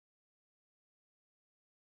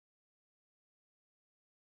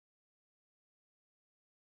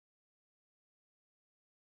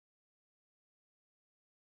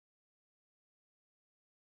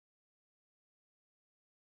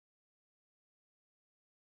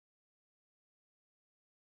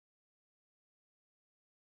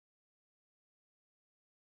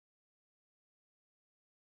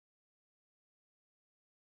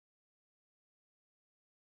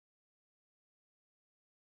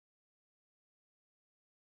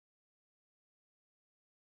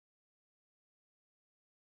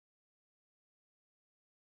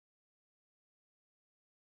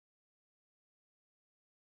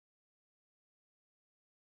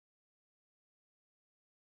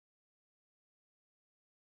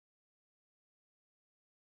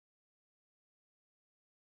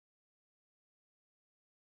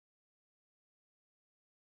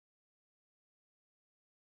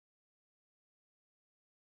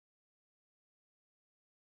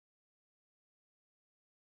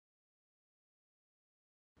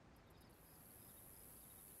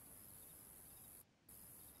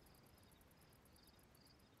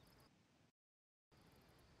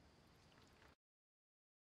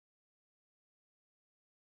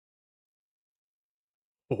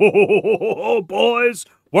Oh, boys,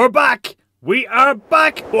 we're back. We are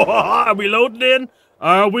back. Are we loading in?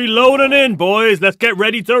 Are we loading in, boys? Let's get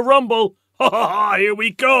ready to rumble. Here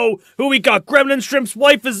we go. Who we got? Gremlin Shrimp's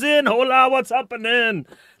wife is in. Hola, what's happening?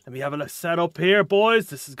 Let me have a look set up here, boys.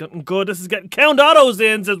 This is getting good. This is getting... Count Otto's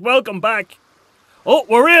in. Says, welcome back. Oh,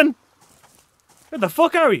 we're in. Where the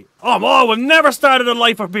fuck are we? Oh, we've never started a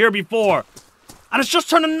life up here before. And it's just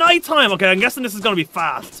turning nighttime. Okay, I'm guessing this is going to be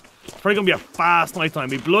fast. It's probably going to be a fast nighttime.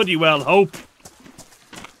 We bloody well hope.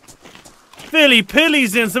 Philly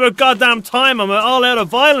Pilly's in. It's about goddamn time. I'm all out of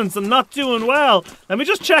violence and not doing well. Let me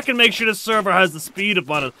just check and make sure the server has the speed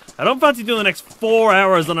up on it. I don't fancy doing the next 4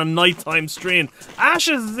 hours on a nighttime stream.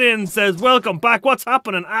 Ashes is in. Says, welcome back. What's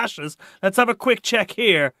happening, Ashes? Let's have a quick check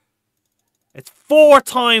here. It's 4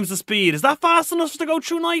 times the speed. Is that fast enough to go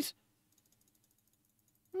through night?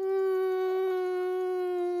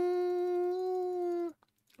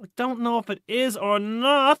 I don't know if it is or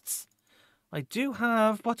not. I do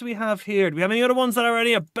have... What do we have here? Do we have any other ones that are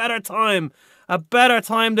already a better time? A better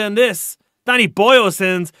time than this. Danny Boyo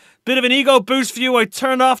sins. Bit of an ego boost for you. I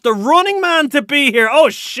turned off the running man to be here. Oh,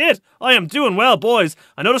 shit. I am doing well, boys.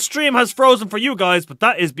 I know the stream has frozen for you guys, but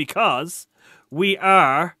that is because we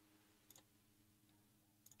are...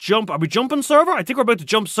 Are we jumping server? I think we're about to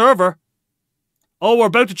jump server. Oh, we're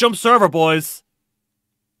about to jump server, boys.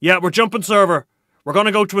 Yeah, we're jumping server. We're going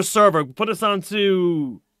to go to a server. Put us on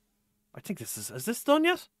to... I think this is... Is this done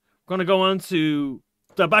yet? We're going to go on to...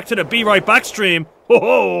 back to the Be Right Back stream.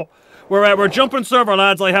 Ho-ho! We're jumping server,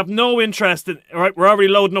 lads. I have no interest in... Alright, we're already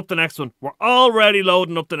loading up the next one. We're already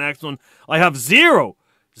loading up the next one. I have zero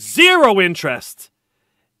interest.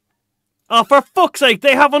 Oh, for fuck's sake,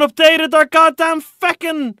 they haven't updated their goddamn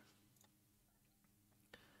feckin'...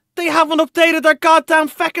 They haven't updated their goddamn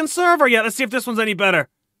feckin' server yet. Let's see if this one's any better.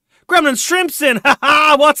 Gremlin Shrimp's in.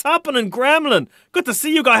 Haha, what's happening, Gremlin? Good to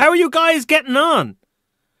see you guys. How are you guys getting on?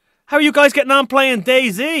 How are you guys getting on playing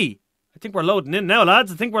DayZ? I think we're loading in now,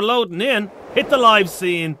 lads. I think we're loading in. Hit the live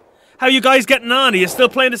scene. How are you guys getting on? Are you still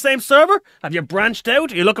playing the same server? Have you branched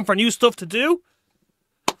out? Are you looking for new stuff to do?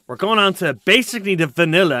 We're going on to basically the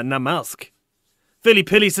vanilla Namask. Philly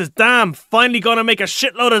Pilly says, damn, finally gonna make a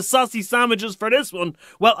shitload of saucy sandwiches for this one.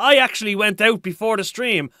 Well, I actually went out before the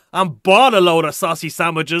stream and bought a load of saucy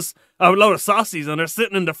sandwiches, a load of saucies, and they're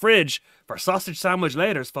sitting in the fridge for sausage sandwich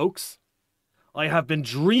laters, folks. I have been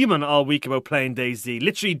dreaming all week about playing DayZ.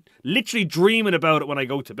 Literally dreaming about it when I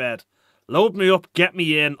go to bed. Load me up, get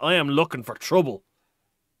me in. I am looking for trouble.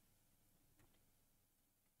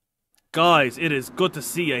 Guys, it is good to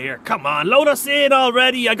see you here. Come on, load us in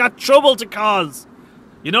already. I got trouble to cause.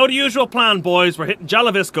 You know the usual plan, boys. We're hitting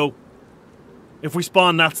Jalavisco if we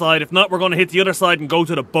spawn that side. If not, we're going to hit the other side and go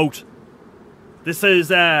to the boat. This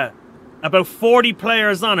is about 40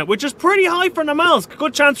 players on it, which is pretty high for Namalsk.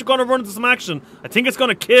 Good chance we're going to run into some action. I think it's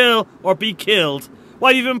going to kill or be killed.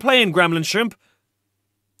 Why have you been playing, Gremlin Shrimp?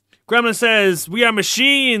 Gremlin says, we are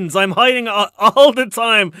machines. I'm hiding all the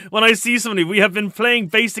time when I see somebody. We have been playing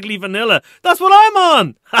basically vanilla. That's what I'm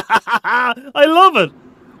on. I love it.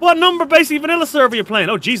 What number basically vanilla server are you playing?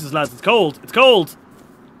 Oh, Jesus, lads, it's cold. It's cold.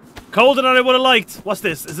 Colder than I would have liked. What's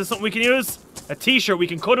this? Is this something we can use? A t-shirt. We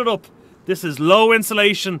can cut it up. This is low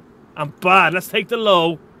insulation and bad. Let's take the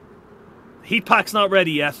low. Heat pack's not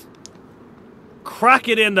ready yet. Crack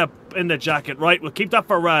it in the jacket. Right, we'll keep that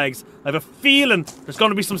for rags. I have a feeling there's going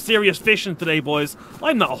to be some serious fishing today, boys.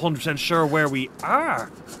 I'm not 100% sure where we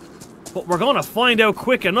are, but we're going to find out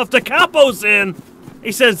quick enough. The capo's in.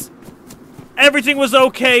 He says, everything was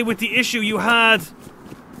okay with the issue you had.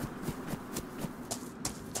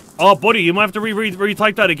 Oh, buddy, you might have to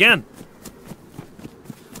retype that again.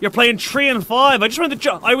 You're playing 3 and 5.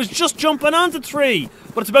 I was just jumping onto 3,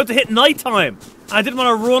 but it's about to hit nighttime. I didn't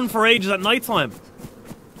want to run for ages at nighttime.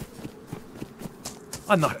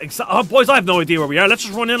 I'm not... Oh, boys, I have no idea where we are. Let's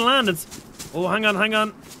just run in and land. Oh, hang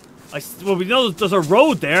on. Well, we know there's a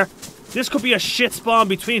road there. This could be a shit spawn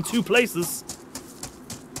between 2 places.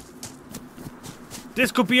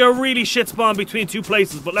 This could be a really shit spawn between 2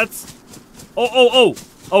 places, but let's... Oh.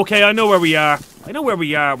 Okay, I know where we are.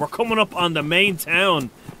 We're coming up on the main town.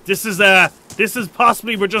 This is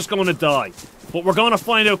possibly we're just going to die. But we're going to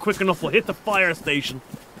find out quick enough. We'll hit the fire station.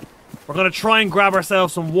 We're going to try and grab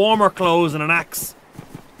ourselves some warmer clothes and an axe.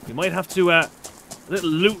 We might have to little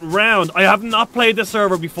loot around. I have not played this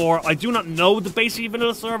server before. I do not know the basic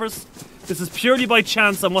vanilla servers. This is purely by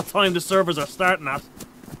chance on what time the servers are starting at.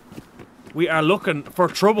 We are looking for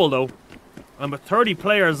trouble though. And with 30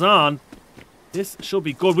 players on, this should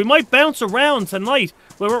be good. We might bounce around tonight.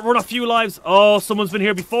 We'll run a few lives. Oh, someone's been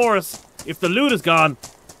here before us. If the loot is gone.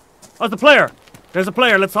 Oh, the player. There's a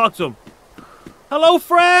player. Let's talk to him. Hello,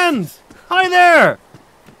 friend! Hi there!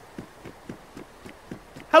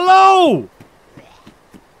 Hello!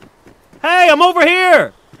 Hey, I'm over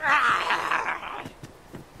here!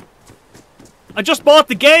 I just bought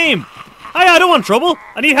the game! Hey, I don't want trouble.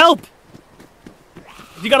 I need help.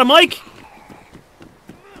 You got a mic?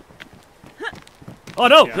 Oh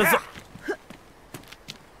no!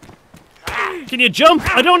 Can you jump?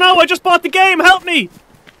 I don't know. I just bought the game. Help me!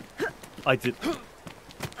 I did.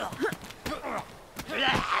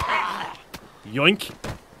 Yoink!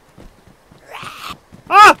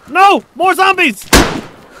 Ah! No! More zombies!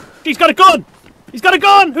 He's got a gun! He's got a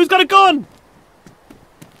gun! Who's got a gun?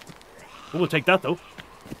 Oh, we'll take that though.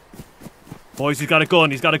 Boys, he's got a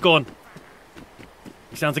gun. He's got a gun.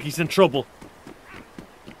 He sounds like he's in trouble.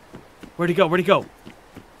 Where'd he go? Where'd he go?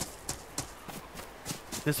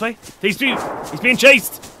 This way? He's being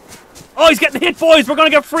chased! Oh, he's getting hit, boys! We're gonna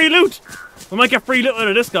get free loot! We might get free loot out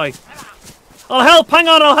of this guy. I'll help! Hang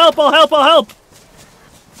on! I'll help! I'll help! I'll help!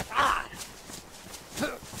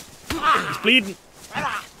 He's bleeding.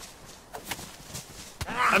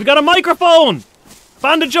 I've got a microphone!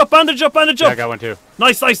 Bandage up! Bandage up! Bandage up! Yeah, I got one too.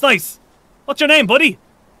 Nice, nice, nice! What's your name, buddy?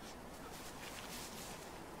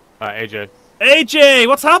 AJ. AJ!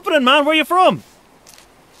 What's happening, man? Where are you from?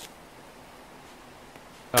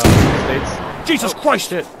 States. Jesus Christ!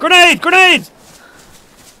 Shit. Grenade! Grenade!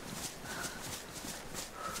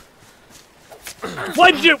 Why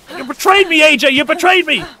did you betrayed me, AJ? You betrayed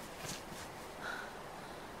me!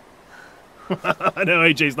 I know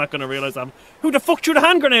AJ's not gonna realise that. Who the fuck threw the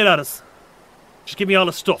hand grenade at us? Just give me all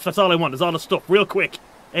the stuff. That's all I want. Is all the stuff, real quick.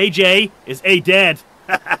 AJ is A dead.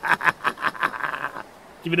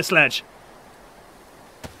 Give me the sledge.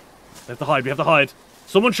 We have to hide. We have to hide.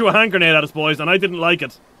 Someone threw a hand grenade at us, boys, and I didn't like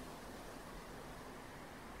it.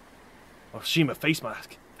 Oh, Shima face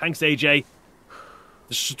mask. Thanks, AJ.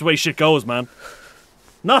 This is just the way shit goes, man.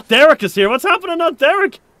 Not Derek is here. What's happening? Not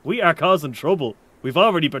Derek. We are causing trouble. We've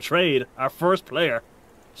already betrayed our first player.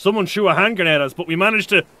 Someone threw a hand grenade at us, but we managed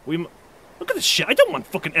to... Look at this shit. I don't want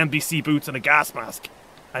fucking NBC boots and a gas mask.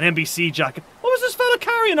 An NBC jacket. What was this fella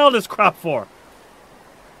carrying all this crap for?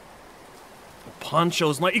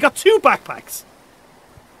 Ponchos. You got 2 backpacks.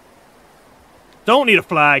 Don't need a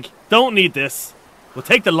flag. Don't need this. We'll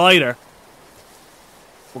take the lighter.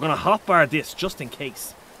 We're going to hotbar this just in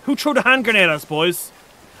case. Who threw the hand grenade at us, boys?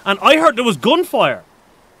 And I heard there was gunfire.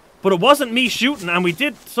 But it wasn't me shooting,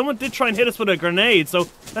 and someone did try and hit us with a grenade, so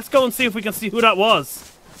let's go and see if we can see who that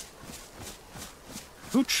was.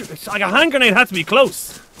 Like a hand grenade had to be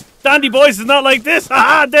close. Dandy boys is not like this.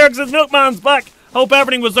 Haha, Derek says Milkman's back. Hope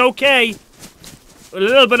everything was okay. A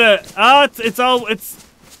little bit of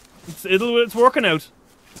it's working out.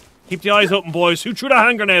 Keep the eyes open, boys. Who threw the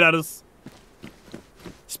hand grenade at us?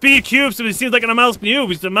 Speed cubes, so he seems like an Amal's noob.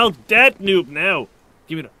 He's the Amal's dead noob now.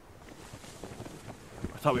 Give me the...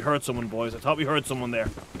 I thought we heard someone, boys. I thought we heard someone there.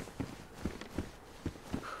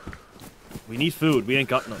 We need food. We ain't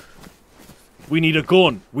got none. We need a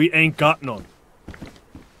gun. We ain't got none.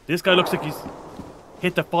 This guy looks like he's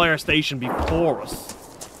hit the fire station before us.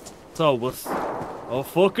 So, oh,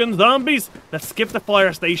 fucking zombies! Let's skip the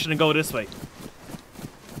fire station and go this way.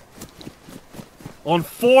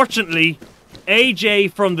 Unfortunately,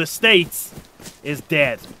 AJ from the States is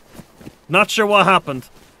dead. Not sure what happened.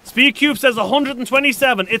 Speed Cube says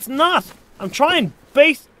 127. It's not. I'm trying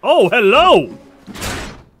base... Oh, hello!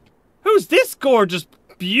 Who's this gorgeous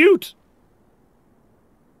beaut?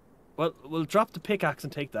 Well, we'll drop the pickaxe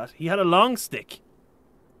and take that. He had a long stick.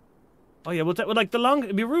 Oh yeah, we'll like the long...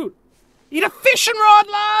 It'd be rude. Eat a fishing rod,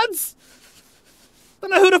 lads! Don't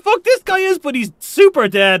know who the fuck this guy is, but he's super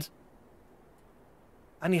dead.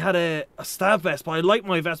 And he had a stab vest, but I like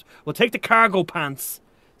my vest. We'll take the cargo pants.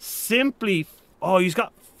 Simply... Oh, he's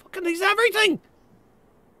got... Fucking... He's everything!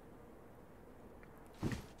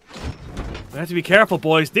 We have to be careful,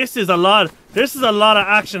 boys. This is a lot of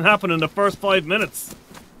action happening in the first 5 minutes.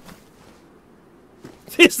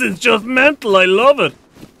 This is just mental. I love it.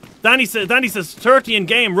 Danny says 30 in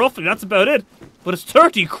game, roughly. That's about it. But it's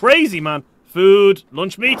 30 crazy, man. Food,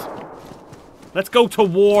 lunch meat. Let's go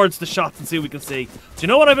towards the shots and see what we can see. Do you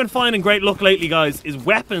know what I've been finding great luck lately, guys? Is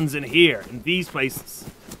weapons in here, in these places.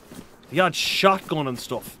 The odd shotgun and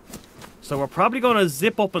stuff. So we're probably going to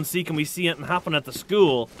zip up and see can we see anything happen at the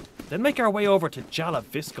school. Then make our way over to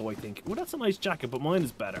Jalavisco, I think. Oh, that's a nice jacket, but mine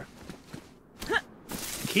is better.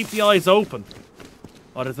 Keep the eyes open.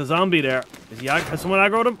 Oh, there's a zombie there. Has someone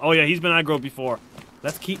aggroed him? Oh yeah, he's been aggroed before.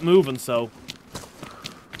 Let's keep moving, so.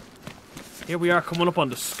 Here we are coming up on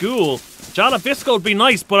the school. Jalavisco would be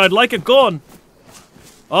nice, but I'd like a gun.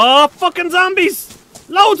 Oh, fucking zombies!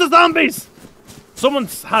 Loads of zombies!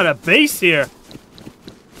 Someone's had a base here.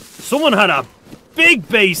 someone had a big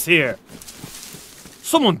base here.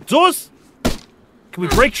 Someone does? Can we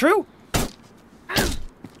break through?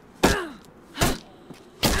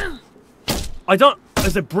 I don't...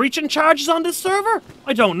 Is it breaching charges on this server?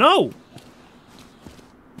 I don't know.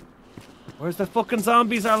 Where's the fucking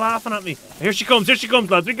zombies are laughing at me? Here she comes,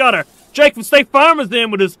 lads. We got her. Jake from State Farm is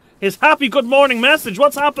in with his happy good morning message.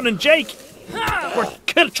 What's happening, Jake?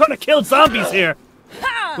 We're trying to kill zombies here.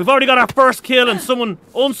 We've already got our first kill and someone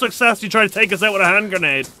unsuccessfully tried to take us out with a hand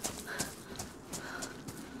grenade.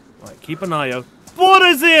 Right, keep an eye out.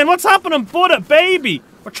 Buddha's in! What's happening, Buddha, baby?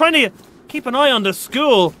 We're trying to keep an eye on the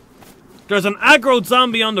school. There's an aggro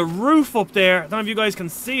zombie on the roof up there. I don't know if you guys can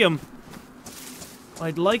see him.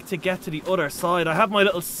 I'd like to get to the other side. I have my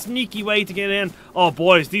little sneaky way to get in. Oh,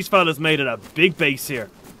 boys, these fellas made it a big base here.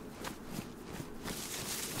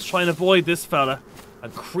 Let's try and avoid this fella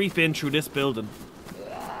and creep in through this building.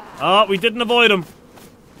 Oh, we didn't avoid him.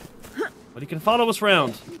 But he can follow us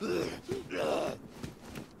round.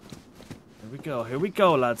 Here we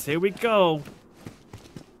go, lads. Here we go.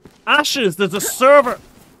 Ashes, there's a server.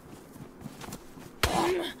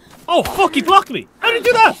 Oh, fuck, he blocked me. How did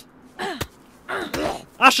he do that?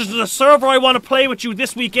 Ashes, there's a server I want to play with you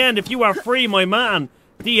this weekend. If you are free, my man,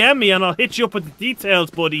 DM me and I'll hit you up with the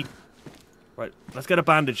details, buddy. Right, let's get a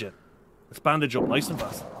bandage in. Let's bandage up nice and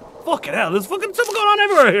fast. Fucking hell, there's fucking something going on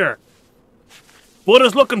everywhere here.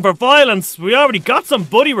 Buddha's looking for violence. We already got some,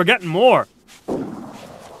 buddy. We're getting more.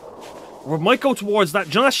 We might go towards that.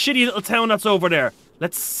 Do you know that shitty little town that's over there?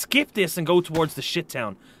 Let's skip this and go towards the shit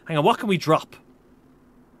town. Hang on, what can we drop?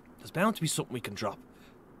 There's bound to be something we can drop.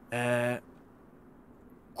 Gremlin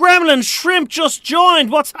Shrimp just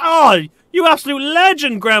joined. What's... Oh, you absolute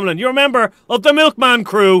legend, Gremlin. You're a member of the Milkman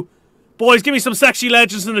crew. Boys, give me some sexy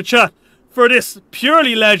legends in the chat for this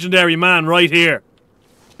purely legendary man right here.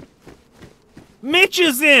 Mitch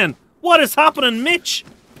is in. What is happening, Mitch?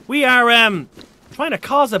 We are, trying to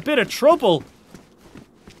cause a bit of trouble.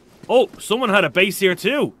 Oh, someone had a base here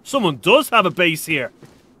too. Someone does have a base here.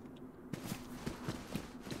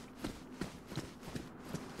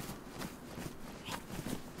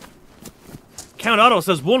 Count Otto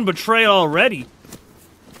says 1 betrayal already.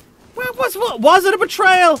 Well, was it a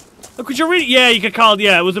betrayal? Could you read it? Yeah, you could call it.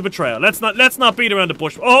 Yeah, it was a betrayal. Let's not beat around the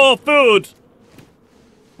bush. Oh, food.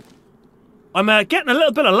 I'm getting a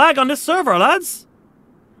little bit of lag on this server, lads.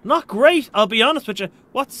 Not great, I'll be honest with you.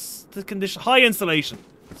 What's the condition? High insulation.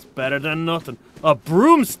 It's better than nothing. A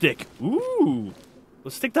broomstick. Ooh. We'll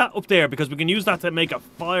stick that up there because we can use that to make a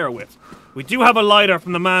fire with. We do have a lighter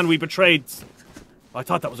from the man we betrayed. I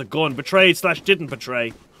thought that was a gun. Betrayed / didn't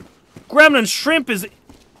betray. Gremlin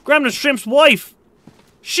Shrimp's wife.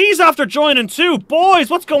 She's after joining too. Boys,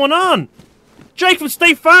 what's going on? Jake from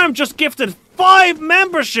State Farm just gifted 5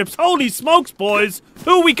 memberships. Holy smokes, boys.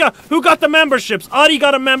 Who got the memberships? Audie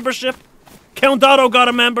got a membership. Count Otto got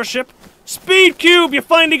a membership. Speed Cube, you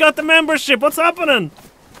finally got the membership. What's happening?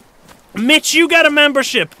 Mitch, you get a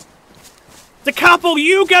membership. The Capo,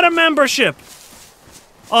 you get a membership.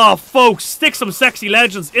 Oh, folks, stick some sexy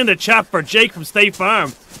legends in the chat for Jake from State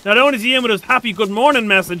Farm. Not only is he in with his happy good morning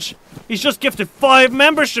message, he's just gifted 5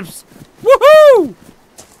 memberships. Woohoo!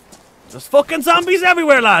 There's fucking zombies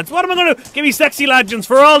everywhere, lads. What am I gonna do? Give me sexy legends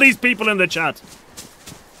for all these people in the chat.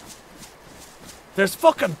 There's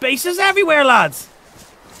fucking bases everywhere, lads.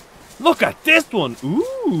 Look at this one.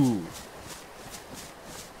 Ooh.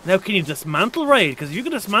 Now, can you dismantle raid? Because if you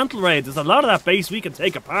can dismantle raid, there's a lot of that base we can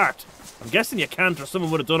take apart. I'm guessing you can't, or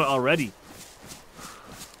someone would have done it already.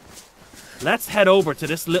 Let's head over to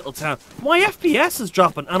this little town. My FPS is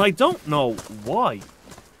dropping, and I don't know why.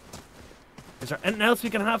 Is there anything else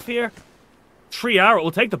we can have here? 3 hour.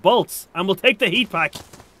 We'll take the bolts, and we'll take the heat pack.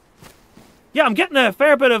 Yeah, I'm getting a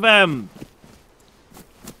fair bit of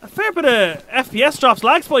FPS drops,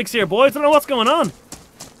 lag spikes here, boys. I don't know what's going on.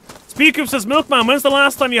 Speedcoop says, Milkman, when's the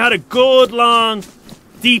last time you had a good, long,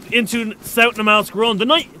 deep into South Namalsk run? The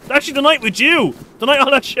night with you. The night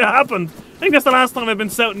all that shit happened. I think that's the last time I've been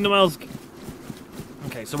South Namalsk.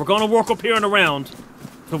 Okay, so we're going to work up here and around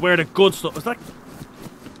to where the good stuff is. That...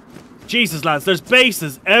 Jesus, lads, there's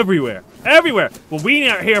bases everywhere. Everywhere. But we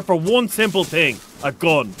are here for one simple thing. A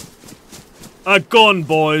gun. A gun,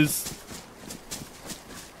 boys.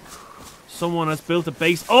 Someone has built a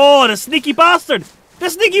base. Oh, the sneaky bastard! The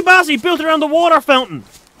sneaky bastard! He built it around the water fountain.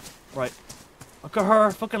 Right. Look at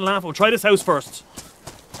her fucking laugh. We'll try this house first.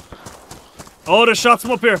 Oh, there's shots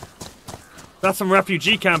from up here. That's some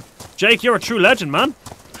refugee camp. Jake, you're a true legend, man.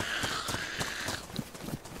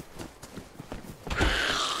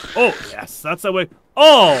 Oh, yes, that's the way.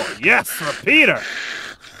 Oh, yes, repeater.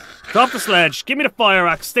 Drop the sledge. Give me the fire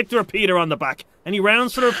axe. Stick the repeater on the back. Any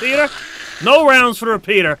rounds for the repeater? No rounds for the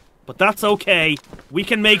repeater, but that's okay. We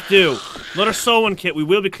can make do. Another sewing kit. We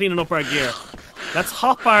will be cleaning up our gear. Let's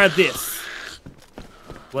hotbar this.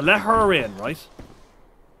 We'll let her in, right?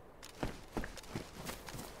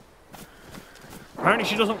 Apparently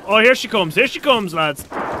she doesn't... Oh, here she comes. Here she comes, lads.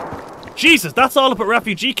 Jesus, that's all up at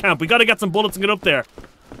refugee camp. We gotta get some bullets and get up there.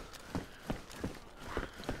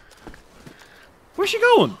 Where's she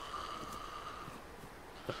going?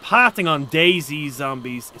 The pathing on DayZ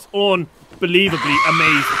zombies is unbelievably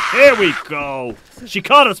amazing. Here we go. She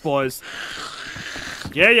caught us, boys.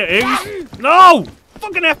 Yeah, yeah. No!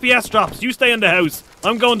 Fucking FPS drops. You stay in the house.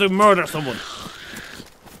 I'm going to murder someone.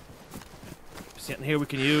 Sitting here we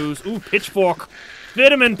can use... Ooh, pitchfork.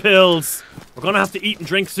 Vitamin pills. We're gonna have to eat and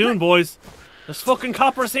drink soon, boys. There's fucking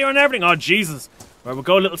coppers here and everything. Oh, Jesus. Right, we'll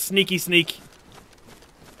go a little sneaky sneak.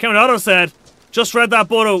 Count Otto said, just read that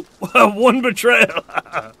photo. One betrayal.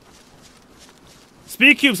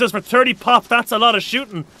 Speedcube says for 30 pop, that's a lot of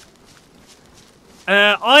shooting.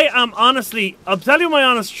 I am honestly... I'll tell you my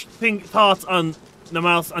honest thoughts on the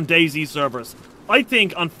mouse on DayZ servers. I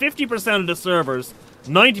think on 50% of the servers,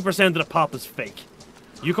 90% of the pop is fake.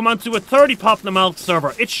 You come onto a 30 pop Namalk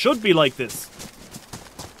server, it should be like this.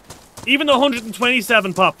 Even the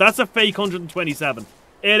 127 pop, that's a fake 127.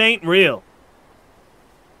 It ain't real.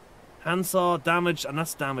 Handsaw, damaged, and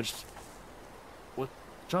that's damaged. We'll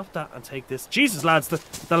drop that and take this. Jesus, lads,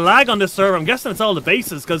 the lag on this server, I'm guessing it's all the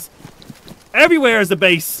bases, because everywhere is the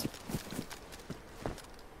base.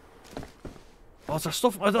 Oh, is there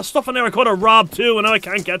stuff, there's stuff in there I could have robbed too, and now I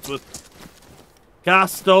can't get to it.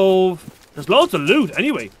 Gas stove. There's loads of loot,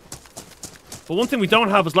 anyway. But one thing we don't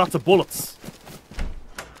have is lots of bullets.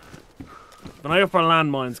 Keep an eye out for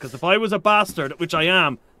landmines, because if I was a bastard, which I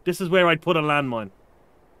am, this is where I'd put a landmine.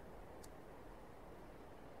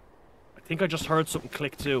 I think I just heard something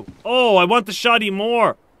click too. Oh, I want the shoddy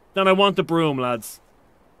more than I want the broom, lads.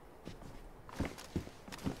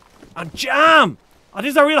 And jam! Oh,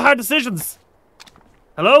 these are real hard decisions.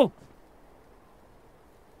 Hello?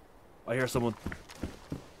 I hear someone.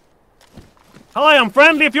 Hi, I'm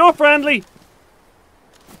friendly if you're friendly.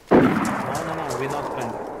 No, we're not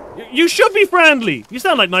friendly. You should be friendly. You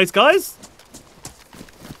sound like nice guys.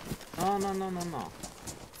 No.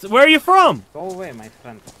 So where are you from? Go away, my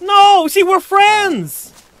friend. No, see, we're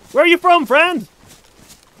friends. Where are you from, friend?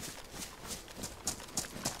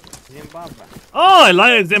 Zimbabwe. Oh, I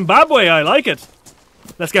like Zimbabwe. I like it.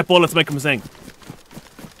 Let's get bullets, make them sing.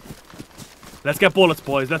 Let's get bullets,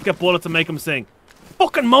 boys. Let's get bullets and make them sing.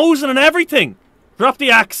 Fucking Mosin and everything. Drop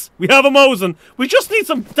the axe. We have a Mosin. We just need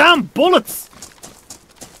some damn bullets.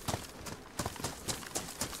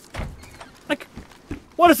 Like,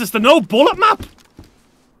 what is this? The no bullet map?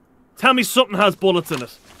 Tell me something has bullets in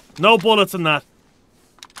it. No bullets in that.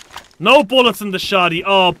 No bullets in the shoddy.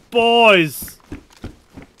 Oh, boys.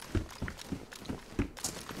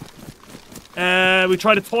 We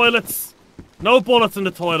try the toilets. No bullets in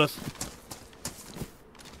the toilet.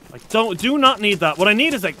 I do not need that. What I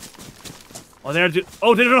need is like... Oh, they're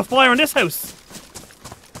doing a fire in this house.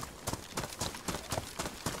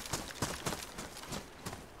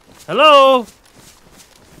 Hello?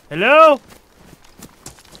 Hello?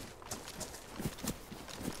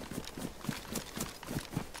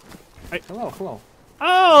 Hello.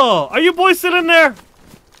 Oh, are you boys still in there?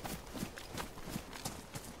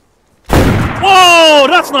 Whoa,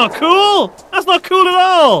 that's not cool. That's not cool at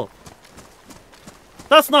all.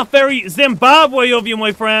 That's not very Zimbabwe of you,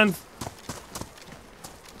 my friend.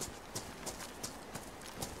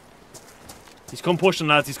 He's come pushing,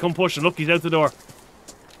 lads. He's come pushing. Look, he's out the door.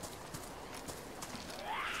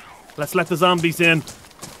 Let's let the zombies in.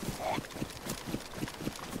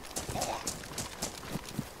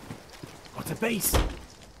 What's a base?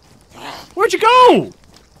 Where'd you go?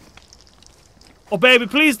 Oh, baby,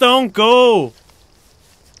 please don't go.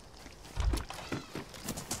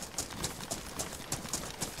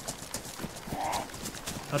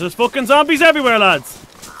 Oh, there's fucking zombies everywhere, lads.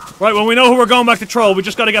 Right, well, we know who we're going back to troll. We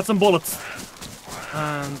just gotta get some bullets.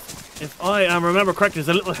 And if I remember correctly,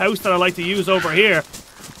 there's a little house that I like to use over here.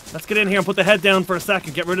 Let's get in here and put the head down for a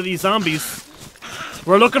second. Get rid of these zombies.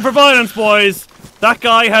 We're looking for violence, boys. That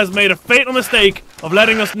guy has made a fatal mistake of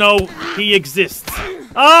letting us know he exists.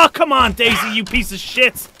 Oh, come on, DayZ, you piece of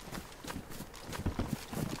shit.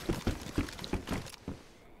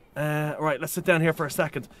 Right, let's sit down here for a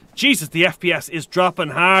second. Jesus, the FPS is dropping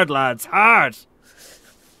hard, lads. Hard.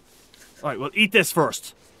 Alright, we'll eat this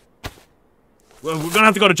first. Well, we're gonna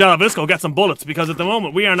have to go to Jalavisco, get some bullets, because at the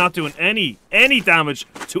moment we are not doing any damage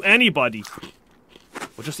to anybody.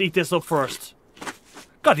 We'll just eat this up first.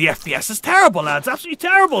 God, the FPS is terrible, lads. Absolutely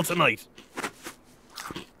terrible tonight.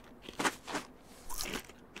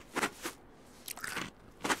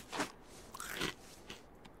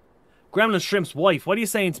 Gremlin Shrimp's wife. What are you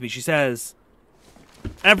saying to me? She says,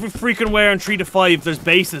 every freaking where in 3 to 5, there's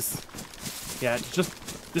bases. Yeah,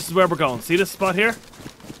 just, this is where we're going. See this spot here?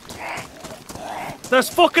 There's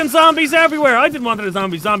fucking zombies everywhere. I didn't want there to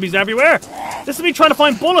be zombies everywhere. This is me trying to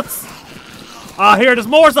find bullets. Ah, here, there's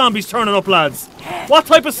more zombies turning up, lads. What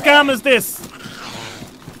type of scam is this?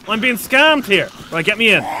 I'm being scammed here. Right, get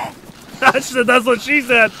me in. That's what she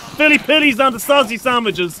said. Billy Pilly's on the saucy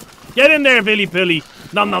sandwiches. Get in there, Billy Pilly.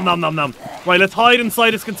 Nom nom nom nom nom. Right, let's hide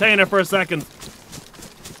inside this container for a second.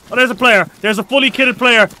 Oh, there's a player. There's a fully kitted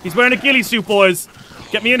player. He's wearing a ghillie suit, boys.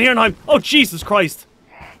 Get me in here and hide. Oh, Jesus Christ.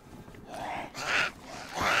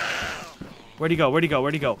 Where'd he go? Where'd he go?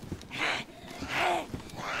 Where'd he go?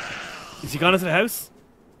 Is he gone into the house?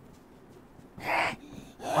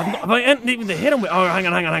 Have I even to hit him with? Oh, hang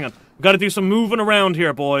on. We've got to do some moving around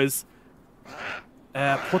here, boys.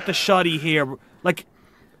 Put the shoddy here. Like,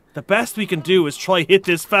 the best we can do is try hit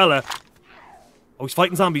this fella. Oh, he's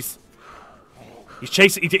fighting zombies. He's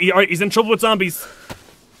chasing. Alright, he's in trouble with zombies.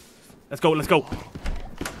 Let's go, let's go.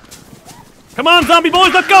 Come on, zombie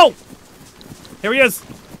boys, let's go! Here he is.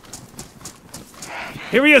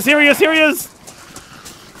 Here he is, here he is, here he is!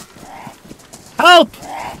 Help!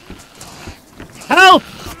 Help!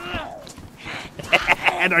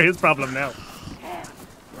 They're his problem now.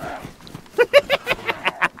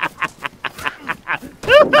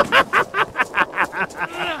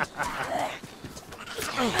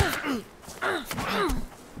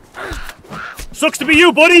 Sucks to be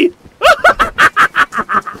you, buddy!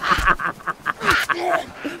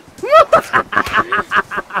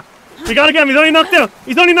 We gotta get him, he's only knocked out!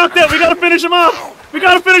 He's only knocked out! We gotta finish him off! We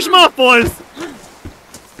gotta finish him off, boys!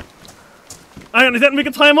 Hang on, is that anything we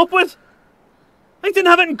can tie him up with? I didn't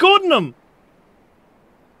have anything good in him!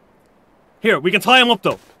 Here, we can tie him up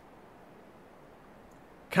though.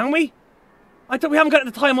 Can we? I thought we haven't got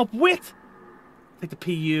to tie him up with! Take the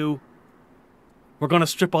PU. We're gonna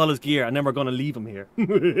strip all his gear and then we're gonna leave him here.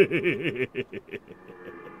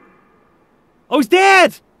 Oh, he's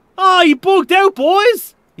dead! Oh, he bugged out,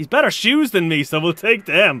 boys! He's better shoes than me, so we'll take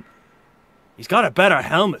them. He's got a better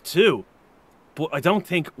helmet too. But I don't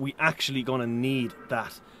think we actually gonna need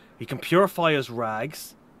that. He can purify his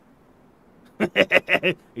rags.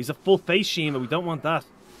 He's a full face sheen, but we don't want that.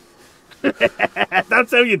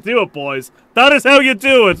 That's how you do it, boys. That is how you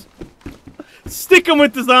do it. Stick him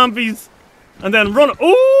with the zombies. And then run.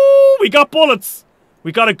 Ooh, we got bullets.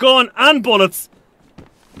 We got a gun and bullets.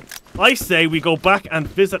 I say we go back and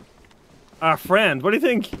visit our friend. What do you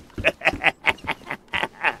think?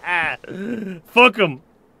 Fuck him.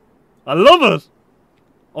 I love it.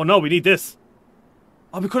 Oh no, we need this.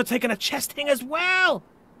 Oh, we could have taken a chest thing as well.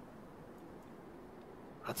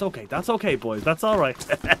 That's okay, boys. That's alright.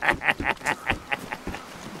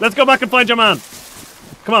 Let's go back and find your man.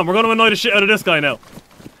 Come on, we're going to annoy the shit out of this guy now.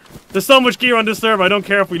 There's so much gear on this server, I don't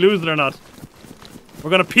care if we lose it or not. We're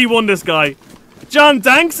going to P1 this guy. John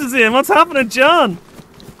Danks is in. What's happening, John?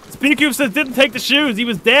 Speakcube says didn't take the shoes. He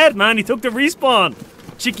was dead, man. He took the respawn.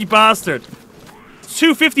 Cheeky bastard.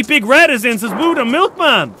 250 Big Red is in, says Woo the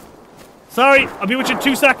Milkman. Sorry, I'll be with you in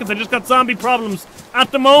 2 seconds. I just got zombie problems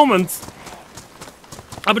at the moment.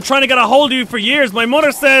 I've been trying to get a hold of you for years. My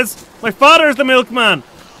mother says my father is the Milkman.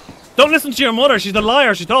 Don't listen to your mother. She's a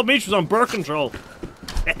liar. She told me she was on birth control.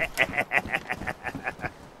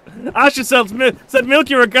 Ash said Milk,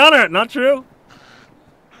 you're a goner. Not true.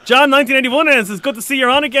 John 1981 ends. It's good to see you're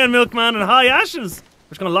on again, Milkman. And hi, Ashes. We're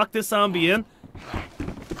just going to lock this zombie in.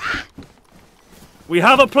 We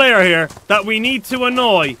have a player here that we need to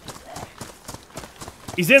annoy.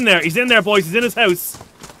 He's in there. He's in there, boys. He's in his house.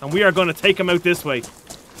 And we are going to take him out this way.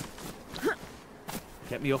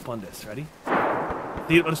 Get me up on this. Ready?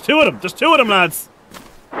 There's 2 of them. There's 2 of them, lads.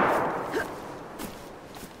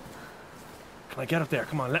 Can I get up there?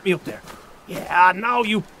 Come on, let me up there. Yeah, no,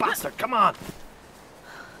 you bastard. Come on.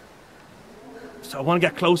 So I want to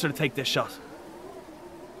get closer to take this shot.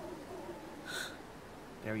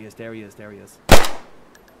 There he is, there he is, there he is.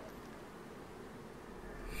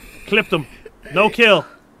 Clipped him. No kill.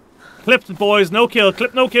 Clipped it, boys. No kill.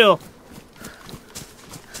 Clip, no kill.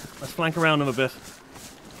 Let's flank around him a bit.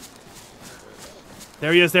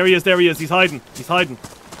 There he is, there he is, there he is. He's hiding. He's hiding.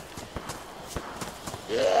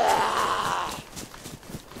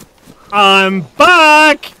 I'm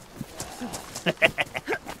back!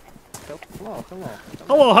 Hello, hello.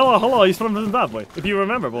 Hello, hello, hello. He's from Zimbabwe, if you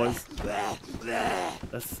remember, boys.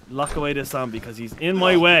 Let's lock away this zombie because he's in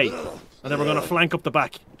my way. And then we're going to flank up the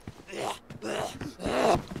back. Let's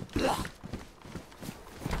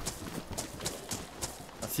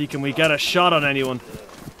see, can we get a shot on anyone?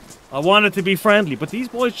 I want it to be friendly, but these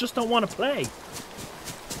boys just don't want to play.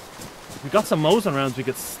 We got some Mosin rounds we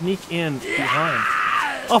could sneak in behind.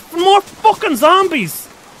 Oh, more fucking zombies!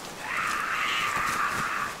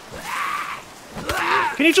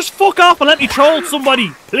 Can you just fuck off and let me troll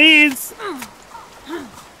somebody, please?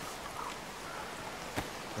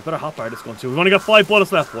 I better hotbar this gun too. We've only got 5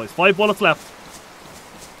 bullets left, boys. 5 bullets left.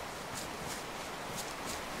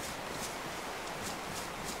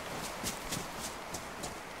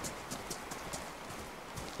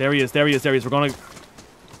 There he is, there he is, there he is. We're gonna...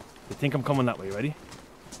 I think I'm coming that way. Ready?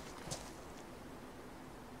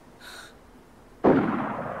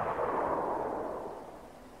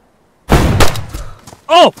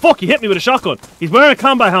 Oh, fuck, he hit me with a shotgun. He's wearing a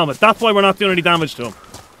combat helmet. That's why we're not doing any damage to him.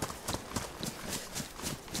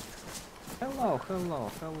 Hello,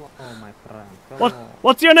 my friend.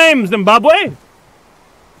 What's your name, Zimbabwe?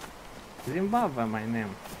 Zimbabwe, my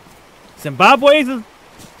name. Zimbabwe?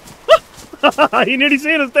 He nearly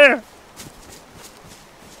seen us there.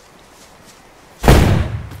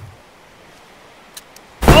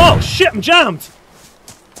 Oh, shit, I'm jammed.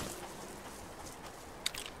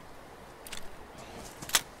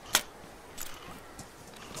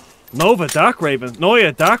 Nova Dark Raven.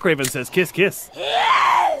 Noya Dark Raven says kiss kiss.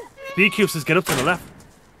 BQ says get up to the left.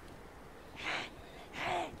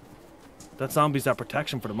 That zombie's our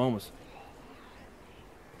protection for the moment.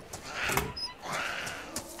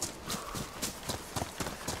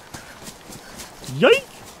 Yike!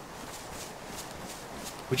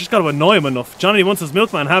 We just gotta annoy him enough. Johnny once says,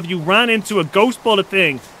 Milkman, have you ran into a ghost bullet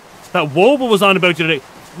thing that Woba was on about you today?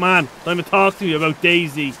 Man, time to talk to you about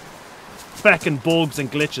DayZ. Feckin' bugs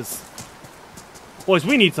and glitches. Boys,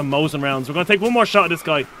 we need some Mosin rounds. We're gonna take one more shot at this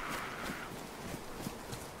guy. I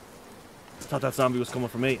thought that zombie was coming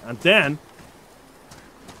for me. And then...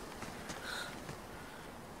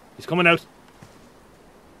 he's coming out.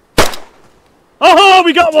 Oh,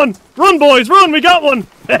 we got one! Run, boys, run! We got one!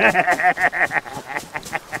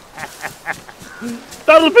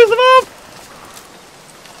 That'll piss him off!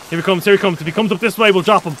 Here he comes, here he comes. If he comes up this way, we'll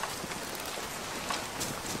drop him.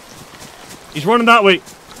 He's running that way.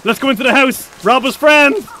 Let's go into the house. Rob his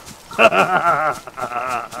friend.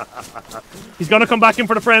 He's gonna come back in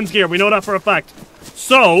for the friends gear. We know that for a fact.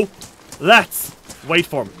 So, let's wait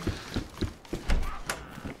for him.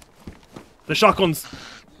 The shotguns.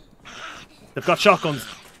 They've got shotguns.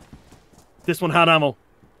 This one had ammo.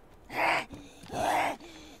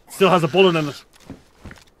 Still has a bullet in it.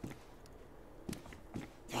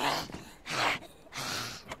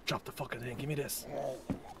 Drop the fucking thing. Give me this.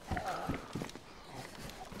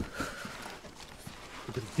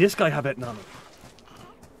 Did this guy have anything on him?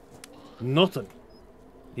 Nothing.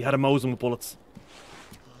 He had a Mosin with bullets.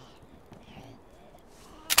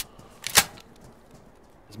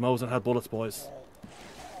 His Mosin had bullets, boys.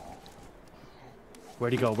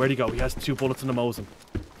 Where'd he go? Where'd he go? He has 2 bullets in the Mosin.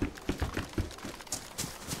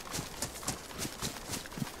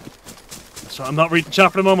 So I'm not reading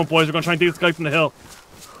chat for the moment, boys. We're gonna try and take this guy from the hill.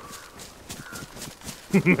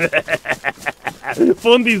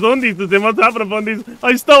 Fundies, undies, does him? What's happening, Fundies?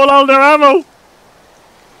 I stole all their ammo!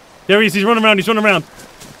 There he is, he's running around, he's running around.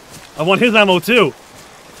 I want his ammo too.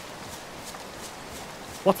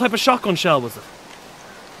 What type of shotgun shell was it?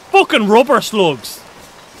 Fucking rubber slugs!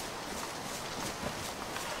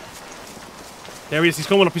 There he is, he's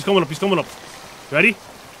coming up, he's coming up, he's coming up. Ready?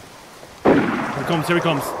 Here he comes, here he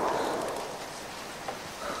comes.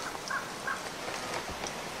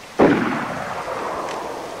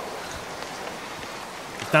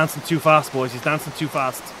 He's dancing too fast, boys, he's dancing too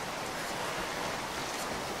fast.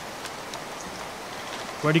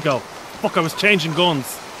 Where'd he go? Fuck, I was changing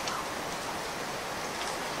guns.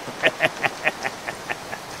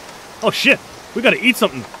 Oh shit, we gotta eat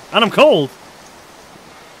something. And I'm cold.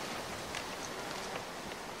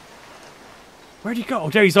 Where'd he go? Oh,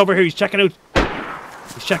 there, he's over here. He's checking out.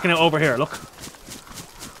 He's checking out over here. Look.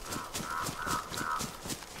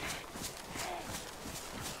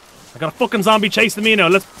 I got a fucking zombie chasing me now.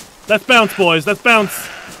 Let's bounce, boys. Let's bounce.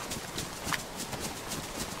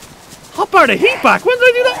 Hotbar the heat back. When did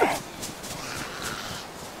I do that?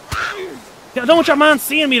 Yeah, I don't want your man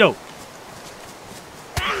seeing me though.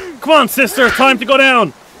 Come on, sister. Time to go down.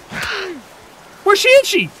 Where's she? Is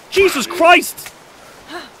she? Jesus Christ.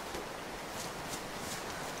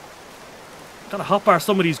 Gotta hotbar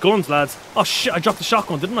some of these guns, lads. Oh shit, I dropped the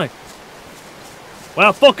shotgun, didn't I?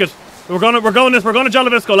 Well, fuck it. We're going to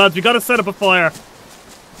Jalavisco, lads. We gotta set up a fire.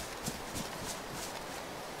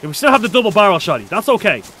 Yeah, we still have the double barrel shotty. That's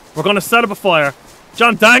okay. We're gonna set up a fire.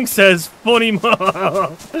 John Dank says, funny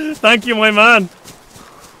thank you, my man.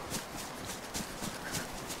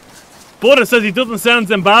 Buddha says he doesn't sound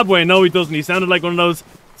Zimbabwe. No, he doesn't. He sounded like one of those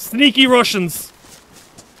sneaky Russians.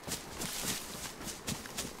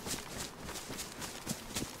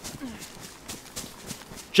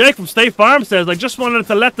 Jake from State Farm says, I just wanted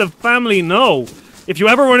to let the family know. If you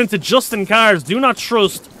ever run into Justin cars, do not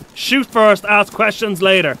trust. Shoot first, ask questions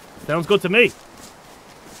later. Sounds good to me.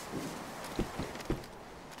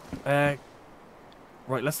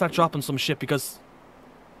 Right, let's start dropping some shit because...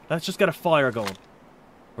 Let's just get a fire going.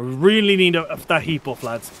 We really need that heat buff,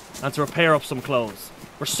 lads. And to repair up some clothes.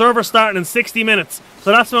 We're server starting in 60 minutes.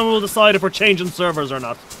 So that's when we'll decide if we're changing servers or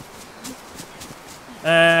not.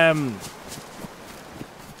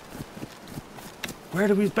 Where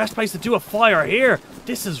do we... Best place to do a fire here?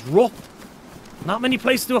 This is rough. Not many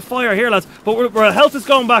places to do a fire here, lads. But our health is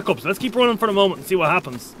going back up. So let's keep running for the moment and see what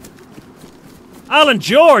happens. Alan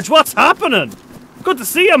George, what's happening? Good to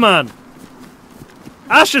see you, man.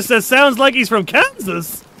 Ashes says sounds like he's from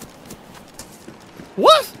Kansas.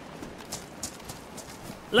 What?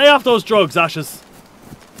 Lay off those drugs, Ashes.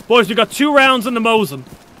 Boys, we got 2 rounds in the Mosin.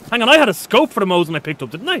 Hang on, I had a scope for the Mosin I picked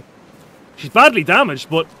up, didn't I? She's badly damaged,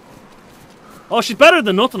 but... Oh, she's better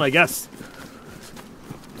than nothing, I guess.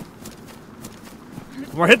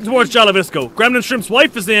 We're heading towards Jalavisco. Gremlin Shrimp's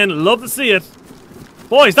wife is in. Love to see it.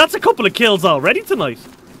 Boys, that's a couple of kills already tonight.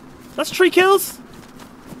 That's 3 kills.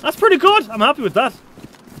 That's pretty good. I'm happy with that.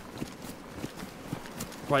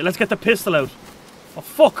 Right, let's get the pistol out. Oh,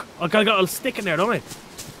 fuck. I got a stick in there, don't I?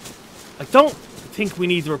 I don't think we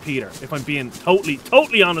need the repeater, if I'm being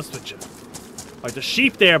totally honest with you. Right, there's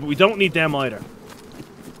sheep there, but we don't need them either.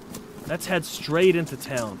 Let's head straight into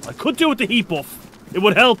town. I could do with the heat buff. It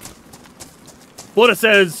would help. But it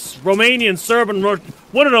says Romanian, Serbian,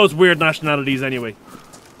 one of those weird nationalities anyway.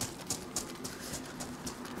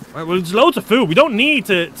 Right, well, there's loads of food. We don't need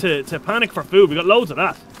to panic for food. We got loads of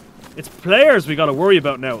that. It's players we got to worry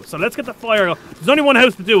about now. So let's get the fire going. There's only one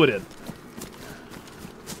house to do it in.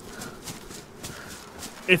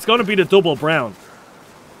 It's going to be the double brown.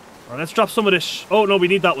 Alright, let's drop some of this. Oh, no, we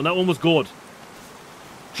need that one. That one was good.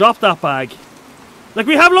 Drop that bag. Like,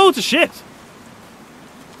 we have loads of shit.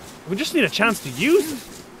 We just need a chance to use it.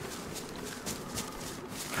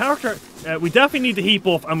 Character. We definitely need the heat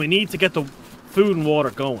buff, and we need to get the food and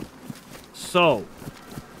water going. So,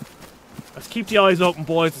 let's keep the eyes open,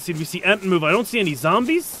 boys, to see if we see anything move. I don't see any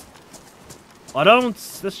zombies. I don't.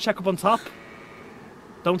 Let's check up on top.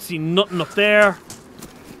 Don't see nothing up there.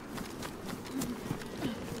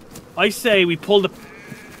 I say we pull the...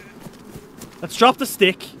 Let's drop the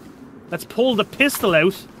stick. Let's pull the pistol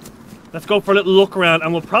out. Let's go for a little look around,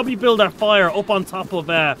 and we'll probably build our fire up on top of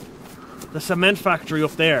the cement factory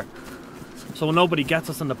up there. So nobody gets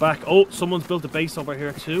us in the back. Oh, someone's built a base over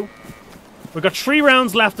here too. We've got 3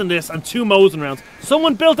 rounds left in this and 2 Mosin rounds.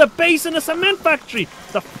 Someone built a base in a cement factory.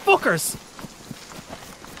 The fuckers.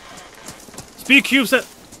 Speed Cube said...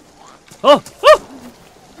 Oh!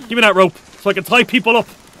 Give me that rope so I can tie people up.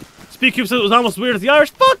 Speed Cube said it was almost weird as the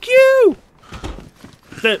Irish. Fuck you!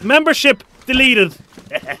 The membership deleted.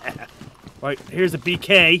 Right, here's a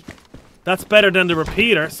BK. That's better than the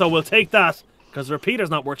repeater, so we'll take that. Because the repeater's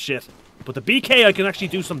not worth shit. But the BK I can actually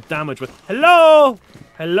do some damage with. Hello?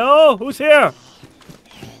 Hello? Who's here?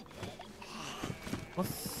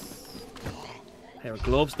 What's... Pair of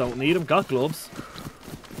gloves, don't need them. Got gloves.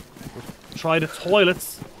 We'll try the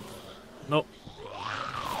toilets. No.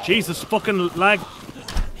 Jesus fucking lag.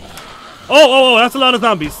 Oh, that's a lot of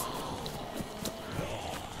zombies.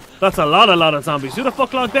 That's a lot of zombies. Who the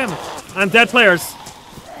fuck logged them? And dead players.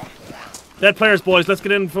 Dead players, boys. Let's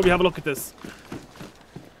get in before we have a look at this.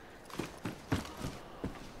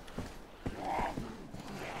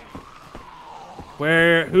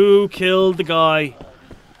 Who killed the guy?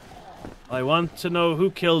 I want to know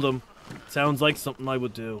who killed him. Sounds like something I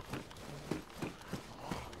would do.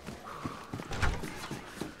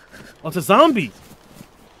 Oh, it's a zombie.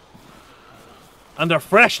 And they're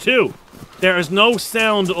fresh too. There is no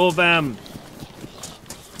sound of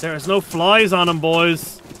there is no flies on them,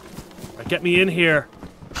 boys. Right, get me in here.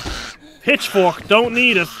 Pitchfork, don't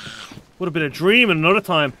need it. Would have been a dream another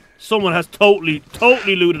time. Someone has totally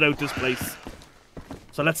looted out this place.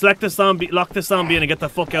 So let's lock this zombie in and get the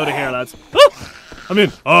fuck out of here, lads. Oh! I'm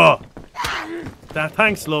in. Oh.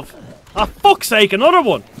 Thanks, love. Ah, fuck's sake, another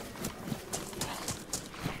one.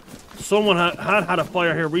 Someone had a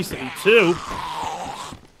fire here recently too.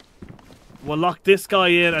 We'll lock this guy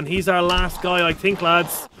in, and he's our last guy, I think,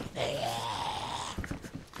 lads.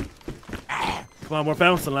 Come on, we're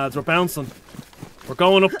bouncing, lads. We're bouncing. We're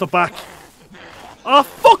going up the back. Oh,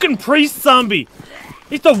 fucking priest zombie.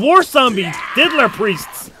 He's the worst zombie. Diddler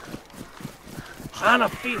priests. And a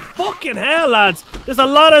fucking hell, lads. There's a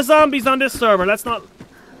lot of zombies on this server. Let's not...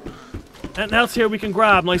 Anything else here we can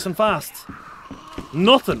grab nice and fast?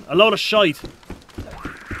 Nothing. A load of shite.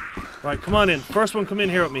 Right, come on in. First one, come in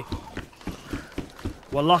here with me.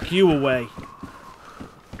 We'll lock you away.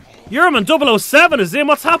 Yerman 007 is in.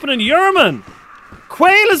 What's happening, Yerman?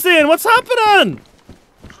 Quail is in. What's happening?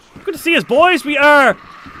 Good to see us, boys. We are a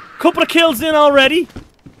couple of kills in already.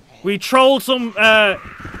 We trolled some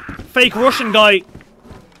fake Russian guy.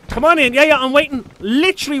 Come on in. Yeah, I'm waiting.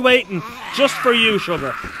 Literally waiting. Just for you,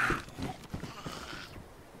 sugar.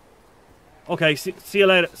 Okay, see you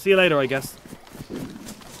later. See you later, I guess.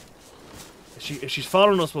 If she's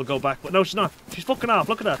following us, we'll go back. But no, she's not. She's fucking off.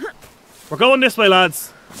 Look at that. We're going this way,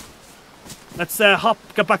 lads. Let's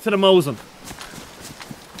get back to the Mosen.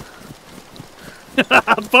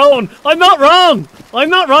 Phone. I'm not wrong. I'm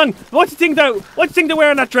not wrong. What do you think they're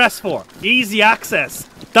wearing that dress for? Easy access.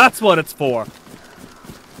 That's what it's for.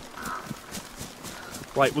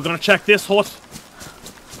 Right, we're gonna check this hut.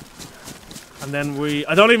 And then we're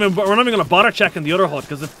not even gonna bother checking the other hut,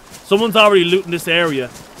 because if someone's already looting this area,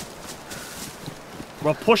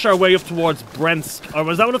 we'll push our way up towards Brentsk,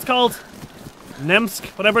 or is that what it's called? Nemsk,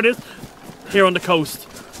 whatever it is, here on the coast.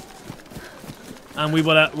 And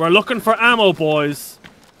we're looking for ammo, boys.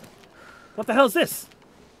 What the hell is this?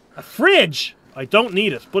 A fridge! I don't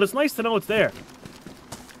need it, but it's nice to know it's there.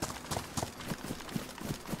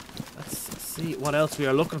 Let's see what else we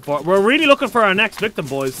are looking for. We're really looking for our next victim,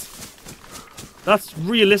 boys. That's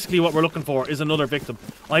realistically what we're looking for, is another victim.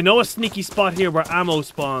 I know a sneaky spot here where ammo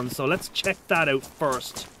spawns, so let's check that out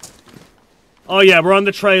first. Oh yeah, we're on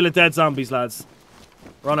the trail of dead zombies, lads.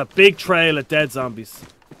 We're on a big trail of dead zombies.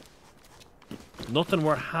 Nothing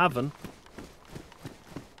we're having.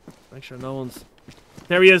 Make sure no one's...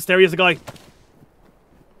 There he is, the guy.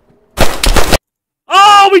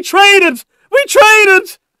 Oh, we traded! We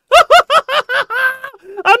traded!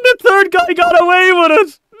 And the third guy got away with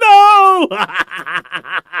it! No!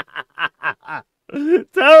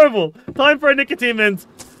 Terrible. Time for a nicotine mint.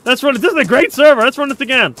 Let's run it. This is a great server. Let's run this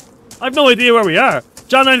again. I have no idea where we are.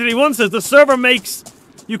 John981 says the server makes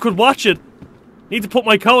you could watch it. Need to put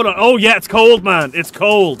my code on. Oh yeah, it's cold, man. It's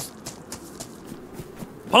cold.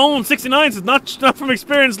 Pone69 says not from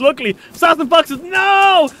experience, luckily. Assassin Fox says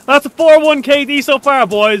no! That's a 4-1 KD so far,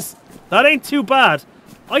 boys. That ain't too bad.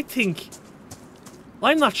 I think...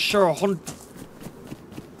 I'm not sure.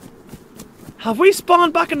 Have we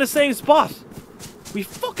spawned back in the same spot? We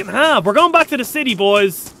fucking have. We're going back to the city,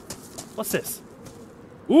 boys. What's this?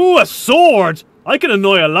 Ooh, a sword. I can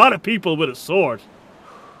annoy a lot of people with a sword.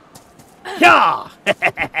 Yeah.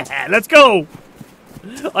 Let's go.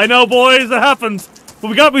 I know, boys. It happens.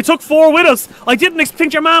 But we took 4 with us. I didn't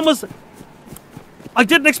expect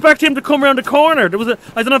him to come around the corner. There was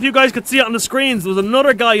I don't know if you guys could see it on the screens. There was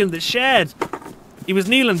another guy in the shed. He was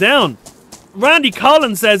kneeling down. Randy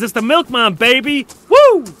Collins says, it's the Milkman, baby.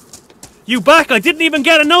 Woo! You back? I didn't even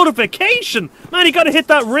get a notification. Man, you gotta hit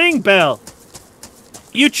that ring bell.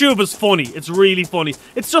 YouTube is funny. It's really funny.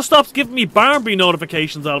 It just stops giving me Barbie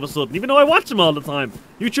notifications all of a sudden, even though I watch them all the time.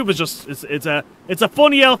 YouTube is just, it's a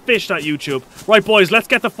funny elf fish, that YouTube. Right, boys, let's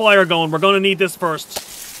get the fire going. We're gonna need this first.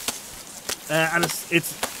 And let's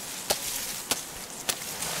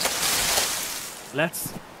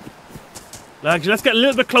get a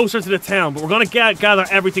little bit closer to the town, but we're going to gather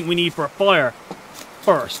everything we need for a fire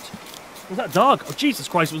first. Was that a dog? Oh, Jesus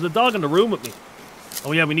Christ, was a dog in the room with me.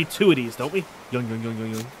 Oh, yeah, we need 2 of these, don't we? Young.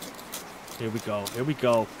 Here we go, here we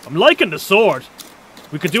go. I'm liking the sword.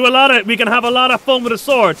 We can have a lot of fun with a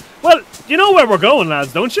sword. Well, you know where we're going,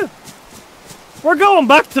 lads, don't you? We're going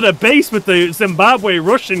back to the base with the Zimbabwe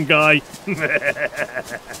Russian guy.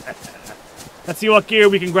 Let's see what gear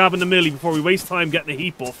we can grab in the millie before we waste time getting a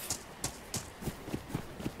heat buff.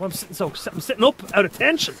 Well, I'm sitting up out of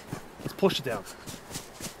tension. Let's push it down.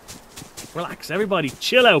 Relax, everybody.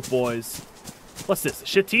 Chill out, boys. What's this? A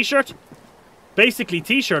shit t-shirt? Basically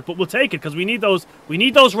t-shirt, but we'll take it because we need those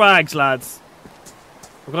rags, lads.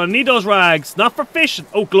 We're gonna need those rags, not for fishing.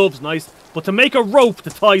 Oh, gloves, nice. But to make a rope to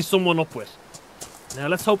tie someone up with. Now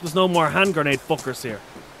let's hope there's no more hand grenade fuckers here.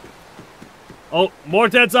 Oh, more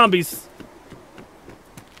dead zombies.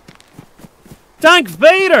 Dank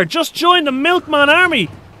Vader just joined the Milkman army.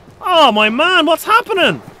 Oh, my man, what's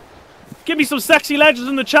happening? Give me some sexy legends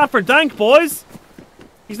in the chat for Dank, boys.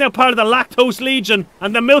 He's now part of the Lactose Legion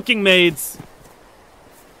and the Milking Maids.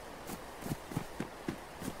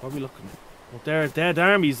 What are we looking at? Well, they're dead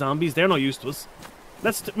army zombies. They're no use to us.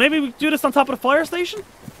 Maybe we do this on top of the fire station?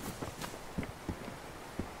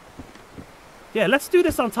 Yeah, let's do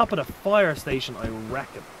this on top of the fire station, I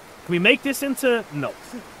reckon. Can we make this into... No.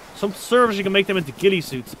 Some servers you can make them into ghillie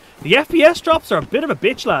suits. The FPS drops are a bit of a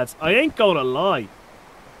bitch, lads. I ain't gonna lie.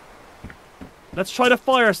 Let's try the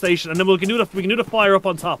fire station, and then we can do the fire up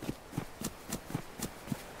on top.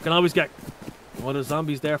 Can always get... Oh, there's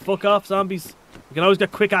zombies there. Fuck off, zombies. We can always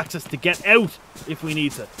get quick access to get out if we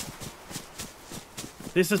need to.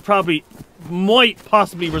 This is probably... might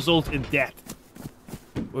possibly result in death.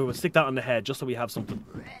 We'll stick that on the head just so we have something.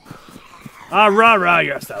 Ah, rah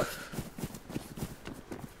yourself.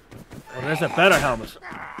 Oh, there's a better helmet.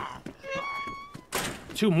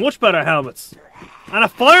 2 much better helmets. And a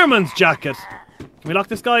fireman's jacket. Can we lock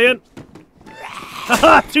this guy in?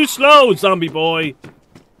 Haha, too slow, zombie boy.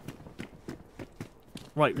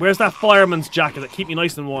 Right, where's that fireman's jacket that keep me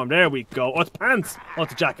nice and warm? There we go. Oh, it's pants. Oh,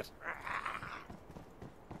 it's a jacket.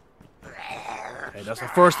 Okay, that's the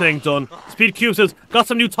first thing done. Speed Cube says, got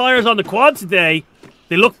some new tires on the quad today.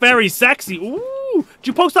 They look very sexy. Ooh, did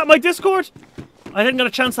you post that in my Discord? I didn't get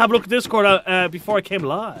a chance to have a look at Discord before I came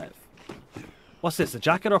live. What's this, a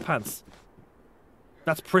jacket or pants?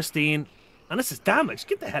 That's pristine. And this is damaged.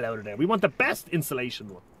 Get the hell out of there. We want the best insulation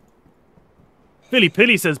one. Billy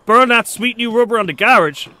Pilly says, burn that sweet new rubber on the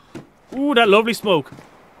garage. Ooh, that lovely smoke.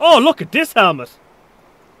 Oh, look at this helmet.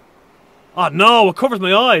 Oh no, it covers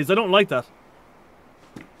my eyes. I don't like that.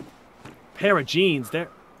 Pair of jeans there.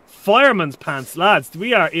 Fireman's pants, lads.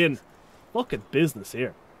 We are in fucking business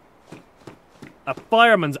here. A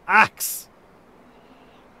fireman's axe.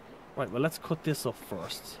 Right, well, let's cut this up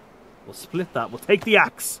first. We'll split that. We'll take the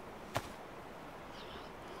axe.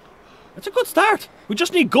 That's a good start. We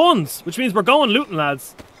just need guns, which means we're going looting,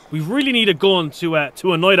 lads. We really need a gun to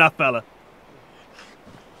annoy that fella.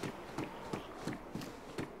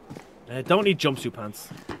 Don't need jumpsuit pants.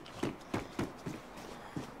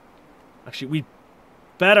 Actually, we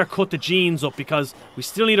better cut the jeans up because we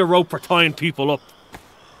still need a rope for tying people up.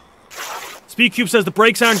 Speedcube says the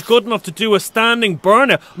brakes aren't good enough to do a standing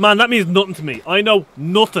burnout. Man, that means nothing to me. I know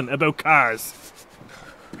nothing about cars.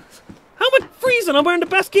 How am I freezing? I'm wearing the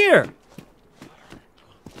best gear.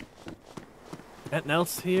 Anything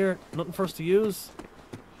else here? Nothing for us to use?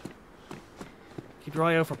 Keep your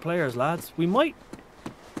eye out for players, lads. We might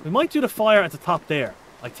do the fire at the top there.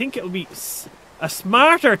 I think it would be a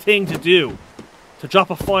smarter thing to do to drop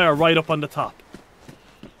a fire right up on the top.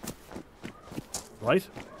 Right?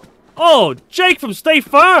 Oh, Jake from State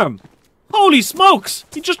Farm! Holy smokes!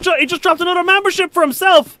 He just dropped another membership for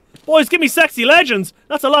himself! Boys, give me sexy legends!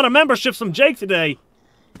 That's a lot of memberships from Jake today.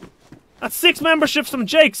 That's 6 memberships from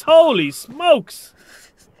Jake's. Holy smokes!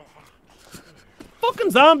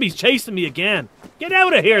 Fucking zombies chasing me again. Get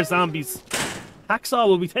out of here, zombies. Hacksaw,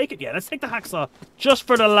 will we take it? Yeah, let's take the hacksaw. Just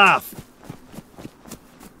for the laugh.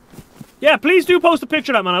 Yeah, please do post a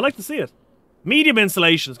picture of that, man. I'd like to see it. Medium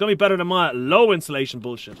insulation. It's going to be better than my low insulation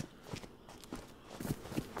bullshit.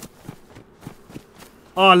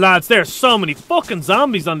 Oh, lads, there's so many fucking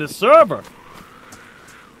zombies on this server.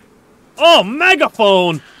 Oh,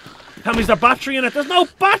 megaphone. Tell me, is there battery in it? There's no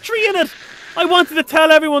battery in it. I wanted to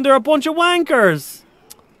tell everyone they're a bunch of wankers.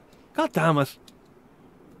 God damn it.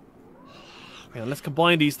 Okay, let's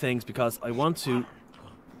combine these things because I want to...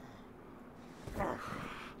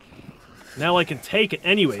 Now I can take it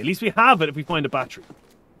anyway. At least we have it if we find a battery.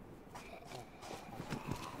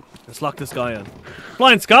 Let's lock this guy in.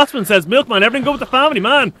 Blind Scotsman says, Milkman, everything good with the family,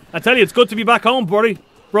 man. I tell you, it's good to be back home, buddy.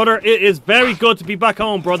 Brother, it is very good to be back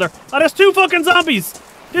home, brother. Oh, there's 2 fucking zombies.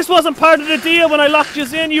 This wasn't part of the deal when I locked you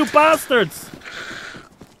in, you bastards.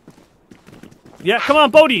 Yeah, come on,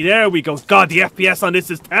 Bodhi. There we go. God, the FPS on this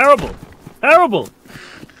is terrible. Terrible.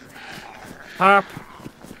 Harp.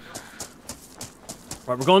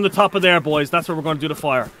 Right, we're going to the top of there, boys. That's where we're going to do the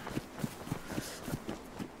fire.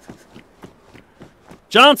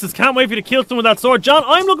 John says, can't wait for you to kill someone with that sword. John,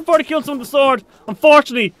 I'm looking forward to kill someone with the sword.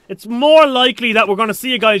 Unfortunately, it's more likely that we're going to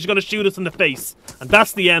see a guy who's going to shoot us in the face. And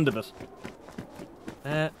that's the end of it.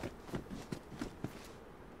 There's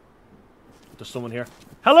someone here.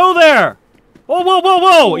 Hello there! Whoa, whoa, whoa,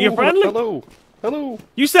 whoa! Are you friendly? Hello. Hello.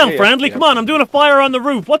 You sound friendly. Come on, I'm doing a fire on the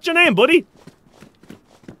roof. What's your name, buddy?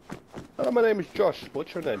 My name is Josh.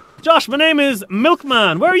 What's your name? Josh, my name is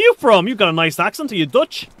Milkman. Where are you from? You've got a nice accent. Are you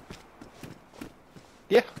Dutch?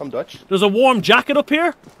 Yeah, I'm Dutch. There's a warm jacket up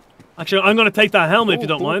here. Actually, I'm going to take that helmet if you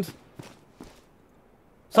don't mind.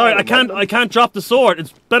 Sorry, I can't drop the sword.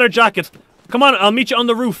 It's better jacket. Come on, I'll meet you on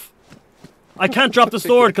the roof. I can't drop the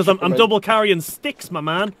sword because I'm double carrying sticks, my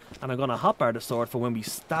man. And I'm going to hotbar the sword for when we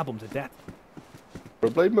stab him to death.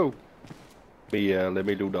 Blade move. Let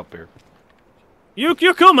me loot up here. You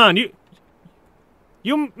come on.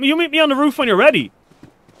 You meet me on the roof when you're ready.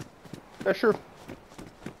 Yeah, sure.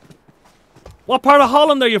 What part of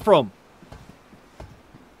Holland are you from?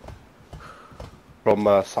 From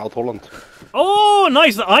South Holland. Oh,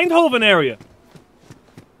 nice. The Eindhoven area.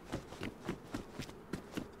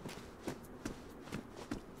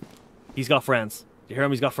 He's got friends. You hear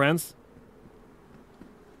him? He's got friends?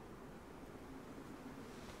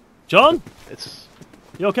 John? It's...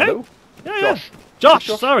 You okay? Hello? Yeah, Josh. Josh,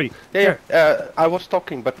 Josh? sorry. Yeah, yeah. I was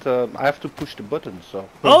talking, but I have to push the button, so...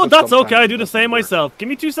 Oh, that's okay. I do the sometimes it same doesn't work. myself. Give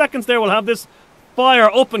me 2 seconds there. We'll have this fire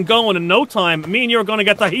up and going in no time. Me and you are going to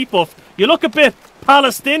get the heat buff. You look a bit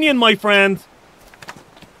Palestinian, my friend.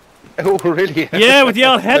 Oh, really? Yeah, with the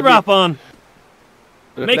old head wrap on.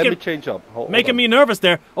 Let Making- me change up. Hold Making on. me nervous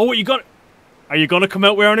there. Oh, what you got? Are you going to come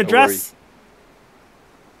out wearing a Don't dress?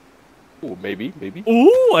 Oh, maybe, maybe.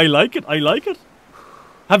 Ooh, I like it. I like it.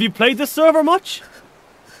 Have you played this server much?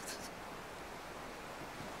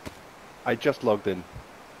 I just logged in.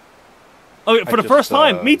 Oh, for the just, first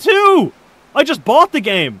time. Me too. I just bought the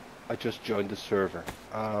game. I just joined the server.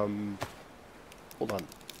 Hold on.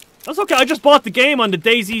 That's okay. I just bought the game on the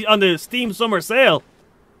DayZ on the Steam Summer Sale.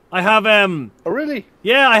 I have Oh, really?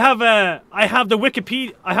 yeah, I have the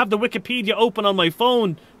Wikipedia open on my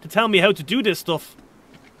phone to tell me how to do this stuff.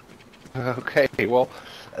 Okay, well,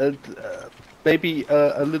 maybe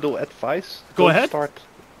a little advice. Go Don't ahead. Start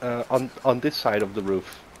on this side of the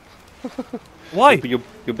roof. Why?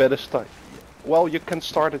 You better start. Well, you can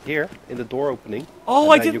start it here in the door opening.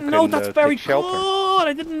 Oh, and I then didn't you know. can, That's very take shelter. good.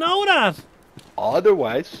 I didn't know that.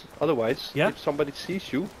 Otherwise, Yeah? if somebody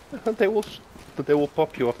sees you, they will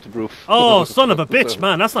pop you off the roof. Oh, son of a bitch,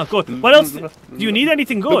 man. That's not good. What else? Do you need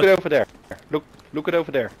anything Look good? it over there. Look it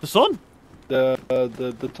over there. The sun?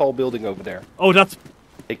 The tall building over there. Oh, that's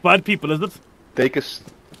bad people, is it? They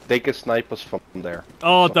can snipe us from there.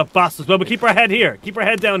 Oh, the bastards. Well, we keep our head here. Keep our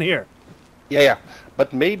head down here. Yeah.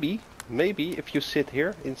 But maybe if you sit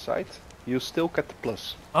here inside, you still get the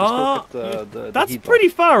plus. You Ah, still get the that's heat pretty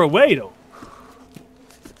buff. far away, though.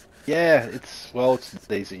 Yeah, it's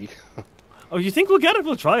DayZ. Oh, you think we'll get it?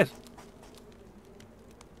 We'll try it.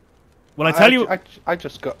 Well, I tell you, I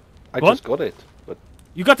just got What? it. But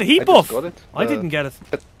you got the heat I buff. just got it. I didn't get it.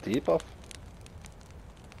 Get the heat buff.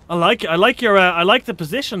 I like it. I like your. I like the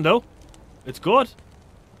position, though. It's good.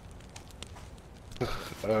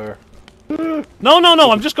 No.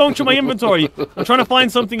 I'm just going through my inventory. I'm trying to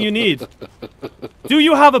find something you need. Do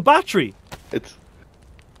you have a battery? It's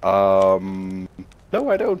no,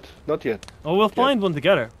 I don't. Not yet. Oh, we'll find one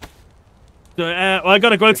together. Well, I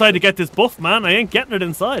gotta go outside to get this buff, man. I ain't getting it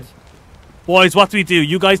inside. Boys, what do we do?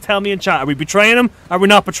 You guys tell me in chat. Are we betraying him? Or are we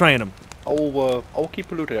not betraying him? I'll keep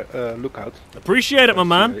a lookout. Appreciate it, my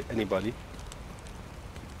man. Anybody?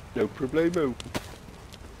 No problemo.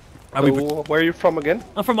 Are we So, where are you from again?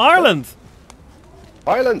 I'm from Ireland.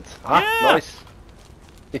 Ireland. Ah, Yeah. nice.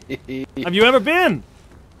 Have you ever been?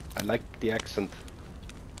 I like the accent.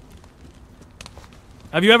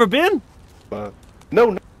 Have you ever been?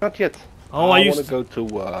 No, not yet. Oh, I used want to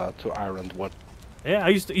go to Ireland. What? Yeah, I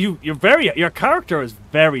used to. Your character is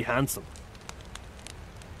very handsome.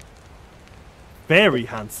 Very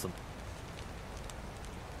handsome.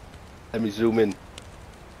 Let me zoom in.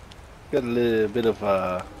 Got a little bit of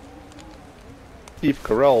Steve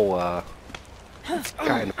Carell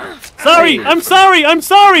kind of. Sorry, Hey. I'm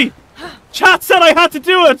sorry. Chat said I had to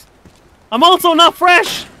do it. I'm also not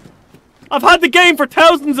fresh. I've had the game for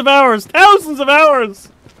thousands of hours.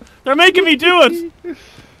 They're making me do it.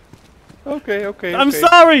 Okay. I'm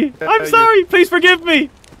sorry. Yeah, I'm sorry. Please forgive me.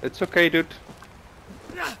 It's okay, dude.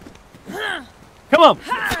 Come on.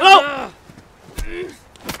 Oh.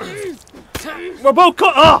 We're both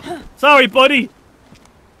cut. Oh, sorry, buddy.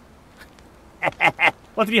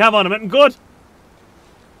 What did he have on him? Anything good?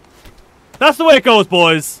 That's the way it goes,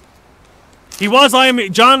 boys. He was eyeing me.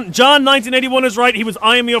 John 1981 is right. He was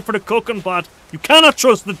eyeing me up for the cooking pot. You cannot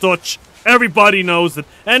trust the Dutch. Everybody knows it.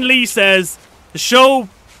 And Lee says the show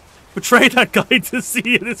betrayed that guy to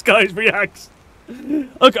see this guy's reacts.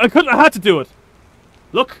 Look, I had to do it.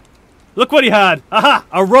 Look what he had. Aha,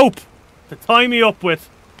 a rope to tie me up with.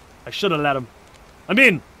 I should have let him. I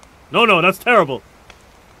mean, no, that's terrible.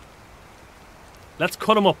 Let's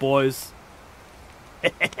cut him up, boys.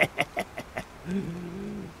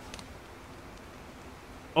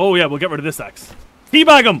 Oh yeah, we'll get rid of this axe.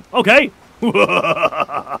 Teabag him. Okay.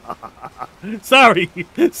 Sorry,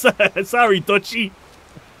 sorry, Dutchie.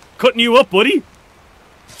 Cutting you up, buddy.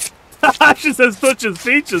 Ashes says touches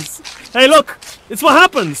peaches. Hey, look, it's what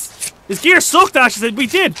happens. His gear sucked. Ashes said we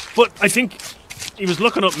did, but I think he was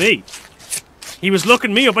looking at me. He was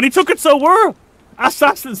looking me up, and he took it so well.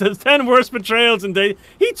 Assassin says 10 worst betrayals in day.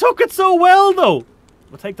 He took it so well, though.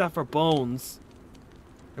 We'll take that for bones.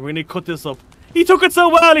 And we need to cut this up. He took it so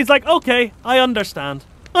well. He's like, okay, I understand.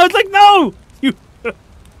 I was like, no, you.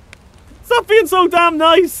 Stop being so damn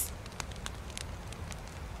nice.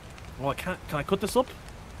 Oh, I can't. Can I cut this up?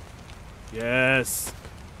 Yes.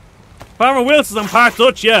 Farmer Will says I'm part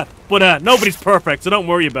Dutch, yeah. But nobody's perfect, so don't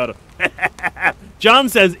worry about it. John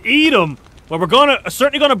says, eat them. Well, we're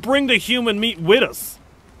certainly gonna bring the human meat with us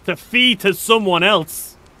to feed to someone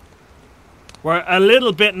else. We're a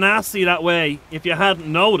little bit nasty that way, if you hadn't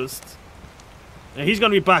noticed. Now, he's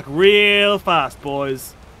gonna be back real fast,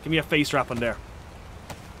 boys. Give me a face wrap on there.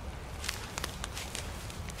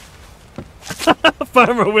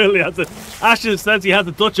 Farmer Willie has Ashton says he has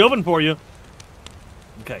a Dutch oven for you.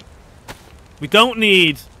 Okay. We don't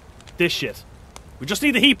need this shit. We just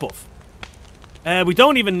need the heat buff. We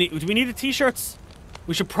don't even need... Do we need the t-shirts?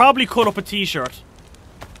 We should probably cut up a t-shirt.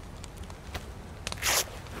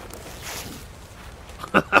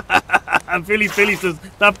 And Philly says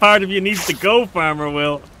that part of you needs to go, Farmer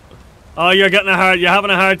Will. Oh, you're having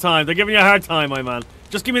a hard time. They're giving you a hard time, my man.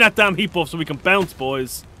 Just give me that damn heat buff so we can bounce,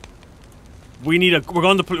 boys. We're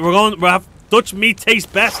going to have Dutch meat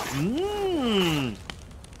taste best. Mmm.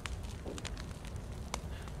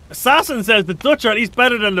 Assassin says the Dutch are at least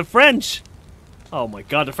better than the French. Oh my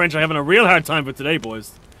god, the French are having a real hard time for today,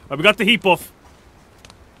 boys. Right, we got the heat buff.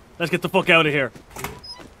 Let's get the fuck out of here.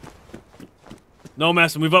 No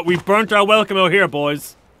messing. We've burnt our welcome out here,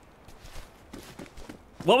 boys.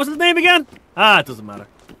 What was his name again? Ah, it doesn't matter.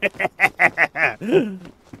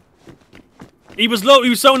 He was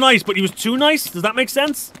so nice, but he was too nice? Does that make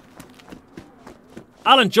sense?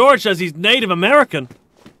 Alan George says he's Native American.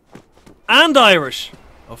 And Irish.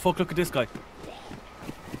 Oh fuck, look at this guy.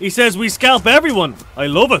 He says we scalp everyone. I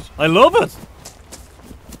love it. I love it.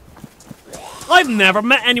 I've never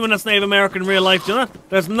met anyone that's Native American in real life, do you know?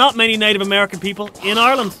 There's not many Native American people in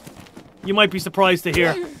Ireland. You might be surprised to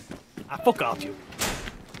hear. Ah, fuck off, you.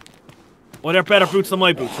 Well, they're better boots than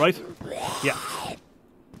my boots, right? Yeah.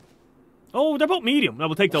 Oh, they're both medium. No,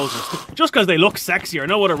 we'll take those. Just because they look sexier.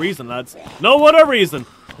 No other reason, lads. No other reason.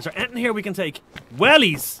 Is there anything here we can take?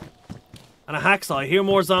 Wellies. And a hacksaw. I hear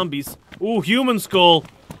more zombies. Ooh, human skull.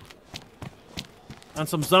 And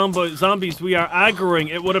some zombies we are aggroing,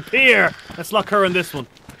 it would appear. Let's lock her in this one.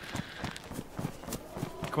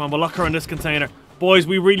 Come on, we'll lock her in this container. Boys,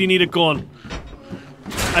 we really need a gun.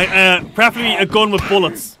 Preferably a gun with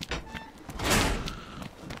bullets.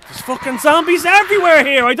 There's fucking zombies everywhere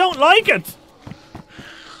here. I don't like it.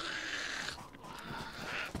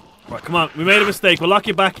 Right, come on. We made a mistake. We'll lock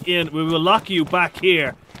you back in. We will lock you back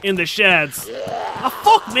here in the sheds. Ah,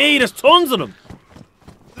 fuck me. There's tons of them.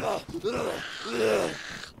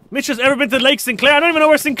 Mitch has ever been to Lake Sinclair? I don't even know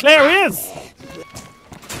where Sinclair is.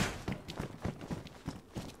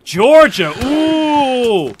 Georgia.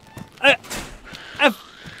 Ooh. A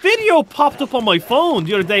video popped up on my phone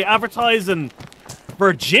the other day advertising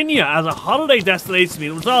Virginia as a holiday destination.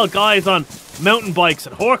 It was all guys on mountain bikes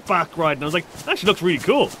and horseback riding. I was like, that actually looks really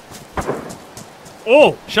cool.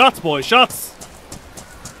 Oh, shots, boys, shots.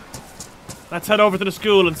 Let's head over to the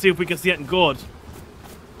school and see if we can see anything good.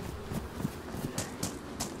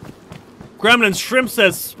 Gremlin Shrimp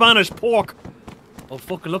says Spanish pork. Oh,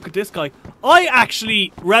 fucking look at this guy. I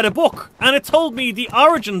actually read a book, and it told me the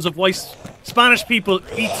origins of why Spanish people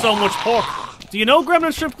eat so much pork. Do you know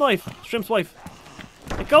Gremlin Shrimp's wife?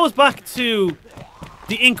 It goes back to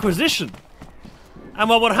the Inquisition. And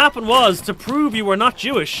what would happen was, to prove you were not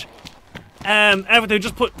Jewish,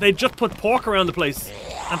 they just put pork around the place.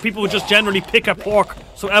 And people would just generally pick at pork,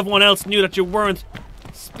 so everyone else knew that you weren't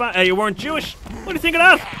Jewish. What do you think of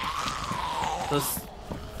that?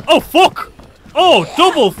 Oh, fuck! Oh,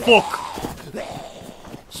 double fuck!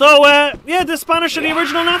 So, yeah, the Spanish are the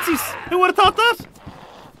original Nazis. Who would have thought that?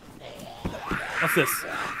 What's this?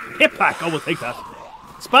 Hip pack. Oh, we'll take that.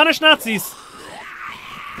 Spanish Nazis.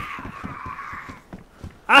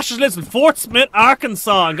 Ashes lives in Fort Smith,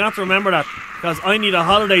 Arkansas. I'm going to have to remember that, because I need a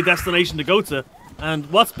holiday destination to go to. And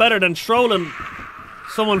what's better than strolling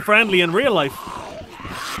someone friendly in real life?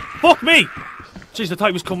 Fuck me! Jeez, the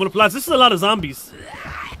tide was coming up. Lads, this is a lot of zombies.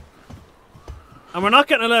 And we're not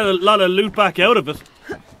getting a lot of loot back out of it.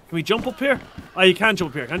 Can we jump up here? Oh, you can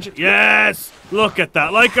jump up here, can't you? Yes! Look at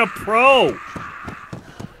that, like a pro!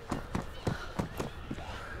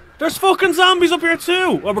 There's fucking zombies up here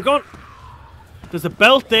too! Oh, we're going... There's a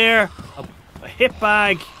belt there, a hip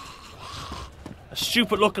bag, a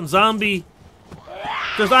stupid looking zombie.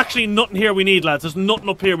 There's actually nothing here we need, lads. There's nothing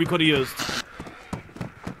up here we could have used.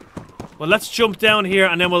 Well, let's jump down here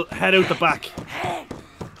and then we'll head out the back.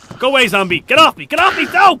 Go away, zombie. Get off me. Get off me.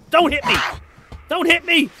 No! Don't hit me. Don't hit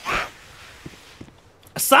me.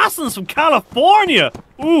 Assassins from California.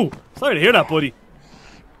 Ooh. Sorry to hear that, buddy.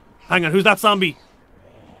 Hang on. Who's that zombie?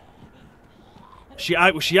 Was she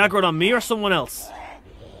aggroed on me or someone else?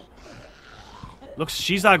 Looks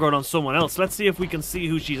she's aggroed on someone else. Let's see if we can see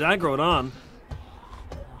who she's aggroed on.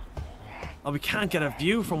 Oh, we can't get a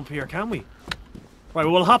view from up here, can we? Right,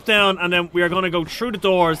 we'll hop down, and then we are going to go through the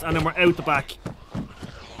doors, and then we're out the back.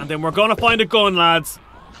 And then we're going to find a gun, lads.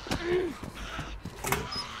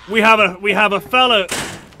 We have a fella...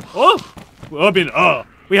 Oh!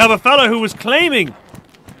 We have a fella who was claiming...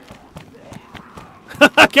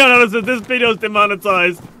 I can't notice that this video's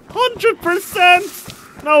demonetized.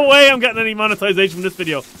 100%! No way I'm getting any monetization from this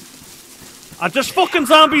video. There's fucking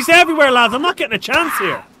zombies everywhere, lads. I'm not getting a chance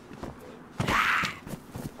here.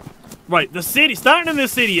 Right, the city, starting in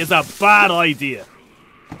this city is a bad idea.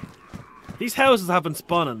 These houses have been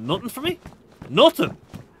spawning nothing for me. Nothing.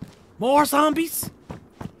 More zombies?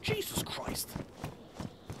 Jesus Christ.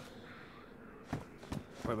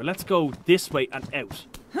 Right, well, let's go this way and out.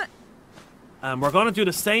 And we're going to do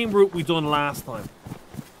the same route we done last time.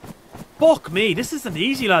 Fuck me, this isn't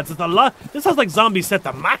easy, lads. It's a lot. This has like zombies set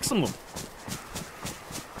to maximum.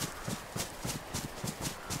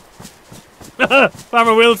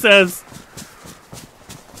 Farmer Will says,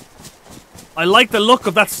 I like the look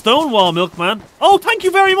of that stone wall, Milkman. Oh, thank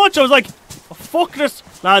you very much. I was like, oh, fuck this,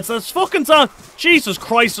 lads. There's fucking zombies. Jesus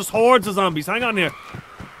Christ, there's hordes of zombies. Hang on here.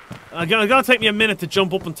 It's gonna take me a minute to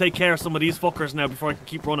jump up and take care of some of these fuckers now before I can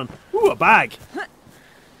keep running. Ooh, a bag.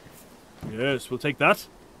 Yes, we'll take that.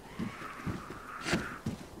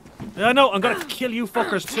 Yeah, no, I'm gonna kill you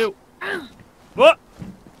fuckers too. What?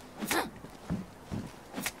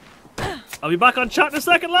 I'll be back on chat in a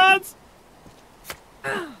second, lads.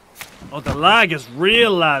 Oh, the lag is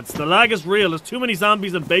real, lads. The lag is real. There's too many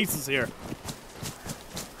zombies and bases here.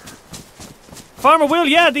 Farmer Will,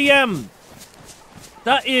 yeah,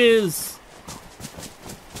 that is...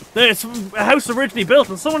 It's a house originally built,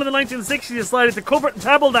 and someone in the 1960s decided to cover it in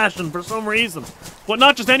pebble dashing for some reason. But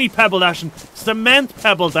not just any pebble dashing, cement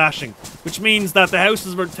pebble dashing, which means that the house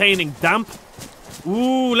is retaining damp.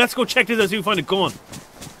 Ooh, let's go check this out, see if we find a gun.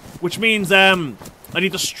 Which means I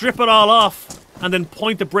need to strip it all off and then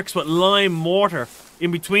point the bricks with lime mortar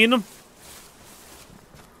in between them.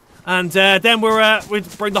 And then we'll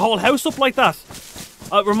bring the whole house up like that.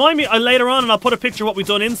 Remind me later on, and I'll put a picture of what we've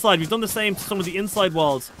done inside. We've done the same to some of the inside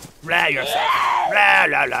walls. Rah yourself. Rah,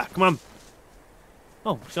 la, la. Come on.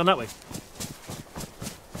 Oh, it's gone that way.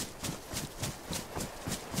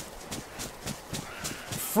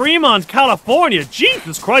 Fremont, California.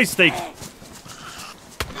 Jesus Christ, steak.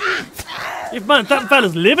 Man, that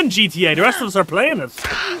fella's living GTA. The rest of us are playing it.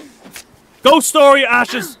 Ghost story,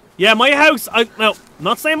 Ashes. Yeah, my house. No,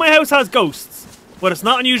 not saying my house has ghosts, but it's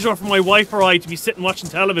not unusual for my wife or I to be sitting watching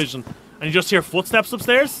television and you just hear footsteps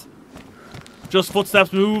upstairs. Just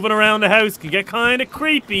footsteps moving around the house can get kind of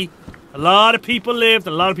creepy. A lot of people lived,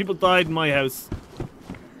 and a lot of people died in my house.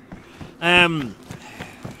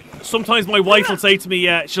 Sometimes my wife will say to me,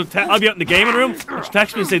 I'll be out in the gaming room, and she'll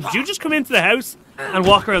text me and say, did you just come into the house and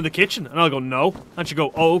walk around the kitchen? And I'll go, no. And she'll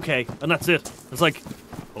go, oh, okay. And that's it. It's like,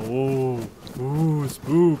 oh, ooh,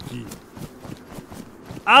 spooky.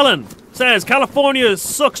 Alan says, California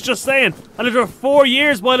sucks, just saying. I lived there for 4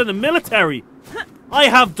 years while in the military. I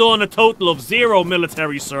have done a total of 0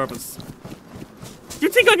 military service. Do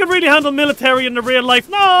you think I could really handle military in the real life?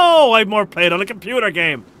 No! I've more played on a computer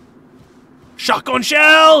game. Shotgun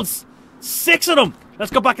shells! 6 of them!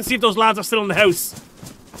 Let's go back and see if those lads are still in the house.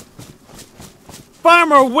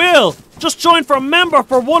 Farmer Will just joined for a member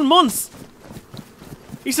for 1 month.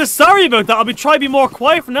 He says, sorry about that, I'll try to be more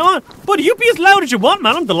quiet from now on. Buddy, you be as loud as you want,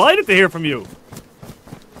 man. I'm delighted to hear from you.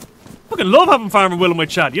 Fucking love having Farmer Will in my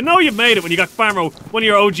chat. You know you've made it when you got one of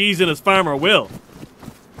your OGs in as Farmer Will.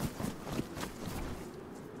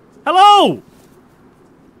 Hello!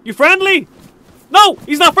 You friendly? No!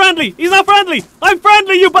 He's not friendly! He's not friendly! I'm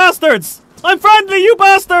friendly, you bastards! I'm friendly, you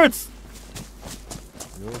bastards!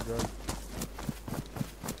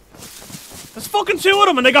 There's fucking 2 of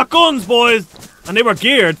them and they got guns, boys! And they were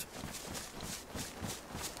geared.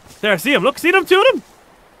 There, see him. Look, see them, 2 of them?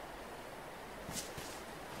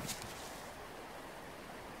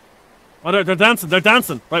 Oh, they're dancing. They're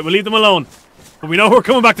dancing. Right, we'll leave them alone. But we know we're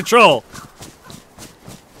coming back to troll.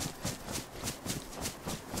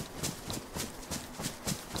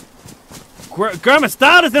 Grandma's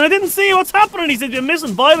dad is in. I didn't see what's happening. He's been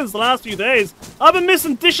missing violence the last few days. I've been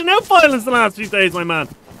missing dishing out violence the last few days, my man.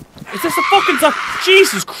 Is this a fucking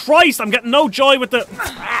Jesus Christ, I'm getting no joy with the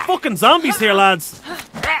fucking zombies here, lads.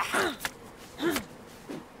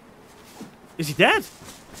 Is he dead?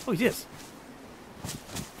 Oh, he is.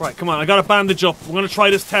 Right, come on, I gotta bandage up. We're gonna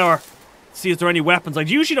try this tower. See if there are any weapons. I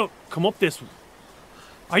usually don't come up this one.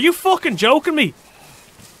 Are you fucking joking me?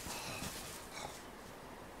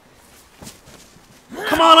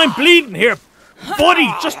 Come on, I'm bleeding here. Buddy,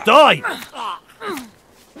 just die.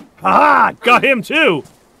 Ah, got him too.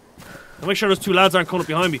 I'll make sure those two lads aren't coming up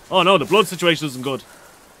behind me. Oh no, the blood situation isn't good.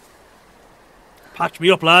 Patch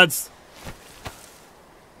me up, lads.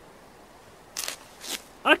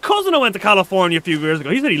 I had a cousin who went to California a few years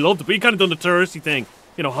ago. He said he loved it, but he kind of done the touristy thing.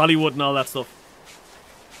 You know, Hollywood and all that stuff.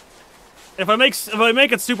 If I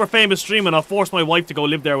make it super famous streaming, I'll force my wife to go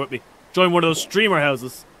live there with me. Join one of those streamer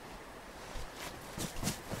houses.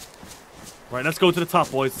 Right, let's go to the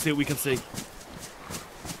top, boys, and see what we can see.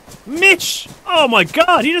 Mitch! Oh my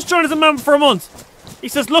god, he just joined as a member for a month. He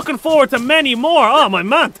says, looking forward to many more. Oh my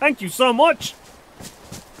man, thank you so much.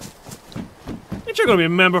 Mitch, you're going to be a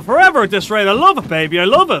member forever at this rate. I love it, baby, I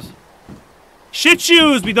love it. Shit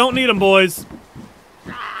shoes, we don't need them, boys.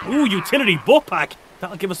 Ooh, utility book pack.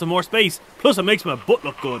 That'll give us some more space. Plus, it makes my butt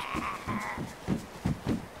look good.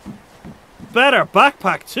 Better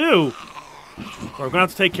backpack, too. We're going to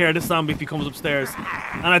have to take care of this zombie if he comes upstairs.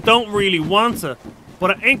 And I don't really want to,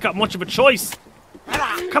 but I ain't got much of a choice.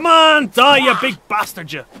 Come on, die, you big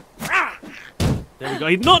bastard, you. There we go.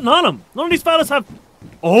 He's nothing on him. None of these fellas have...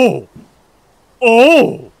 Oh.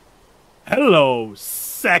 Oh. Hello,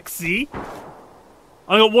 sexy.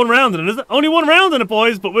 I got one round in it, is it? Only one round in it,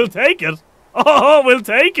 boys, but we'll take it. Oh, we'll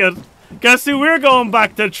take it. Guess who we're going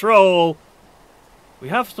back to troll? We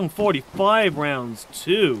have some 45 rounds,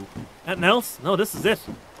 too. Anything else? No, this is it.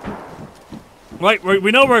 Right,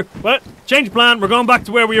 we know we're... Well, change plan. We're going back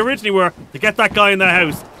to where we originally were to get that guy in that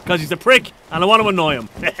house. Because he's a prick, and I want to annoy him.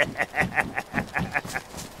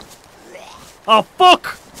 Oh,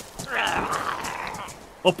 fuck!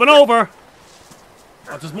 Up and over.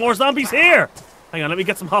 Oh, there's more zombies here. Hang on, let me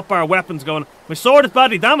get some hotbar weapons going. My sword is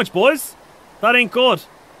badly damaged, boys. That ain't good.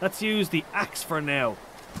 Let's use the axe for now.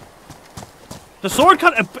 The sword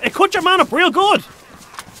it cut your man up real good.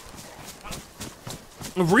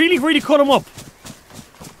 Really, really cut him up.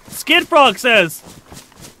 Skid Frog says,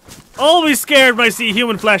 always scared when I see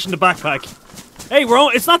human flesh in the backpack. Hey,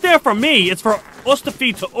 it's not there for me. It's for us to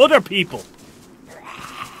feed to other people.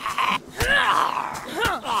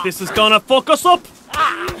 This is gonna fuck us up.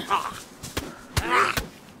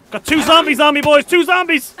 Got two zombies on me, boys. Two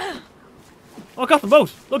zombies. Oh, I got them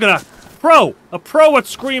both. Look at that. A pro at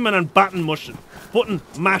screaming and button mashing.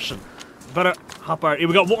 Better hop out. Here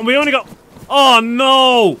we got one. We only got... Oh,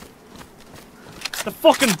 no. The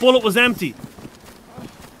fucking bullet was empty.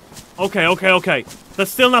 Okay.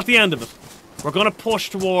 That's still not the end of it. We're going to push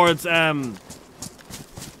towards... Still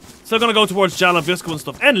going to go towards Jalavisco and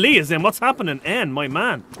stuff. N. Lee is in. What's happening, N, my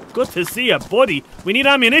man? Good to see you, buddy. We need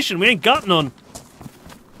ammunition. We ain't got none.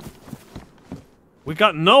 We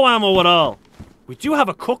got no ammo at all. We do have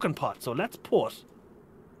a cooking pot, so let's put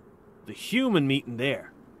the human meat in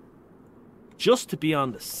there. Just to be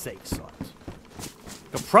on the safe side.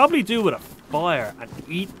 Could probably do with a fire and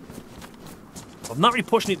eat. I'm not really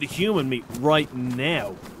pushing the human meat right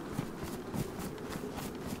now.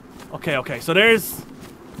 Okay, so there's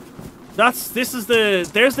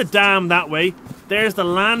the dam that way. There's the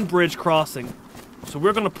land bridge crossing. So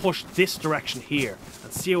we're gonna push this direction here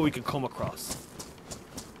and see what we can come across.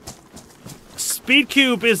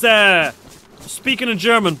 Speedcube is speaking in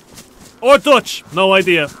German or Dutch, no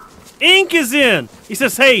idea. Ink is in. He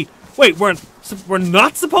says, "Hey, wait, we're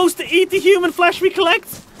not supposed to eat the human flesh we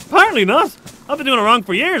collect? Apparently not. I've been doing it wrong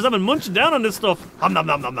for years. I've been munching down on this stuff. Nom nom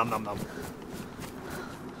nom nom nom nom nom.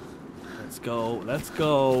 Let's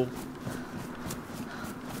go.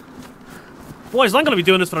 Boys, I'm going to be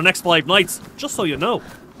doing this for the next 5 nights, just so you know.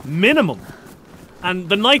 Minimum. And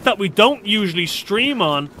the night that we don't usually stream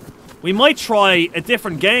on, we might try a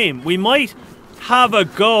different game. We might have a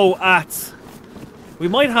go at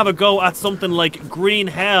something like Green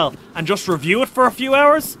Hell and just review it for a few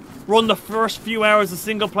hours. Run the first few hours of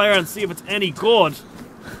single player and see if it's any good.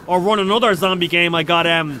 Or run another zombie game. I got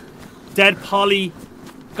Dead Polly.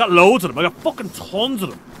 Got loads of them. I got fucking tons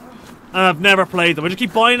of them. And I've never played them. I just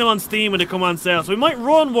keep buying them on Steam when they come on sale. So we might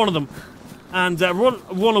run one of them and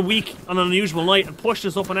run a week on an unusual night and push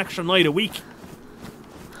this up an extra night a week.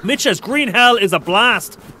 Mitch says Green Hell is a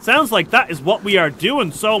blast. Sounds like that is what we are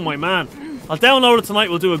doing. So, my man, I'll download it tonight.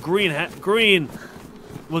 We'll do a Green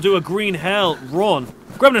Hell run.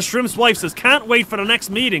 Gremlin Shrimp's wife says, can't wait for the next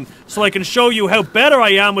meeting so I can show you how better I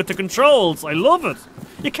am with the controls. I love it.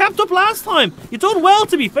 You kept up last time. You done well,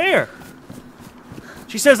 to be fair.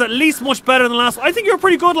 She says at least much better than last. I think you were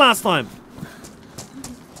pretty good last time.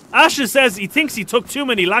 Ashes says he thinks he took too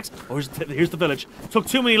many here's the village. Took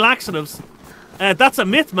too many laxatives. That's a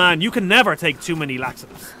myth, man. You can never take too many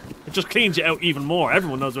laxatives. It just cleans you out even more.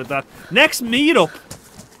 Everyone knows about that. Next meetup,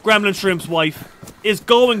 Gremlin Shrimp's wife, is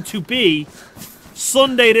going to be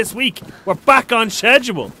Sunday this week. We're back on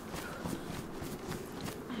schedule.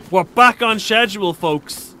 We're back on schedule,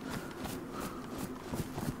 folks.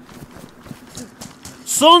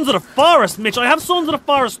 Sons of the Forest, Mitch. I have Sons of the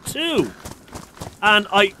Forest too. And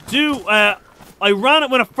I do, I ran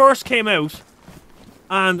it when it first came out.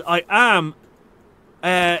 And I am,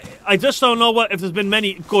 I just don't know if there's been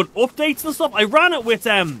many good updates and stuff. I ran it with,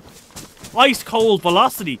 ice cold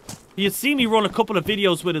velocity. You'd see me run a couple of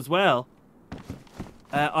videos with as well.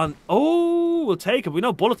 We'll take it. We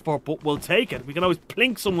know bullets for it, but we'll take it. We can always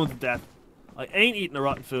plink someone to death. I ain't eating the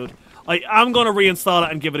rotten food. I am gonna reinstall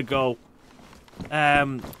it and give it a go.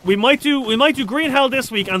 We might do Green Hell this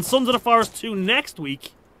week and Sons of the Forest 2 next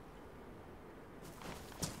week.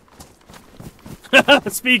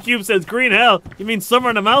 Speed Cube says Green Hell. You mean Summer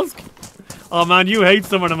in the Malsk? Oh man, you hate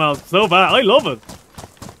Summer in the Malsk so bad. I love it.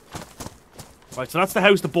 Right, so that's the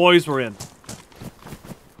house the boys were in.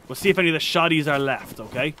 We'll see if any of the shotties are left,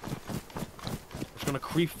 okay? Just gonna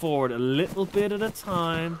creep forward a little bit at a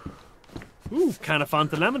time. Ooh, can of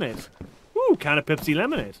Fanta lemonade. Ooh, can of Pepsi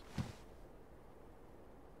lemonade.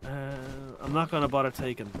 I'm not gonna bother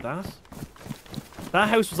taking that. That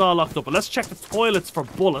house was all locked up, but let's check the toilets for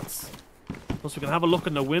bullets. Plus we can have a look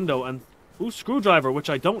in the window and... Ooh, screwdriver, which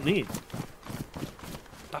I don't need.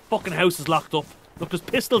 That fucking house is locked up. Look, there's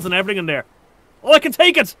pistols and everything in there. Oh, I can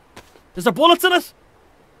take it! Is there bullets in it?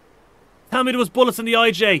 Tell me there was bullets in the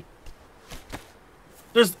IJ.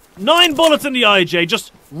 There's 9 bullets in the IJ,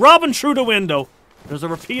 just robbing through the window. There's a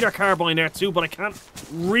repeater carbine there too, but I can't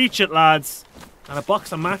reach it, lads. And a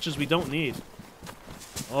box of matches we don't need.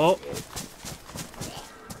 Oh.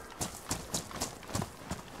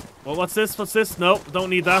 Oh, what's this? What's this? No, don't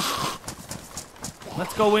need that.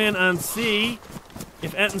 Let's go in and see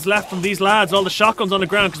if anything's left from these lads. All the shotguns on the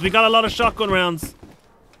ground, because we got a lot of shotgun rounds.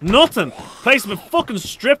 Nothing. Place them in fucking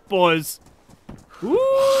strip, boys.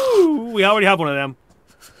 Ooh, we already have one of them.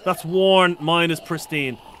 That's worn. Mine is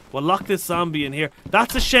pristine. We'll lock this zombie in here.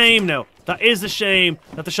 That's a shame now. That is a shame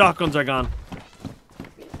that the shotguns are gone.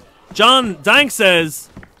 John Dank says,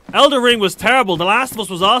 Elder Ring was terrible. The Last of Us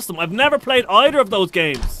was awesome. I've never played either of those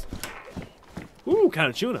games. Ooh, can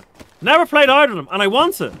of tuna. Never played either of them, and I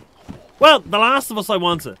want to. Well, The Last of Us I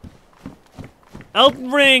want to.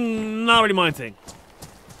 Elden Ring, not really my thing.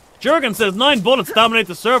 Jurgen says 9 bullets dominate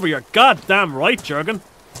the server. You're goddamn right, Jurgen.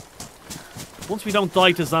 Once we don't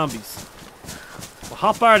die to zombies. We'll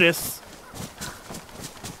hotbar this.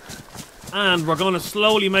 And we're going to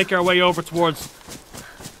slowly make our way over towards...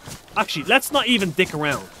 Actually, let's not even dick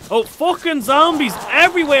around. Oh, fucking zombies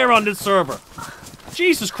everywhere on this server.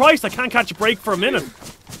 Jesus Christ, I can't catch a break for a minute.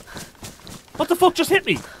 What the fuck just hit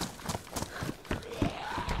me?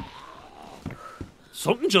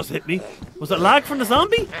 Something just hit me. Was it lag from the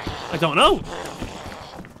zombie? I don't know.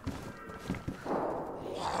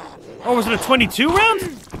 Or was it a 22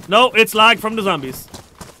 round? No, it's lag from the zombies.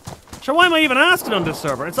 Sure, why am I even asking on this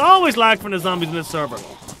server? It's always lag from the zombies in this server.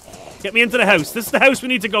 Get me into the house. This is the house we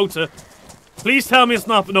need to go to. Please tell me it's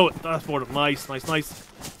not... No, that's for it. Nice, nice, nice.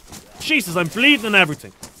 Jesus, I'm bleeding and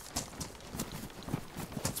everything.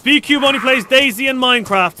 SpeedCube only plays DayZ and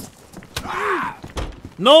Minecraft.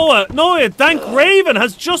 Noah, Dank Raven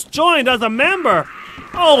has just joined as a member.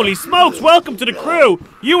 Holy smokes, welcome to the crew.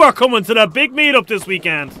 You are coming to the big meetup this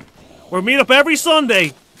weekend. We'll meet up every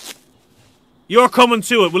Sunday. You're coming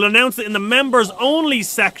to it. We'll announce it in the members only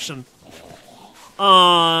section.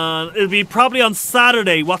 It'll be probably on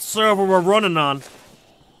Saturday what server we're running on.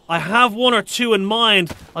 I have 1 or 2 in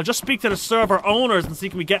mind. I'll just speak to the server owners and see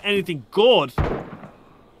can we get anything good.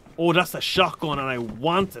 Oh, that's a shotgun and I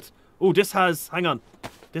want it. Oh, this has... Hang on.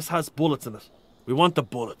 This has bullets in it. We want the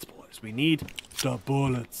bullets, boys. We need the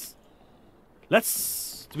bullets.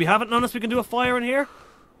 Let's... Do we have it on us? We can do a fire in here?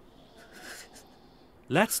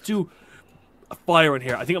 Let's do a fire in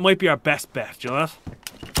here. I think it might be our best bet. Do you know that?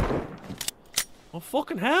 Oh,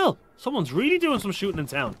 fucking hell. Someone's really doing some shooting in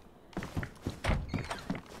town.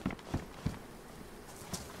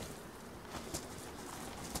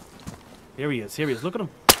 Here he is. Here he is. Look at him.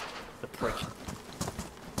 The prick.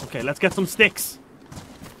 Okay, let's get some sticks.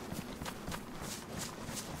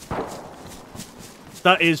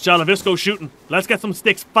 That is Jalavisco shooting. Let's get some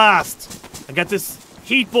sticks fast. And get this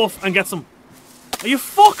heat buff and get some... Are you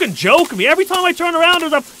fucking joking me? Every time I turn around,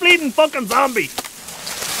 there's a bleeding fucking zombie.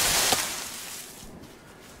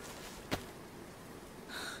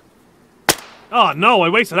 Oh no, I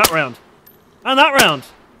wasted that round. And that round.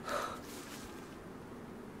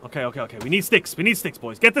 Okay, okay, okay. We need sticks. We need sticks,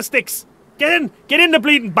 boys. Get the sticks. Get in. Get in the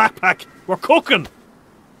bleeding backpack. We're cooking.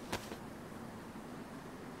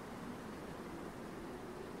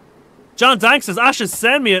 John Dank says, Ashes,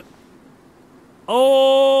 send me it.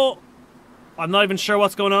 Oh, I'm not even sure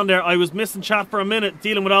what's going on there. I was missing chat for a minute,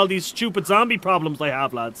 dealing with all these stupid zombie problems I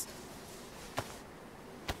have, lads.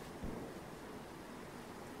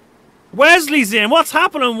 Wesley's in. What's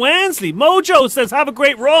happening, Wensley? Mojo says, have a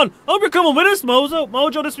great run. Hope you're coming with us,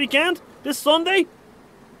 Mojo, this weekend? This Sunday?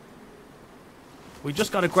 We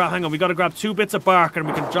just gotta grab, hang on, we gotta grab 2 bits of bark and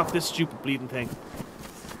we can drop this stupid bleeding thing.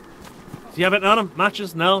 Do you have it on him?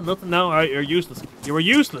 Matches? No? Nothing? No? Alright, you're useless. You were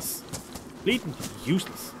useless. Bleeding,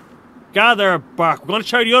 useless. Gather bark. We're gonna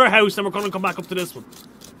try the other house and we're gonna come back up to this one.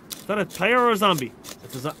 Is that a player or a zombie?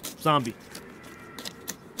 It's a zombie.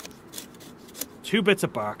 2 bits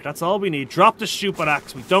of bark. That's all we need. Drop the stupid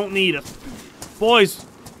axe. We don't need it. Boys,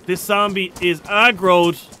 this zombie is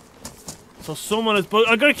aggroed. So someone is...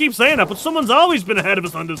 I'm gonna keep saying that, but someone's always been ahead of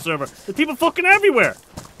us on this server. There's people fucking everywhere.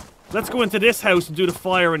 Let's go into this house and do the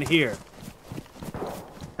fire in here.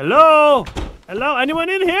 Hello? Hello? Anyone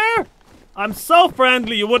in here? I'm so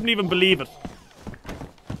friendly you wouldn't even believe it.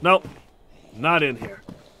 No. Not in here.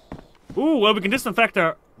 Ooh, well, we can disinfect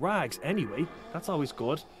our rags anyway. That's always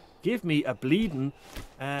good. Give me a bleeding.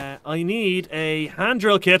 I need a hand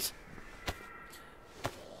drill kit.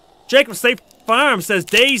 Jacob Safe Farm says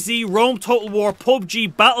DayZ, Rome Total War,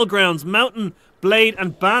 PUBG, Battlegrounds, Mountain Blade,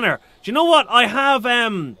 and Banner. Do you know what? I have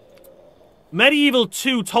Medieval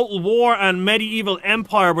 2 Total War and Medieval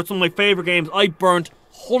Empire were some of my favourite games. I burnt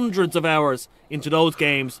hundreds of hours into those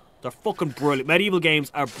games. They're fucking brilliant. Medieval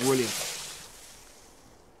games are brilliant.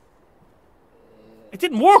 It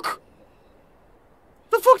didn't work!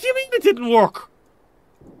 The fuck do you mean it didn't work?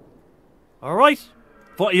 Alright.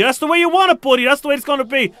 But that's the way you want it, buddy. That's the way it's gonna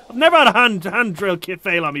be. I've never had a hand drill kit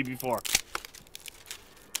fail on me before.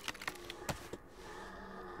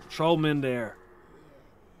 Throw them in there.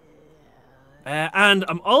 And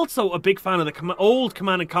I'm also a big fan of the old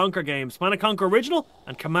Command & Conquer games. Command & Conquer Original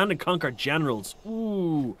and Command & Conquer Generals.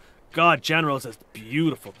 Ooh. God, Generals is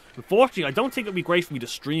beautiful. Unfortunately, I don't think it'd be great for me to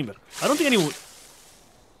stream it. I don't think anyone...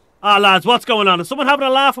 Ah, lads, what's going on? Is someone having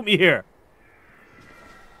a laugh with me here?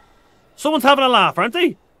 Someone's having a laugh, aren't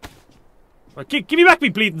they? Right, give me back me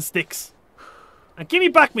bleeding sticks. And give me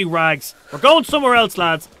back me rags. We're going somewhere else,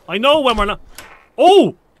 lads. I know when we're not...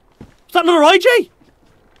 Oh! Is that another IJ?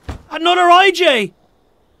 Another IJ!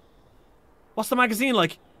 What's the magazine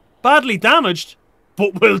like? Badly damaged,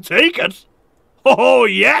 but we'll take it. Oh,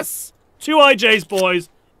 yes! 2 IJs, boys.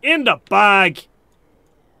 In the bag.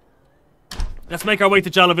 Let's make our way to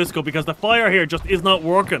Jalavisco because the fire here just is not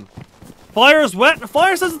working. Fire's wet. The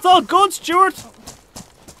fire says it's all good, Stuart.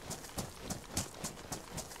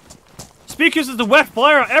 Speakers is the wet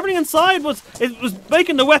fire. Everything inside was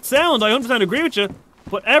making the wet sound. I 100% agree with you.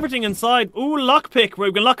 But everything inside... Ooh, lockpick.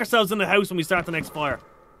 We can lock ourselves in the house when we start the next fire.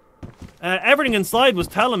 Everything inside was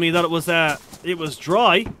telling me that it was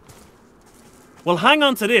dry. Well, hang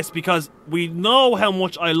on to this because we know how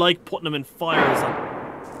much I like putting them in fires on.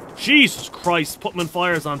 Jesus Christ, putting them in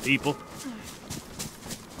fires on people.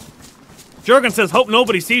 Jurgen says, hope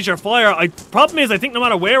nobody sees your fire. Problem is, I think no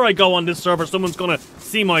matter where I go on this server, someone's gonna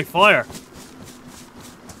see my fire.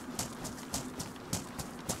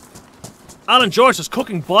 Alan George is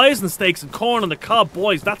cooking bison steaks and corn on the cob.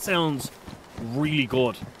 Boys, that sounds really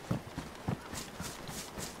good.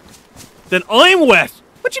 Then I'm wet.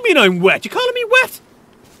 What do you mean I'm wet? You calling me wet?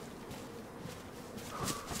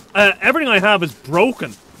 Everything I have is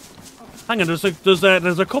broken. Hang on, there's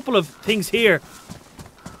a couple of things here.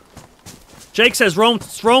 Jake says Rome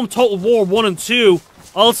Total War 1 and 2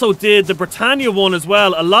 also did the Britannia one as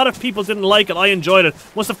well. A lot of people didn't like it. I enjoyed it.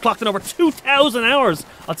 Must have clocked in over 2,000 hours.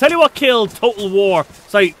 I'll tell you what killed Total War.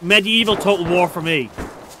 Sorry, Medieval Total War for me.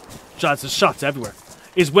 There's shots everywhere.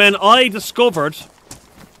 Is when I discovered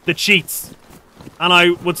the cheats. And I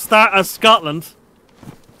would start as Scotland.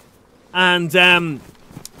 And,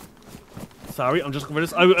 sorry, I'm just going for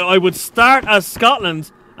this. I would start as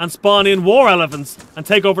Scotland and spawn in war elephants and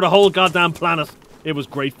take over the whole goddamn planet. It was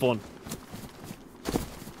great fun.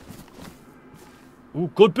 Ooh,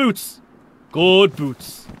 good boots. Good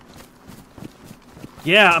boots.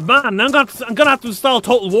 Yeah, man, I'm gonna have to install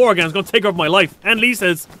Total War again. It's gonna take over my life. And Lee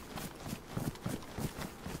says...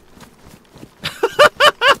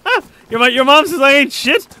 your mom says I ain't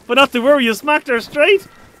shit, but not to worry, you smacked her straight.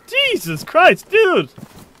 Jesus Christ, dude.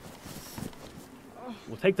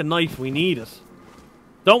 We'll take the knife, we need it.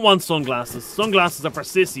 Don't want sunglasses. Sunglasses are for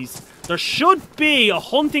sissies. There should be a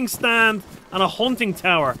hunting stand and a hunting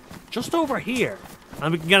tower just over here.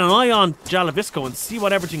 And we can get an eye on Jalavisco and see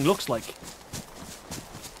what everything looks like.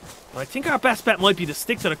 But I think our best bet might be to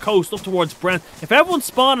stick to the coast up towards Brent. If everyone's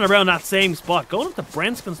spawning around that same spot, going up to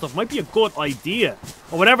Brentsk and stuff might be a good idea.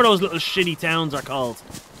 Or whatever those little shitty towns are called.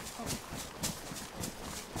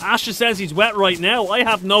 Asha says he's wet right now. I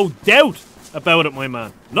have no doubt about it, my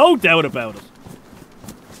man. No doubt about it.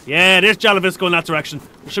 Yeah, there's Jalavisco in that direction.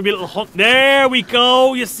 There should be a little hunt. There we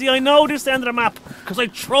go. You see, I know this end of the map because I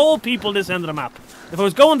troll people this end of the map. If I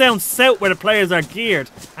was going down south where the players are geared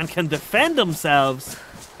and can defend themselves,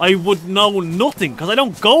 I would know nothing because I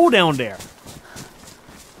don't go down there.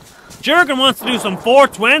 Jurgen wants to do some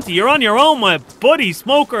 420. You're on your own, my buddy.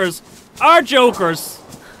 Smokers are jokers.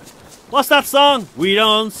 What's that song? We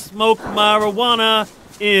don't smoke marijuana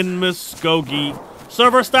in Muskogee.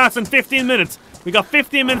 Server starts in 15 minutes. We got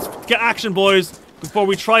 15 minutes to get action, boys, before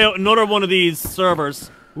we try out another one of these servers.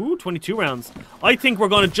 Ooh, 22 rounds. I think we're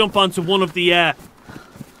going to jump onto one of the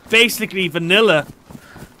basically vanilla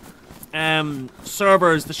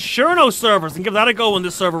servers, the Cherno servers, and give that a go when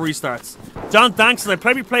this server restarts. John Thanks says I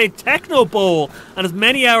probably played Techno Bowl and as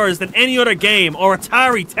many hours than any other game, or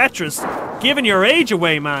Atari Tetris. Giving your age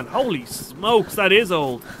away, man. Holy smokes, that is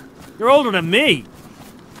old. You're older than me.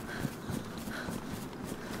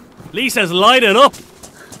 Lee says light it up.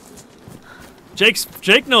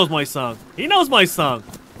 Jake knows my song. He knows my song.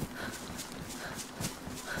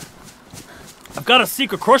 I've got a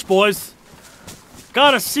secret crush, boys.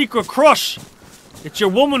 Got a secret crush. It's your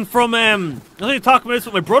woman from, I was talking about this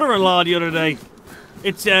with my brother-in-law the other day.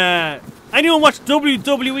 It's, anyone watch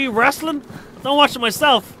WWE wrestling? Don't watch it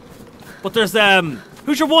myself. But there's,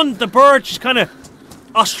 who's your one? The bird, she's kind of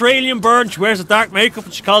Australian bird. She wears a dark makeup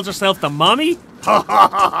and she calls herself the mommy. Ha ha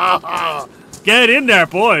ha ha ha. Get in there,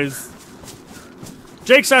 boys.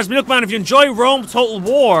 Jake says, Milkman, if you enjoy Rome Total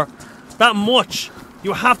War that much,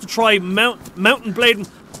 you have to try Mountain Blade.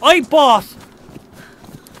 I bought...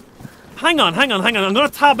 Hang on. I'm going to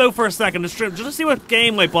tab out for a second just to see what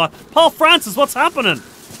game I bought. Paul Francis, what's happening?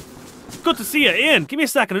 Good to see you, Ian. Give me a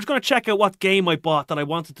second. I'm just going to check out what game I bought that I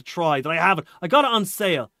wanted to try, that I haven't. I got it on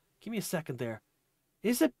sale. Give me a second there.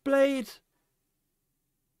 Is it Blade?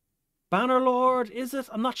 Bannerlord? Is it?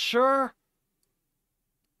 I'm not sure.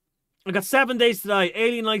 I got 7 Days to Die,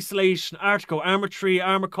 Alien Isolation, Artico, Armor 3,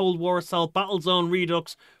 Armor Cold War Assault, Battlezone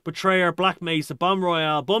Redux, Betrayer, Black Mesa, Bomb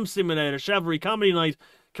Royale, Bum Simulator, Chivalry, Comedy Night,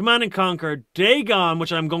 Command and Conquer, Dagon,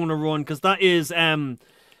 which I'm going to run because that is the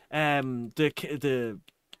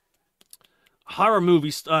horror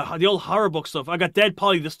movies, the old horror book stuff. I got Dead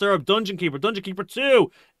Polly, Disturbed, Dungeon Keeper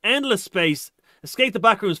 2, Endless Space, Escape the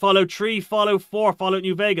Backrooms, Fallout 3, Fallout 4, Fallout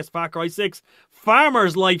New Vegas, Far Cry 6,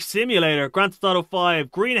 Farmer's Life Simulator, Grand Theft Auto 5,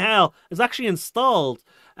 Green Hell is actually installed.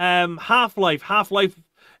 Half-Life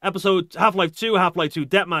Episode Half-Life 2, Half-Life 2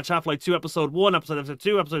 Deathmatch, Half-Life 2 Episode 1, Episode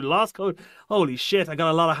 2, Episode Lost Code. Holy shit, I got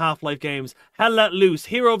a lot of Half-Life games. Hell Let Loose,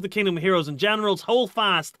 Hero of the Kingdom, Heroes and Generals, Hold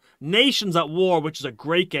Fast, Nations at War, which is a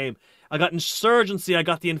great game. I got Insurgency, I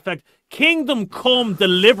got The Infect, Kingdom Come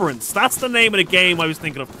Deliverance. That's the name of the game I was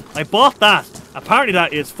thinking of. I bought that. Apparently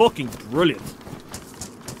that is fucking brilliant.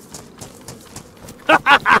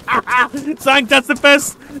 Sang, that's the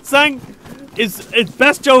best. Sang is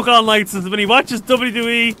best joke online since when he watches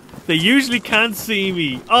WWE, they usually can't see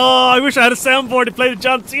me. Oh, I wish I had a soundboard to play the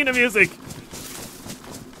John Cena music.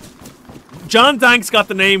 John Danks got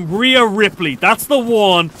the name Rhea Ripley. That's the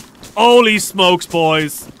one. Holy smokes,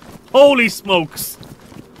 boys. Holy smokes.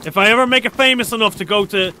 If I ever make it famous enough to go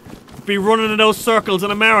to be running in those circles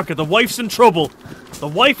in America, the wife's in trouble. The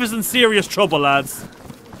wife is in serious trouble, lads.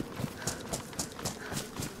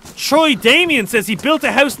 Troy Damien says he built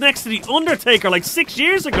a house next to The Undertaker like 6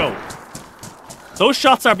 years ago. Those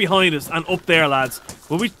shots are behind us and up there, lads.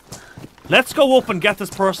 Will we... Let's go up and get this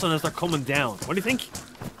person as they're coming down. What do you think?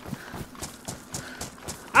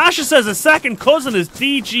 Asher says his second cousin is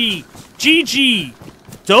Gigi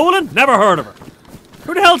Dolan? Never heard of her.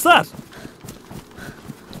 Who the hell's that?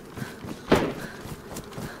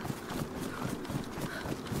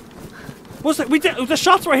 Was it, the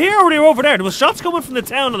shots were here or they were over there? There was shots coming from the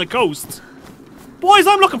town on the coast. Boys,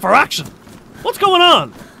 I'm looking for action. What's going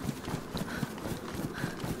on?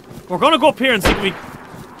 We're gonna go up here and see if we...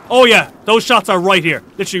 Oh yeah, those shots are right here.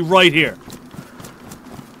 Literally right here.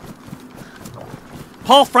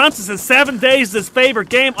 Paul Francis says 7 Days is his favourite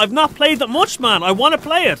game. I've not played that much, man. I want to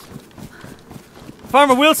play it.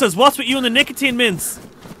 Farmer Will says, what's with you and the nicotine mints?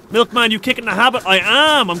 Milkman, you kicking the habit? I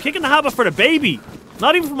am. I'm kicking the habit for the baby.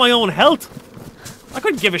 Not even for my own health. I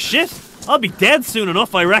couldn't give a shit. I'll be dead soon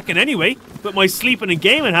enough, I reckon, anyway, with my sleeping and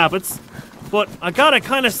gaming habits. But I gotta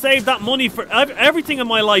kind of save that money for... Everything in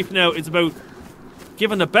my life now is about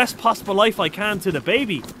giving the best possible life I can to the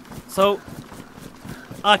baby. So,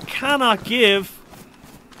 I cannot give...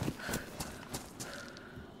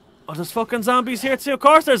 Oh, there's fucking zombies here too. Of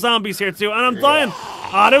course there's zombies here too, and I'm dying.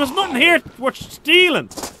 Ah, there was nothing here worth stealing.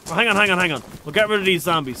 Oh, hang on. We'll get rid of these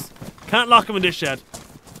zombies. Can't lock them in this shed.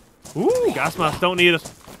 Ooh, gas mask, don't need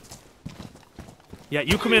it. Yeah,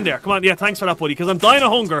 you come in there. Come on. Yeah, thanks for that, buddy. Because I'm dying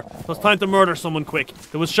of hunger. So it's time to murder someone quick.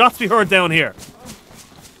 There was shots we heard down here.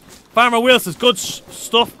 Farmer Will says, good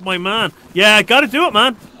stuff, my man. Yeah, gotta do it,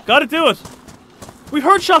 man. Gotta do it. We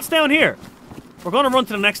heard shots down here. We're gonna run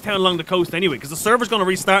to the next town along the coast anyway, because the server's gonna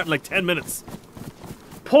restart in like 10 minutes.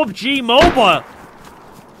 PUBG Mobile.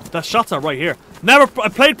 The shots are right here. I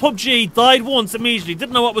played PUBG, died once immediately,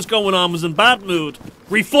 didn't know what was going on, was in bad mood.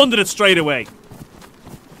 Refunded it straight away.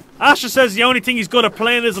 Asher says the only thing he's good at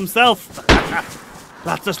playing is himself.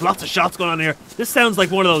 There's lots of shots going on here. This sounds like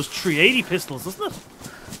one of those 380 pistols, doesn't it?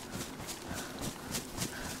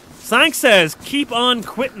 Sank says, keep on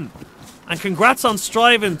quitting. And congrats on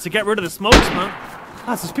striving to get rid of the smokes, man.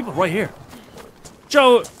 There's people right here.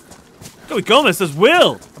 Joe Gomez says,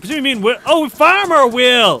 Will. I presume you mean Will. Oh, Farmer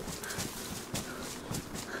Will.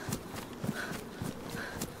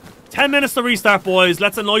 10 minutes to restart, boys.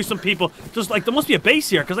 Let's annoy some people. Just like, there must be a base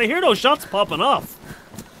here, because I hear those shots popping off.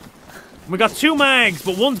 We got 2 mags,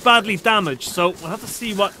 but one's badly damaged, so we'll have to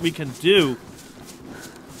see what we can do.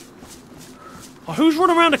 Oh, who's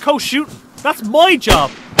running around the coast shooting? That's my job.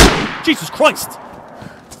 Jesus Christ.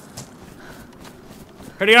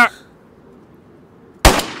 Here they are.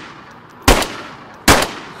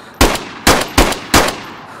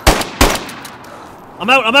 I'm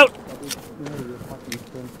out.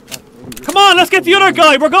 Come on, let's get the other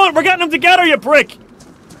guy. We're getting them together, you prick.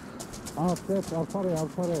 Oh shit, I'll put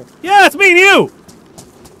it. Yeah, it's me and you.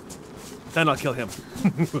 Then I'll kill him.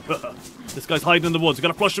 This guy's hiding in the woods. We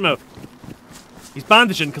gotta flush him out. He's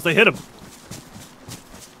bandaging because I hit him.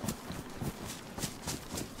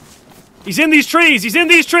 He's in these trees. He's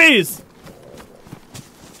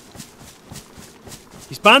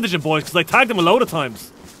bandaging, boys, because I tagged him a load of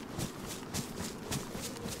times.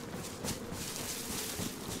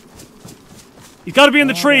 He's got to be in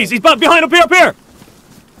the trees. He's behind up here.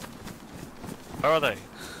 Where are they?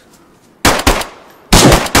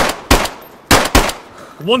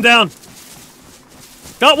 One down.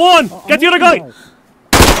 Got one. Get the other guy.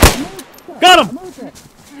 Got him.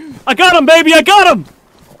 I got him, baby. I got him.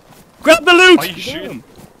 Grab the loot. Why are you shooting?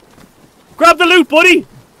 Grab the loot, buddy.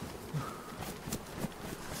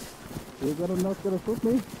 You got him not gonna shoot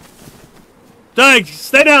me? Dag,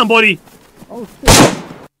 stay down, buddy. Oh shit.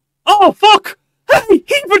 Oh, fuck. Hey,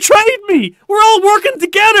 he betrayed me. We're all working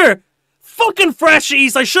together. Fucking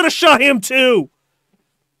freshies. I should have shot him too.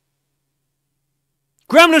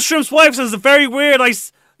 Gremlin Shrimp's wife says it's very weird.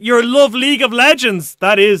 Your love League of Legends.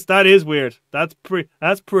 That is weird. That's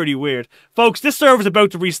pretty weird. Folks, this server's about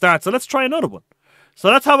to restart, so let's try another one. So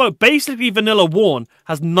that's how about basically Vanilla 1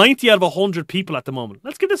 has 90 out of 100 people at the moment.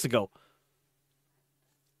 Let's give this a go.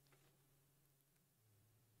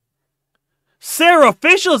 Sarah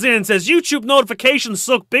Official's in says YouTube notifications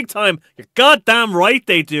suck big time. You're goddamn right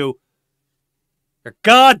they do. You're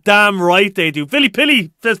goddamn right they do. Philly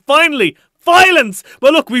Pilly says finally. Violence!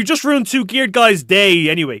 Well, look, we've just ruined 2 geared guys' day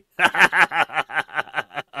anyway.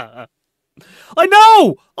 I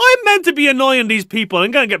know! I'm meant to be annoying these people. I'm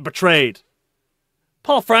gonna get betrayed.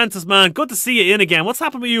 Paul Francis, man, good to see you in again. What's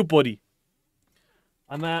happened with you, buddy?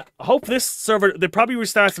 I hope this server, they probably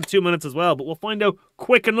restarts in 2 minutes as well, but we'll find out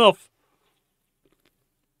quick enough.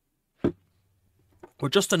 We're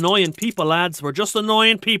just annoying people, lads. We're just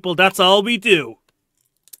annoying people. That's all we do.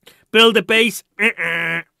 Build a base.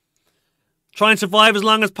 Try and survive as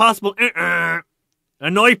long as possible.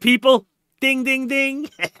 Annoy people. Ding, ding, ding.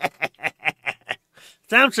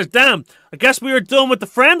 Amsterdam. I guess we are done with the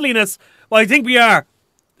friendliness. Well, I think we are.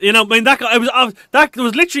 You know, I mean, there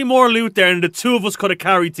was literally more loot there than the 2 of us could have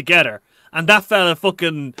carried together. And that fella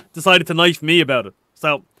fucking decided to knife me about it.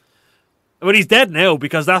 So, but he's dead now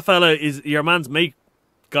because that fella is your man's mate.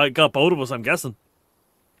 Got both of us, I'm guessing.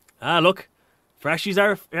 Ah, look. Freshies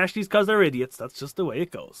because they're idiots. That's just the way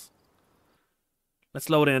it goes. Let's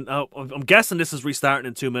load in. Oh, I'm guessing this is restarting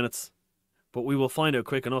in 2 minutes. But we will find out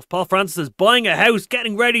quick enough. Paul Francis is buying a house,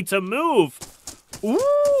 getting ready to move.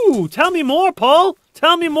 Ooh, tell me more, Paul.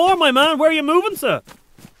 Tell me more, my man. Where are you moving to?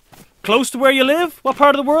 Close to where you live? What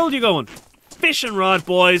part of the world are you going? Fishing rod,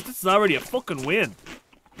 boys. This is already a fucking win.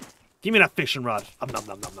 Give me that fishing rod. Nom, nom,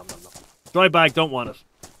 nom, nom, nom, nom. Dry bag, don't want it.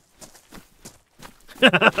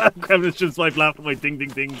 Gremlin Ship's wife laughed at my ding ding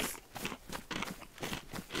dings.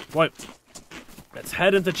 Right. Let's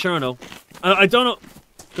head into Cherno. I don't know.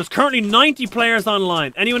 There's currently 90 players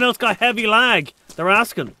online. Anyone else got heavy lag? They're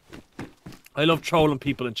asking. I love trolling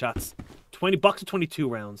people in chats. 20 box of 22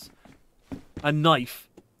 rounds. A knife.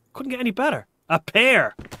 Couldn't get any better. A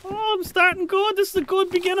pear. Oh, I'm starting good. This is a good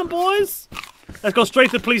beginning, boys. Let's go straight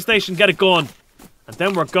to the police station, get it going. And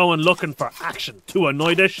then we're going looking for action to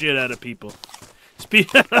annoy the shit out of people.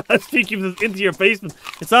 Speaking of into your basement,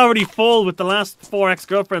 it's already full with the last 4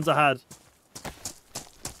 ex-girlfriends I had.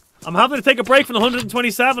 I'm having to take a break from the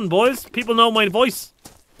 127, boys. People know my voice.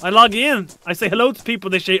 I log in. I say hello to people.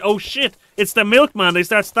 They say, "Oh shit, it's the Milkman." They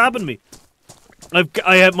start stabbing me.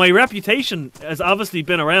 I have my reputation has obviously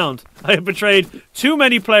been around. I have betrayed too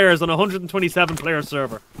many players on a 127 player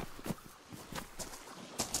server.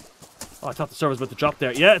 Oh, I thought the server was about to drop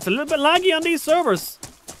there. Yeah, it's a little bit laggy on these servers.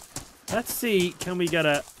 Let's see. Can we get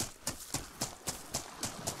a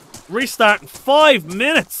restart in 5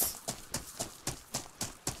 minutes?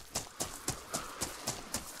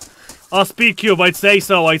 Oh, Speed Cube, I'd say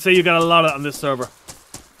so. I'd say you got a lot of it on this server.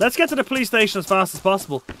 Let's get to the police station as fast as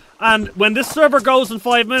possible. And when this server goes in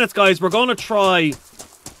 5 minutes, guys, we're going to try...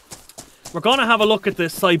 We're going to have a look at the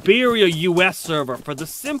Siberia US server for the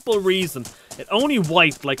simple reason it only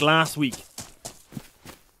wiped like last week.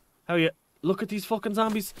 How you... Look at these fucking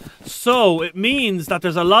zombies. So, it means that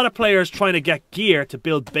there's a lot of players trying to get gear to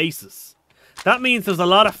build bases. That means there's a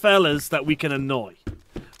lot of fellas that we can annoy.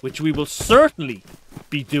 Which we will certainly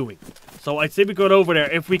be doing. So I'd say we go over there.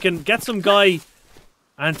 If we can get some guy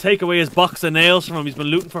and take away his box of nails from him he's been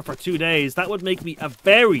looting for 2 days, that would make me a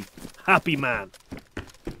very happy man.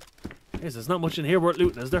 There's not much in here worth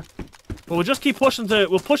looting, is there? But we'll just keep pushing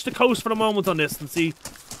we'll push the coast for the moment on this and see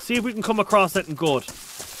if we can come across anything good.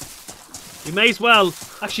 We may as well...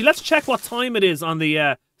 Actually, let's check what time it is on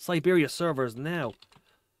the Siberia servers now.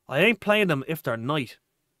 I ain't playing them if they're night.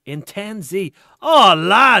 In 10Z. Oh,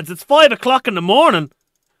 lads, it's 5 o'clock in the morning.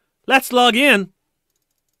 Let's log in.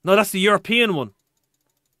 No, that's the European one.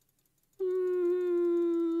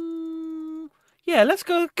 Yeah, let's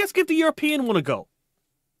go. Let's give the European one a go.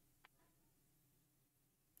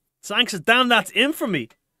 Thanks, damn, that's infamy.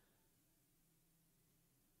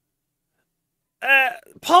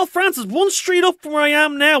 Paul Francis, 1 street up from where I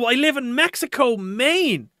am now. I live in Mexico,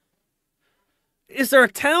 Maine. Is there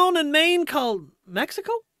a town in Maine called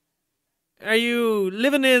Mexico? Are you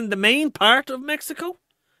living in the main part of Mexico?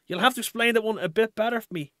 You'll have to explain that one a bit better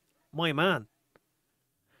for me, my man.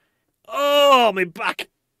 Oh, my back.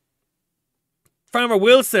 Farmer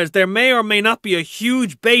Will says there may or may not be a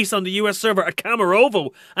huge base on the US server at Camarovo.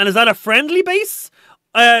 And is that a friendly base?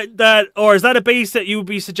 Or is that a base that you would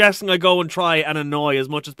be suggesting I go and try and annoy as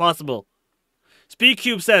much as possible?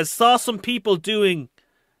 Speedcube says, saw some people doing...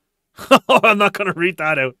 Oh, I'm not going to read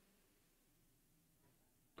that out.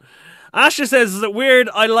 Asha says, is it weird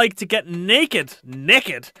I like to get naked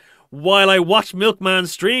while I watch Milkman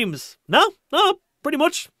streams? No, pretty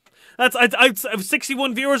much. I'd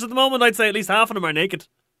 61 viewers at the moment. I'd say at least half of them are naked.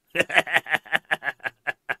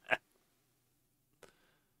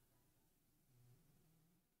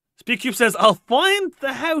 Speedcube says, I'll find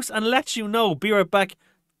the house and let you know. Be right back.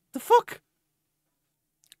 The fuck?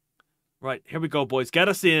 Right, here we go, boys. Get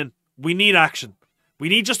us in. We need action. We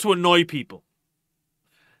need just to annoy people.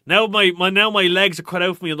 Now my legs are cut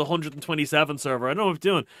out for me on the 127 server. I don't know what I'm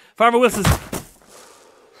doing. Farmer Wilson's...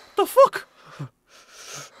 The fuck?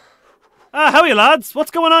 How are you, lads? What's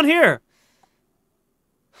going on here?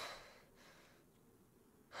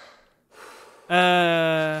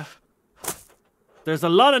 There's a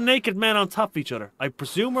lot of naked men on top of each other. I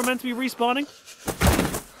presume we're meant to be respawning?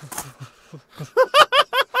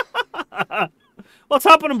 What's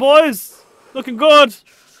happening, boys? Looking good.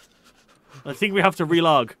 I think we have to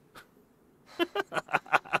relog.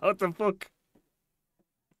 What the fuck?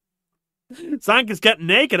 Zank is getting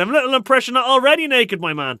naked. I'm a little impression not already naked,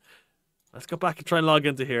 my man. Let's go back and try and log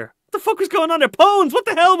into here. What the fuck was going on there? Pones, what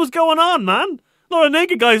the hell was going on, man? A lot of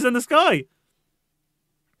naked guys in the sky.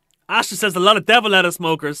 Ashley says a lot of devil lettuce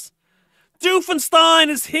smokers. Doofenstein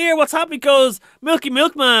is here. What's happening? Goes Milky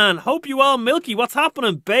Milkman. Hope you all milky. What's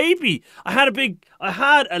happening, baby? I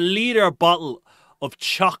had a liter bottle of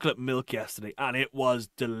chocolate milk yesterday, and it was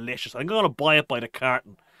delicious. I'm gonna buy it by the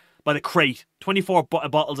carton, by the crate, 24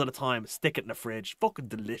 bottles at a time. Stick it in the fridge. Fucking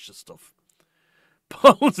delicious stuff.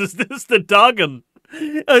 Bones, is this the doggin?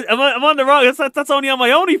 I'm on the wrong. That's only on my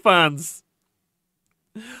OnlyFans.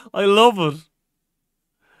 I love it.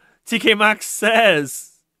 TK Maxx says.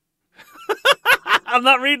 I'm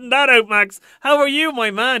not reading that out, Max. How are you,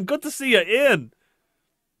 my man? Good to see you in.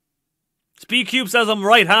 Speedcube says I'm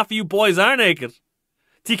right. Half of you boys are naked.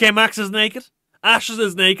 TK Maxx is naked. Ashes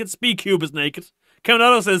is naked. Speedcube is naked. Count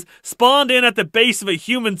Otto says, spawned in at the base of a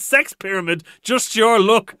human sex pyramid. Just your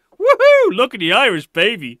look. Woohoo! Look at the Irish,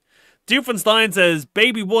 baby. Doofenstein says,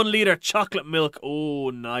 baby 1 liter chocolate milk.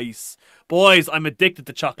 Oh, nice. Boys, I'm addicted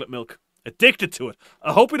to chocolate milk. Addicted to it.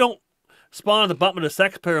 I hope we don't spawn at the bottom of the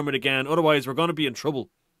sex pyramid again. Otherwise, we're going to be in trouble.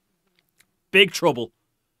 Big trouble.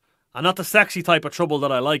 And not the sexy type of trouble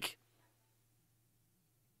that I like.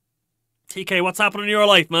 TK, what's happening in your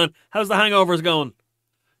life, man? How's the hangovers going?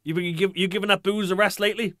 You giving that booze a rest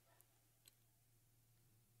lately?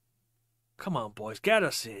 Come on, boys. Get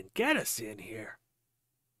us in. Get us in here.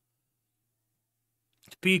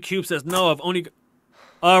 B Cube says, no, I've only...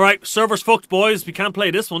 Alright, server's fucked, boys. We can't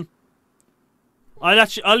play this one.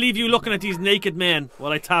 I'll leave you looking at these naked men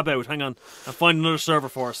while I tab out. Hang on. And find another server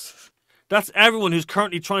for us. That's everyone who's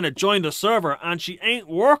currently trying to join the server, and she ain't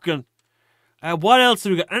working. What else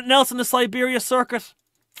do we got? Anything else in the Siberia circuit?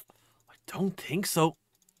 I don't think so.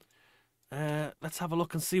 Let's have a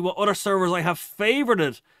look and see what other servers I have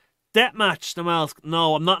favorited. Deathmatch, Namalsk.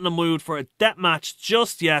 No, I'm not in the mood for a deathmatch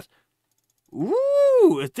just yet.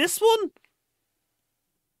 Ooh, is this one?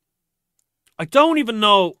 I don't even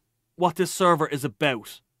know what this server is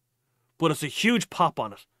about, but it's a huge pop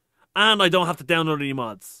on it. And I don't have to download any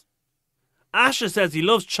mods. Asher says he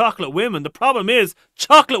loves chocolate women. The problem is,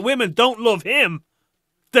 chocolate women don't love him.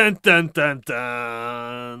 Dun dun dun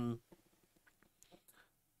dun.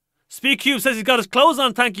 SpeedCube says he's got his clothes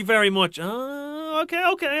on, thank you very much. Okay,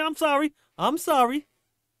 I'm sorry. I'm sorry.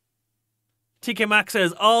 TK Max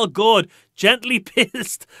says, all good. Gently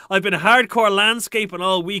pissed. I've been hardcore landscaping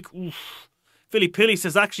all week. Oof. Philly Pilly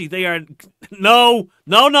says, actually, they are... No.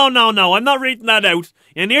 I'm not reading that out.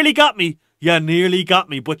 You nearly got me. You nearly got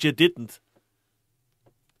me, but you didn't.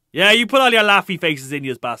 Yeah, you put all your laughy faces in,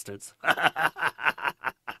 you bastards.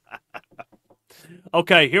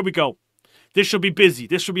 Okay, here we go. This should be busy.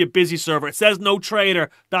 This should be a busy server. It says no trader.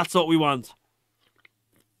 That's what we want.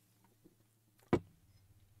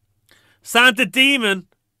 Santa Demon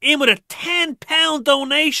in with a £10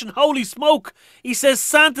 donation. Holy smoke. He says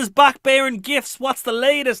Santa's back bearing gifts. What's the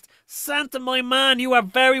latest? Santa, my man, you are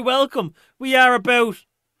very welcome. We are about,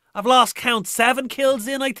 I've lost count, 7 kills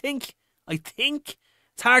in, I think.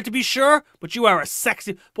 It's hard to be sure, but you are a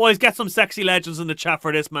sexy... Boys, get some sexy legends in the chat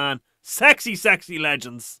for this, man. Sexy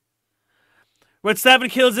legends. We're at 7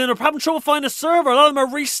 kills in. We're having trouble finding a server. A lot of them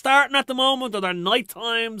are restarting at the moment, or they're night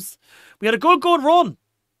times. We had a good run.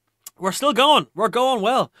 We're still going. We're going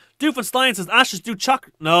well. Doofenstein says, Ashes do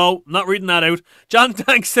chocolate. No, not reading that out. John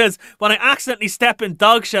Tank says, when I accidentally step in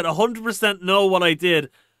dog shit, 100% know what I did.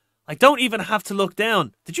 I don't even have to look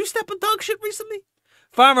down. Did you step in dog shit recently?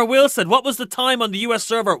 Farmer Will said, what was the time on the US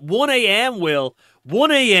server? 1 a.m., Will. 1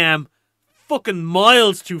 a.m. Fucking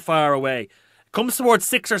miles too far away. Comes towards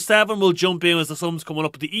 6 or 7, we'll jump in as the sun's coming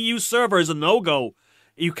up. But the EU server is a no-go.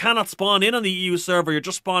 You cannot spawn in on the EU server. You're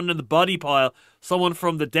just spawning in the body pile. Someone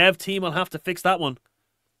from the dev team will have to fix that one.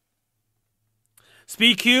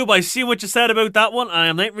 SpeedCube, I see what you said about that one. I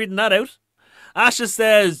am not reading that out. Asha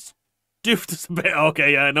says,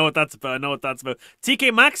 okay, yeah, I know what that's about.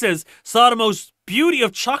 TK Max says, saw the most beauty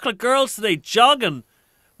of chocolate girls today jogging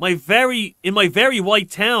in my very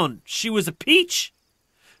white town. She was a peach.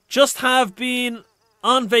 Just have been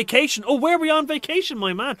on vacation. Oh, where are we on vacation,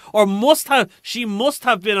 my man? Or she must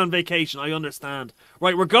have been on vacation. I understand.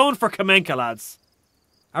 Right, we're going for Kamenka, lads.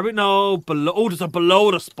 Are we? No, below. Oh, there's a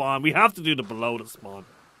below the spawn. We have to do the below the spawn.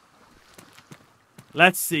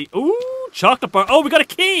 Let's see. Ooh, chocolate bar. Oh, we got a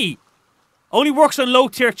key. Only works on low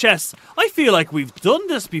tier chests. I feel like we've done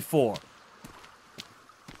this before.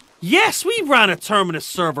 Yes, we ran a Terminus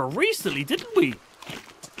server recently, didn't we?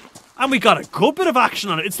 And we got a good bit of action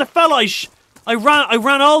on it. It's the fella I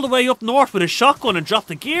ran all the way up north with a shotgun and dropped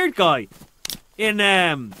the geared guy in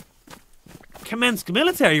Kamensk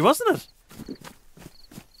military, wasn't it?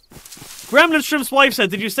 Gremlin Shrimp's wife said,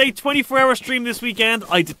 did you say 24-hour stream this weekend?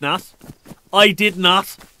 I did not. I did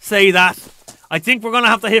not say that. I think we're going to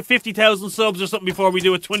have to hit 50,000 subs or something before we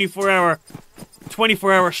do a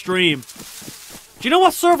 24-hour stream. Do you know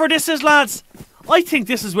what server this is, lads? I think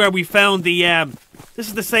this is where we found the, this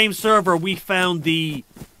is the same server we found the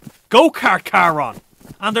go-kart car on.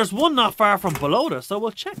 And there's one not far from below us, so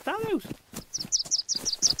we'll check that out.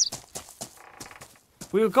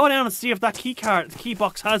 We will go down and see if that key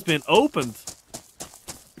box has been opened.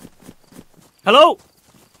 Hello?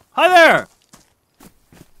 Hi there!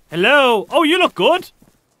 Hello? Oh, you look good.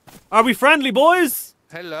 Are we friendly, boys?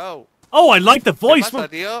 Hello. Oh, I like the voice. ¿Qué pasa,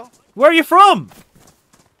 tío? Where are you from?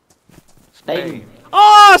 Spain.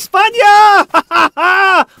 Oh, España!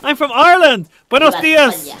 I'm from Ireland. Buenos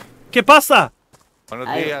días. España. ¿Qué pasa? Buenos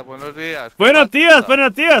días, buenos días. Buenos días,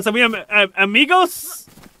 buenos días. Are we amigos?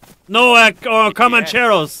 No, or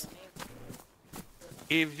comancheros.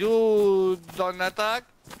 If you don't attack,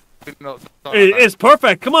 no, don't It's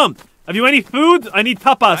perfect. Come on. Have you any food? I need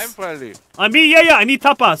tapas. I'm friendly. I need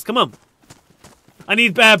tapas. Come on. I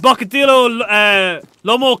need bocadillo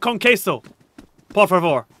lomo con queso. Por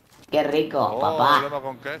favor. Qué rico, Oh, papá. lomo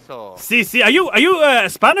con queso. Sí. Are you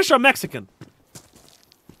Spanish or Mexican?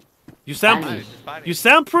 You sound Spanish. you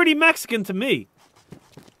sound pretty Mexican to me.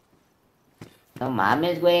 No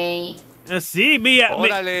mames, güey. Sí, me.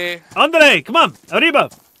 Órale. Ándale, come on, arriba.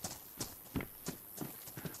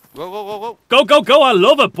 Go, go, go, go. Go, go, go! I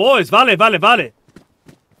love it, boys. Vale, vale, vale.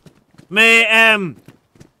 Mi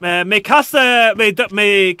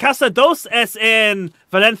casa dos es en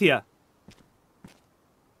Valencia.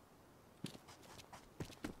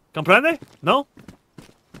 Comprende? No?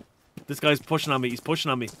 This guy's pushing on me. He's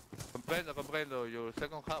pushing on me. Comprendo, comprendo. Your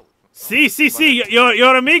second house. Sí, sí, sí.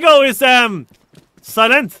 Your amigo is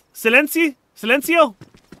Silencio? Silencio.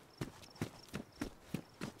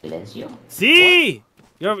 Sí.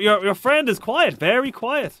 Your friend is quiet, very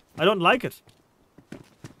quiet. I don't like it.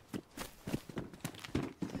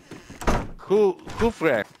 Who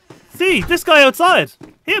friend? See, this guy outside.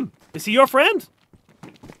 Him. Is he your friend?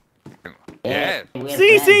 Yeah.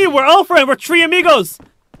 See, we're all friends. We're three amigos.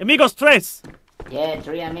 Amigos tres. Yeah,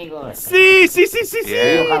 three amigos. See.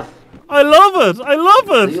 Yeah. I love it. I love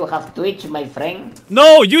Do it. you have Twitch, my friend?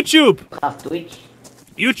 No, YouTube. You have Twitch?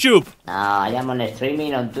 YouTube. No, I am on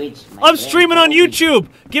streaming on Twitch. I'm streaming on YouTube.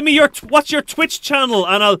 Give me what's your Twitch channel,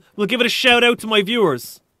 and we'll give it a shout out to my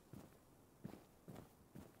viewers.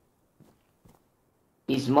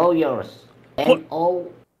 It's Moyors.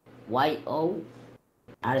 MOYO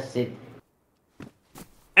RZ.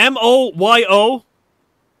 MOYO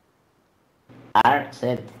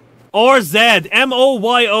RZ. or Z.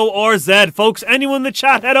 MOYO or Z. Folks, anyone in the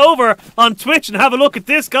chat, head over on Twitch and have a look at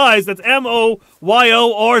this, guys. That's MOYO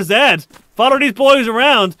or Z. Follow these boys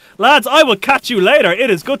around. Lads, I will catch you later. It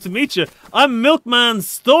is good to meet you. I'm Milkman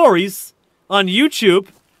Stories on YouTube.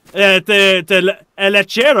 The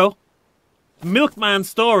Lechero. Milkman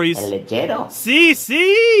Stories. El lechero.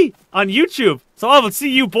 See, on YouTube. So I will see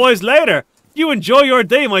you boys later. You enjoy your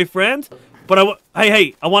day, my friend. But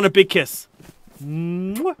hey, I want a big kiss.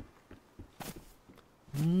 Mwah.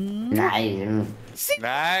 Nice. See,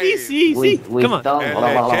 Nice. see. Come on. Tongue.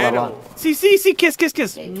 Lechero. See, kiss.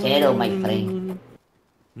 Lechero, my friend.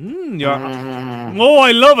 Oh,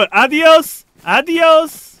 I love it. Adios.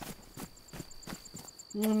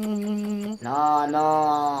 No.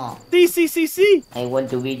 See. I want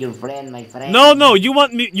to be your friend, my friend. No, you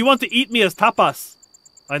want to eat me as tapas.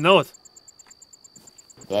 I know it.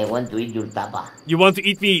 Yeah, I want to eat your tapa. You want to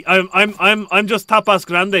eat me. I'm just tapas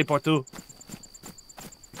grande por tu.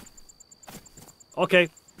 Okay.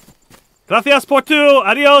 Gracias por tu.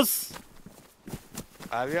 Adios.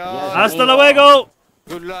 Adios. Hasta luego.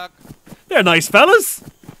 Good luck. They're nice fellas.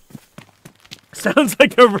 Sounds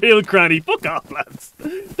like a real granny. Fuck off, lads.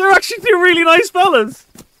 They're actually two really nice fellas.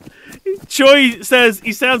 Choi says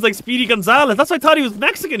he sounds like Speedy Gonzalez. That's why I thought he was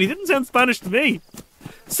Mexican. He didn't sound Spanish to me.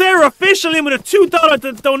 Sarah official in with a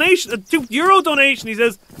 $2 donation, a €2 donation. He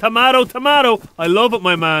says, tomato. I love it,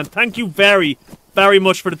 my man. Thank you very, very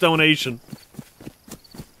much for the donation.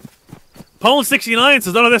 Pone69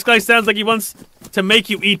 says, this guy sounds like he wants to make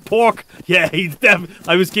you eat pork. Yeah,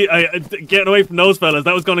 I was getting away from those fellas.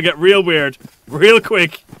 That was going to get real weird, real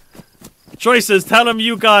quick. Troy says, tell him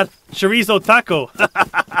you got chorizo taco.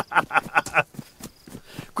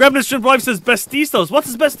 Grebnish wife says, bestistos. What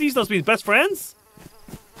does bestistos mean? Best friends?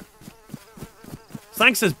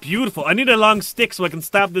 Sank says, beautiful. I need a long stick so I can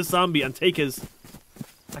stab this zombie and take his...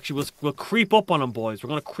 Actually, we'll creep up on him, boys. We're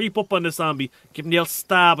going to creep up on this zombie, give him the old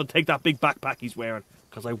stab, and take that big backpack he's wearing.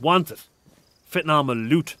 Because I want it. Fitting on my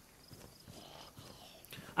loot.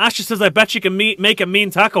 Ashley says, I bet you can make a mean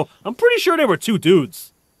taco. I'm pretty sure there were two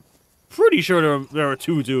dudes. Pretty sure there were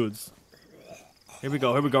two dudes. Here we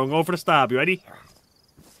go. I'm going for the stab. You ready?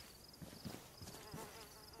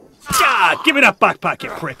 Yeah, give me that backpack, you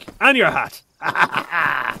prick. And your hat.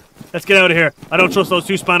 Let's get out of here. I don't trust those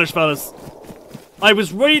two Spanish fellas. I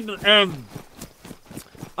read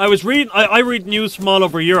news from all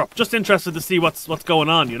over Europe. Just interested to see what's going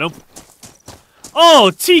on, you know?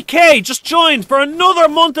 Oh, TK just joined for another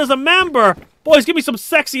month as a member. Boys, give me some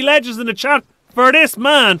sexy legends in the chat for this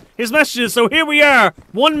man. His messages. So here we are.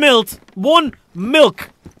 One milk.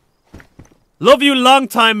 Love you long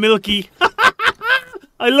time, Milky.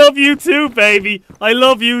 I love you too, baby. I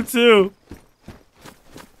love you too.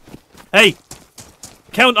 Hey,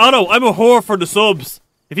 Count Otto, I'm a whore for the subs.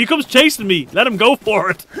 If he comes chasing me, let him go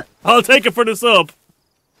for it. I'll take it for the sub.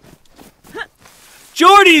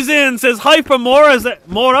 Jordy's in, says hi from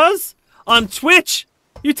Moras on Twitch.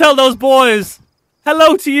 You tell those boys.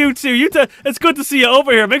 Hello to you too. It's good to see you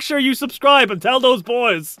over here. Make sure you subscribe and tell those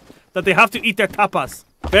boys that they have to eat their tapas.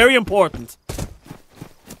 Very important.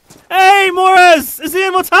 Hey, Moras! Is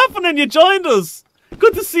in? What's happening? You joined us.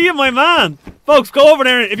 Good to see you, my man. Folks, go over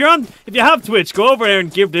there. If you have Twitch, go over there and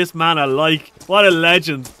give this man a like. What a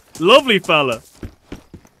legend. Lovely fella.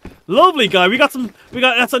 Lovely guy. We got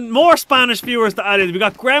that's more Spanish viewers to add in. We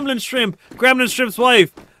got Gremlin Shrimp, Gremlin Shrimp's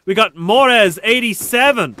wife. We got Morez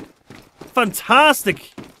 87.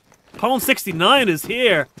 Fantastic. Pound 69 is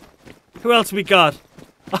here. Who else we got?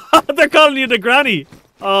 They're calling you the granny.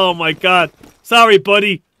 Oh my god. Sorry,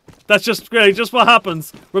 buddy. That's just great. Just what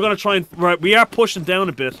happens. We're gonna try and we are pushing down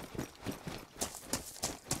a bit.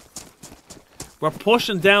 We're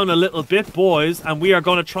pushing down a little bit, boys, and we are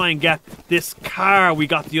going to try and get this car we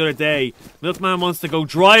got the other day. Milkman wants to go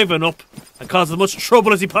driving up and cause as much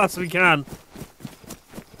trouble as he possibly can.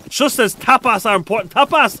 Just says tapas are important.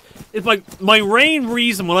 Tapas is my main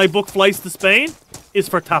reason when I book flights to Spain is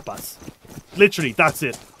for tapas. Literally, that's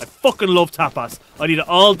it. I fucking love tapas. I eat it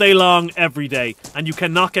all day long, every day. And you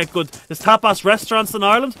cannot get good. There's tapas restaurants in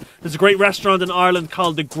Ireland. There's a great restaurant in Ireland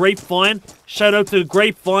called the Grapevine. Shout out to the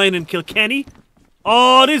Grapevine in Kilkenny.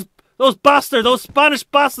 Oh, those bastards, those Spanish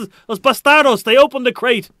bastards, those bastardos, they opened the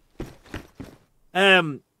crate.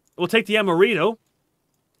 We'll take the Amarito.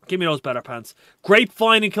 Give me those better pants.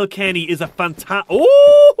 Grapevine in Kilkenny is a fantastic...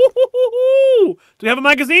 Oh! Do we have a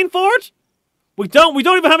magazine for it? We don't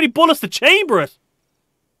even have any bullets to chamber it.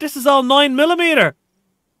 This is all 9mm.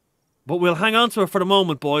 But we'll hang on to it for the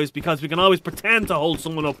moment, boys, because we can always pretend to hold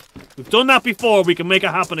someone up. We've done that before, we can make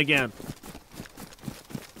it happen again.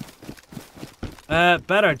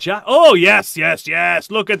 Better Jack. Oh, yes.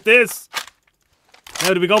 Look at this.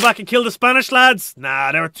 Now, do we go back and kill the Spanish lads?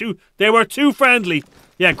 Nah, they were too friendly.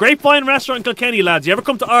 Yeah, Grapevine Restaurant in Kilkenny, lads. You ever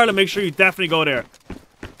come to Ireland, make sure you definitely go there.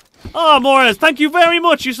 Oh, Morris, thank you very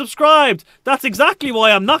much. You subscribed. That's exactly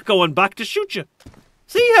why I'm not going back to shoot you.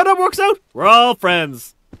 See how that works out? We're all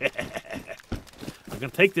friends. I'm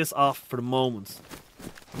going to take this off for the moment.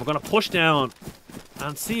 We're going to push down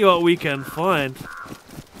and see what we can find.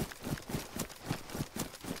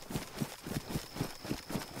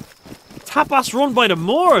 Tapas run by the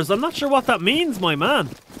Moors. I'm not sure what that means, my man.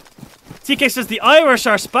 TK says the Irish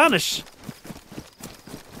are Spanish.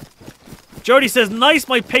 Jordy says, nice,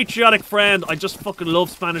 my patriotic friend. I just fucking love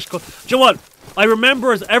Spanish culture. Do you know what? I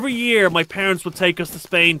remember as every year my parents would take us to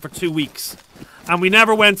Spain for 2 weeks. And we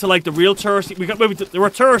never went to like the real touristy... there were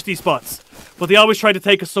touristy spots. But they always tried to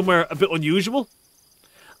take us somewhere a bit unusual.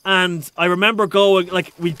 And I remember going,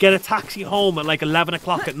 like, we'd get a taxi home at like 11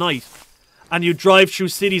 o'clock at night. And you drive through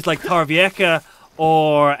cities like Torrevieja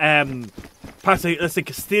or parts of, let's say,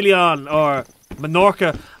 Castilian or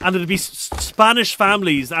Menorca, and it'd be Spanish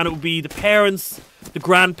families, and it would be the parents, the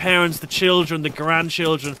grandparents, the children, the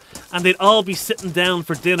grandchildren, and they'd all be sitting down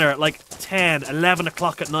for dinner at like 10, 11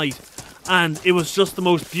 o'clock at night. And it was just the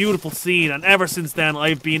most beautiful scene, and ever since then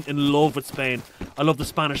I've been in love with Spain. I love the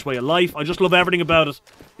Spanish way of life. I just love everything about it.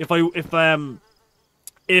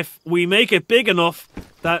 If we make it big enough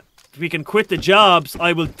that we can quit the jobs,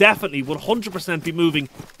 I will definitely 100% be moving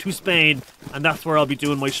to Spain, and that's where I'll be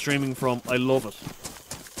doing my streaming from. I love it.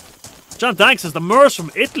 John Dank says the Moors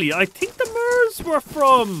from Italy. I think the Moors were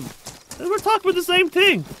from... We're talking about the same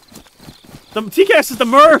thing. The TK says the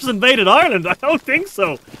Moors invaded Ireland. I don't think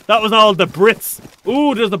so. That was all the Brits.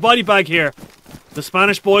 Ooh, there's the body bag here. The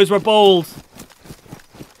Spanish boys were bold.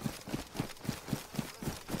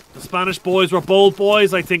 The Spanish boys were bold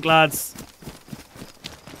boys, I think, lads.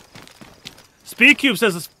 Speedcube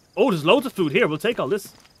says, oh, there's loads of food here. We'll take all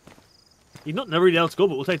this. You've nothing really else good,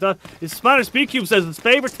 but we'll take that. His Spanish Speedcube says his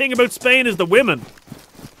favourite thing about Spain is the women.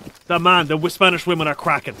 That man, the Spanish women are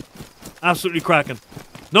cracking. Absolutely cracking.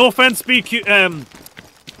 No offense, Speedcube.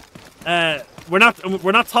 We're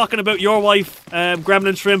not talking about your wife,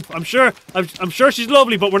 Gremlin Shrimp. I'm sure she's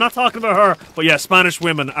lovely, but we're not talking about her. But yeah, Spanish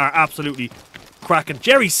women are absolutely cracking.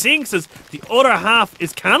 Jerry Singh says the other half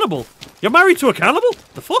is cannibal. You're married to a cannibal?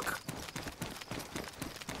 The fuck?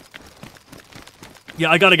 Yeah,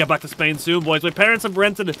 I gotta get back to Spain soon, boys. My parents have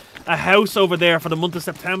rented a house over there for the month of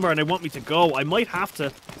September, and they want me to go. I might have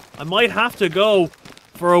to go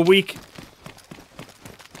for a week.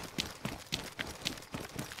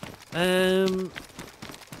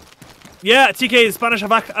 Yeah, TK, Spanish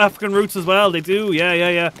have African roots as well. They do,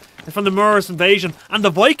 yeah. They're from the Moorish invasion. And the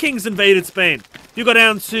Vikings invaded Spain. You go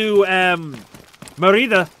down to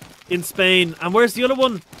Merida in Spain. And where's the other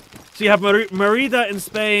one? So you have Merida in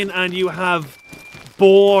Spain, and you have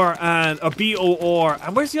Bor and Bor.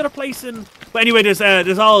 And where's the other place in? But anyway,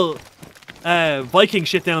 there's all Viking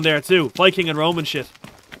shit down there too. Viking and Roman shit.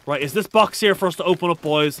 Right, is this box here for us to open up,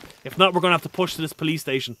 boys? If not, we're gonna have to push to this police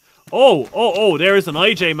station. Oh, there is an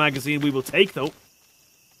IJ magazine we will take, though.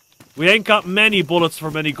 We ain't got many bullets for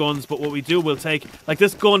many guns, but what we do, we'll take. Like,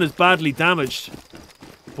 this gun is badly damaged.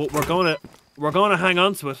 But we're gonna hang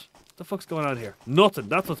on to it. What the fuck's going on here? Nothing,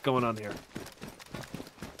 that's what's going on here.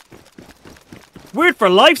 Weird for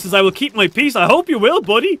Life says, I will keep my peace. I hope you will,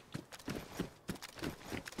 buddy.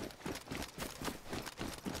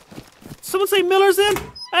 Someone say Miller's in?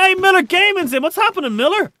 Hey, Miller Gaming's in. What's happening,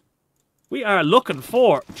 Miller? We are looking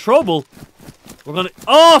for trouble. We're gonna...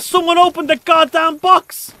 Oh, someone opened the goddamn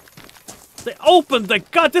box. They opened the...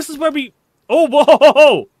 God, this is where we... Oh,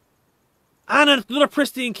 whoa. And another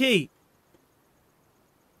pristine key.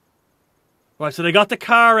 Right, so they got the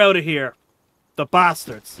car out of here. The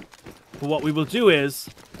bastards. But what we will do is...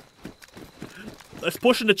 Let's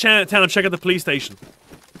push into town and check out the police station.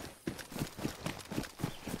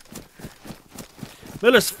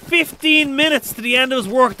 Miller's 15 minutes to the end of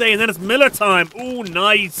his workday, and then it's Miller time. Ooh,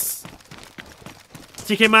 nice.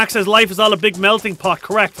 TK Max says life is all a big melting pot.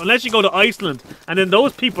 Correct. Unless you go to Iceland, and then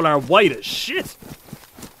those people are white as shit.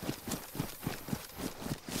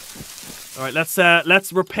 Alright,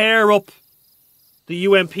 let's repair up the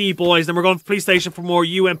UMP, boys. Then we're going to the police station for more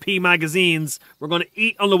UMP magazines. We're going to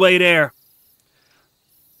eat on the way there.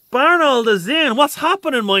 Barnold is in. What's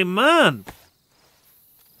happening, my man?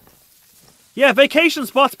 Yeah, vacation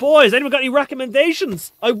spots, boys. Anyone got any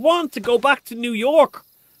recommendations? I want to go back to New York.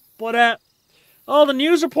 But all the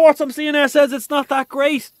news reports I'm seeing there says it's not that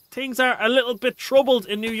great. Things are a little bit troubled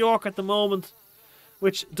in New York at the moment.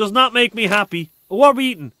 Which does not make me happy. What are we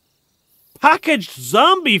eating? Packaged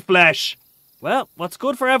zombie flesh. Well, what's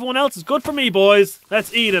good for everyone else is good for me, boys.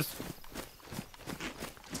 Let's eat it.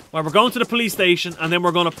 Well, we're going to the police station, and then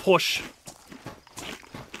we're going to push.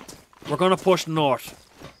 We're going to push north.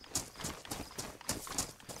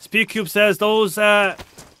 SpeedCube says those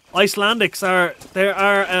Icelandics are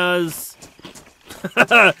as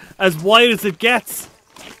as white as it gets,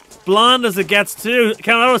 blonde as it gets too.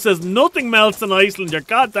 Canaro says nothing melts in Iceland. You're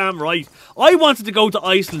goddamn right. I wanted to go to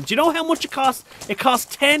Iceland. Do you know how much it costs? It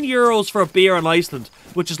costs €10 for a beer in Iceland,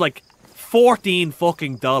 which is like $14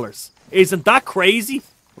 fucking dollars. Isn't that crazy?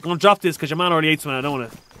 We're gonna drop this because your man already ate some and I don't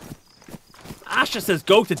want to. Asha says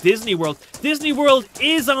go to Disney World. Disney World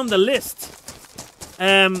is on the list.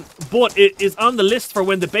 But it is on the list for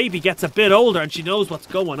when the baby gets a bit older and she knows what's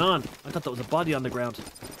going on. I thought that was a body on the ground.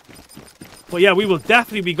 But yeah, we will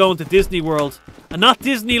definitely be going to Disney World. And not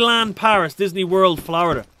Disneyland Paris, Disney World,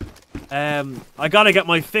 Florida. I gotta get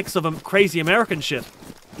my fix of crazy American shit.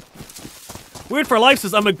 Weird for Life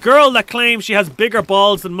says, I'm a girl that claims she has bigger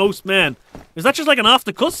balls than most men. Is that just like an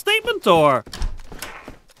off-the-cuff statement, or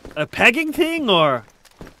a pegging thing, or...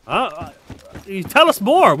 You tell us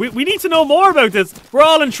more. We need to know more about this. We're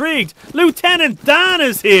all intrigued. Lieutenant Dan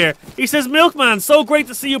is here. He says, Milkman, so great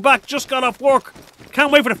to see you back. Just got off work.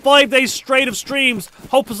 Can't wait for the 5 days straight of streams.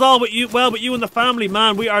 Hope it's all with you, well with you and the family,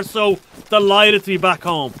 man. We are so delighted to be back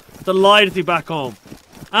home. Delighted to be back home.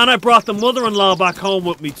 And I brought the mother-in-law back home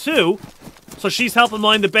with me too. So she's helping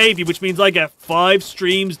mind the baby, which means I get 5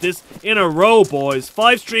 streams this in a row, boys.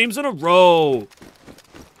 5 streams in a row.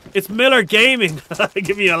 It's Miller Gaming.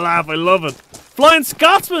 Give me a laugh. I love it. Flying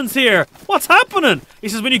Scotsman's here. What's happening? He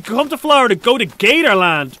says, when you come to Florida, go to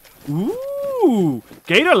Gatorland. Ooh,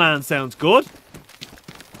 Gatorland sounds good.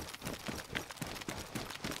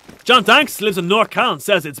 John Danks lives in North Cal and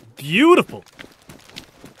says it's beautiful.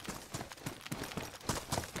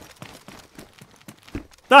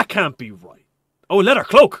 That can't be right. Oh, leather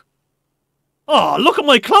cloak. Oh, look at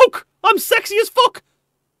my cloak. I'm sexy as fuck.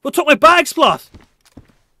 Who took my bag slot?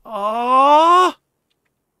 Aww.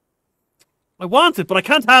 I want it, but I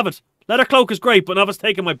can't have it. Leather cloak is great, but Nova's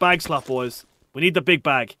taking my bag slot, boys. We need the big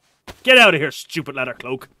bag. Get out of here, stupid leather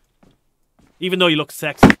cloak. Even though you look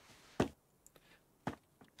sexy.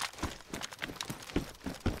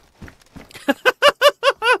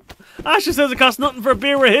 Ashley says it costs nothing for a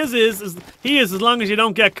beer where his is. He is, as long as you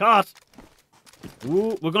don't get caught.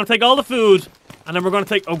 Ooh, we're going to take all the food. And then we're going to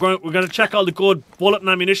take... Oh, we're going to check all the good bullet and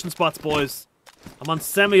ammunition spots, boys. I'm on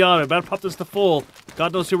semi-auto. Better pop this to full.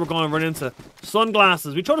 God knows who we're going to run into.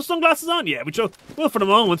 Sunglasses. We throw the sunglasses on? Yeah, we throw... Well, for the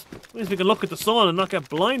moment. Means we can look at the sun and not get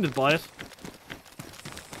blinded by it.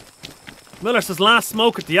 Miller says last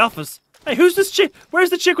smoke at the office. Hey, who's this chick? Where's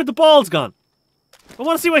the chick with the balls gone? I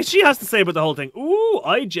want to see what she has to say about the whole thing. Ooh,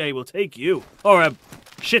 IJ will take you. Or a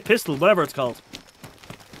shit pistol, whatever it's called.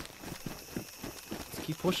 Let's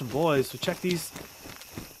keep pushing, boys. We check these.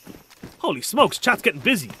 Holy smokes, chat's getting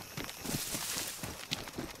busy.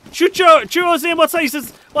 Churro's in. He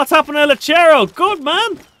says, what's happening El Lechero? Good,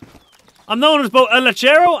 man. I'm known as both El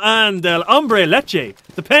Lechero and El Hombre Leche,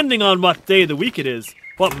 depending on what day of the week it is,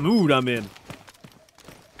 what mood I'm in.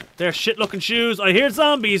 They're shit-looking shoes. I hear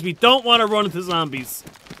zombies. We don't want to run into zombies.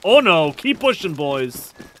 Oh no, keep pushing,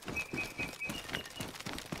 boys.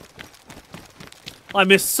 I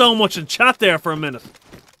missed so much in chat there for a minute.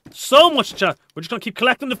 So much chat. We're just going to keep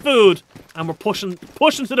collecting the food. And we're pushing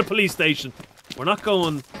to the police station. We're not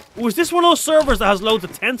going... Ooh, is this one of those servers that has loads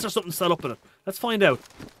of tents or something set up in it? Let's find out.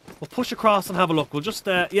 We'll push across and have a look. We'll just,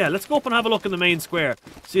 yeah, let's go up and have a look in the main square.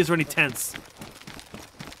 See if there's any tents.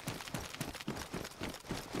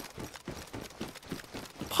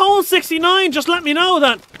 Pwn69 just let me know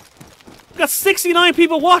that we've got 69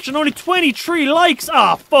 people watching, only 23 likes.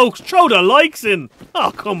 Ah, folks, throw the likes in.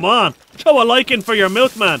 Oh, come on. Throw a like in for your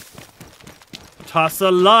Milkman. Toss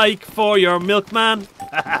a like for your Milkman.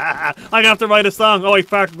 I'm gonna have to write a song. Oh, I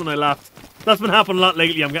farted when I laughed. That's been happening a lot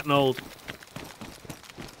lately. I'm getting old.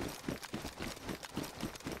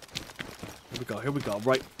 Here we go.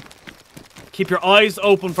 Right. Keep your eyes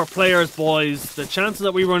open for players, boys. The chances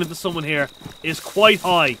that we run into someone here is quite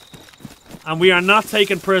high. And we are not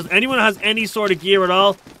taking prisoners. Anyone who has any sort of gear at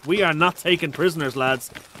all, we are not taking prisoners, lads.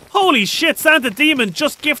 Holy shit, Santa Demon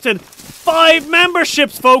just gifted 5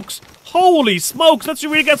 memberships, folks. Holy smokes, let's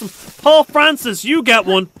really get some. Paul Francis, you get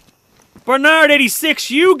one. Bernard86,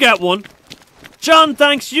 you get one. John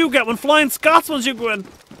Thanks, you get one. Flying Scotsman's, you get one.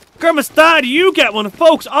 Kermit's Dad, you get one.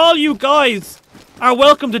 Folks, all you guys are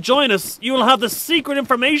welcome to join us. You will have the secret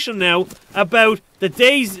information now about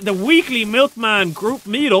the weekly Milkman group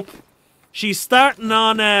meetup. She's starting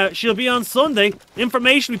on, she'll be on Sunday.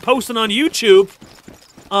 Information will be posted on YouTube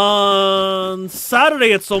on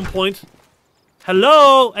Saturday at some point.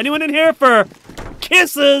 Hello? Anyone in here for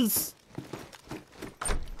kisses?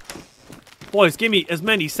 Boys, give me as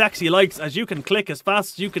many sexy likes as you can click as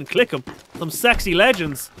fast as you can click them. Some sexy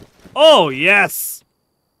legends. Oh, yes.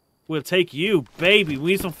 We'll take you, baby.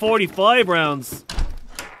 We need some 45 rounds.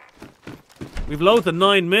 We've loaded the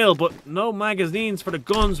 9mm, but no magazines for the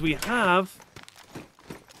guns we have.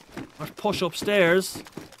 Let's push upstairs.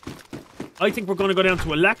 I think we're going to go down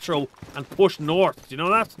to Electro and push north. Do you know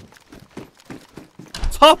that?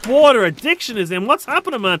 Top water addiction is in. What's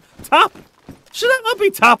happening, man? Should that not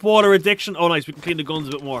be tap water addiction? Oh, nice. We can clean the guns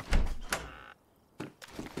a bit more.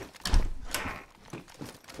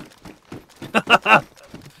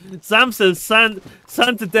 Sam says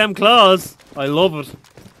Santa Dem Claus. I love it.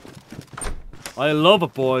 I love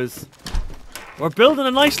it, boys. We're building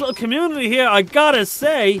a nice little community here. I gotta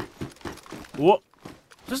say. Whoa.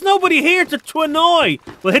 There's nobody here to annoy.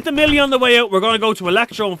 We'll hit the million on the way out. We're going to go to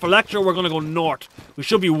Electro, and for Electro, we're going to go north. We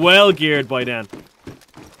should be well geared by then.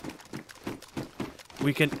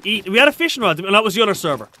 We can eat. We had a fishing rod, and that was the other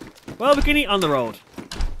server. Well, we can eat on the road.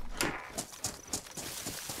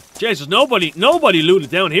 Jesus, nobody looted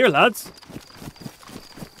down here, lads.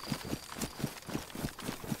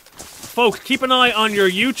 Folks, keep an eye on your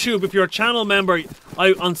YouTube if you're a channel member.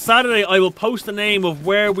 On Saturday, I will post the name of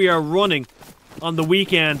where we are running on the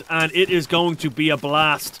weekend, and it is going to be a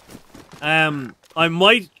blast. I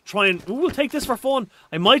might try and... Ooh, we'll take this for fun.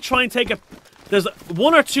 I might try and take a... There's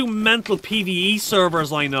 1 or 2 mental PvE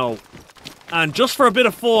servers I know. And just for a bit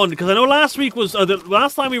of fun, because I know last week was... the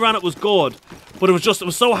last time we ran it was good, but it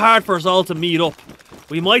was so hard for us all to meet up.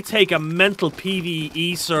 We might take a mental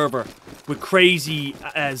PvE server with crazy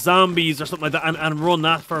zombies or something like that and run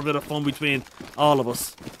that for a bit of fun between all of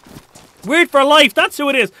us. Weird for life, that's who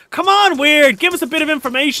it is. Come on, Weird, give us a bit of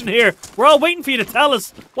information here. We're all waiting for you to tell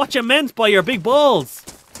us what you meant by your big balls.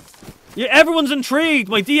 Everyone's intrigued.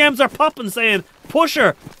 My DMs are popping saying, push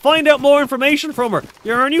her, find out more information from her.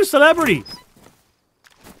 You're our new celebrity.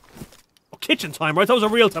 Oh, kitchen time, right? That was a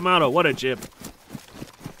real tomato. What a chip.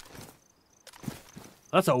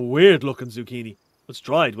 That's a weird looking zucchini. It's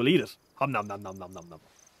dried, we'll eat it. Nom nom nom nom nom nom nom.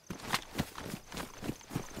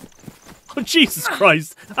 Oh, Jesus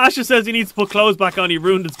Christ. Asher says he needs to put clothes back on. He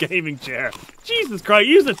ruined his gaming chair. Jesus Christ,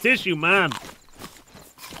 use a tissue, man.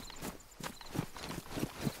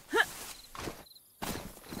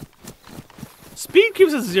 Speed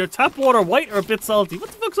Cube says, is your tap water white or a bit salty? What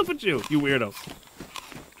the fuck's up with you, you weirdo?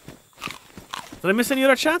 Did I miss any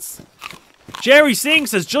other chats? Jerry Singh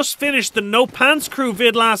says, just finished the No Pants Crew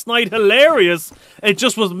vid last night. Hilarious. It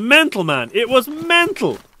just was mental, man. It was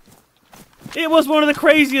mental. It was one of the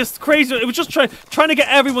craziest. It was just trying to get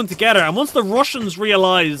everyone together. And once the Russians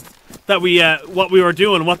realized that what we were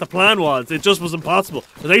doing and what the plan was, it just was impossible.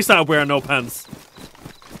 So they started wearing no pants.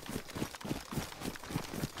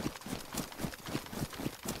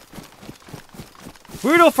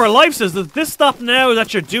 Weirdo for Life says, does this stop now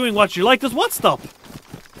that you're doing what you like? Does what stop?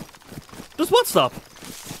 Does what stop?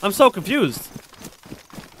 I'm so confused.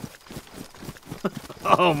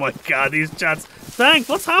 Oh my god, these chats. Thanks,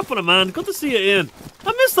 what's happening, man? Good to see you in.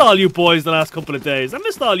 I missed all you boys the last couple of days. I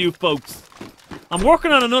missed all you folks. I'm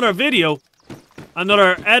working on another video.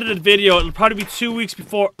 Another edited video. It'll probably be 2 weeks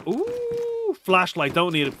before... Ooh, flashlight.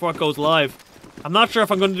 Don't need it before it goes live. I'm not sure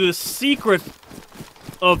if I'm going to do the secret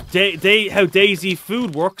of how DayZ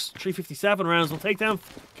food works. 357 rounds. We'll take down in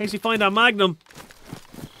case we find that Magnum.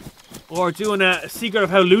 Or doing a secret of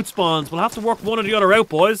how loot spawns. We'll have to work one or the other out,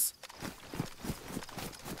 boys.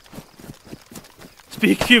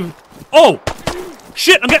 Speaking. Oh!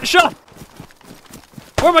 Shit, I'm getting shot!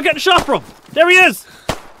 Where am I getting shot from? There he is!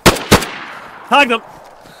 Tagged him.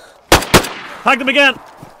 Tagged him again.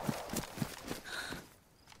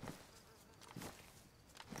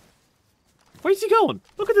 Where's he going?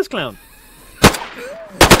 Look at this clown.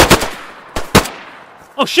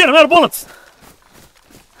 Oh shit, I'm out of bullets.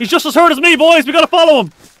 He's just as hurt as me, boys. We gotta follow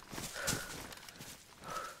him.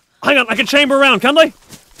 Hang on, I can chamber around, can't I?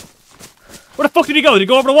 Where the fuck did he go? Did he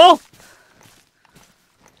go over the wall?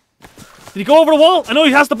 Did he go over the wall? I know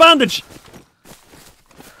he has the bandage.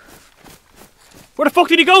 Where the fuck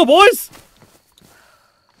did he go, boys?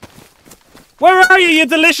 Where are you, you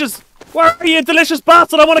delicious? Where are you, delicious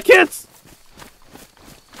bastard? I want a kiss.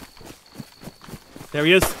 There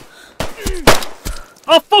he is.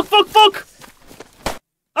 Oh, fuck, fuck, fuck!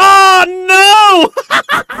 Oh, no!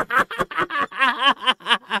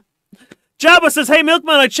 Jabba says, hey,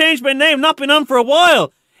 Milkman, I changed my name. Not been on for a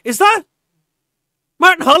while. Is that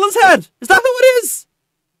Martin Holland's head? Is that who it is?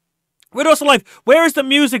 With us alive. Where is the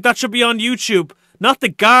music that should be on YouTube? Not the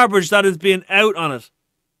garbage that is being out on it.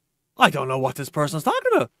 I don't know what this person's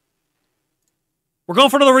talking about. We're going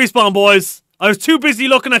for another respawn, boys. I was too busy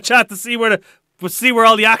looking at chat to see where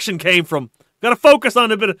all the action came from. Gotta focus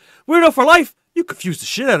on a bit of Weirdo for Life. You confused the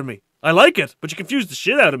shit out of me. I like it, but you confused the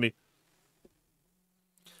shit out of me.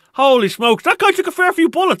 Holy smokes, that guy took a fair few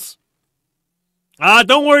bullets. Ah,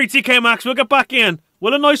 don't worry, TK Maxx, we'll get back in.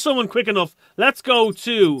 We'll annoy someone quick enough. Let's go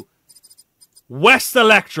to West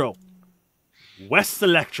Electro. West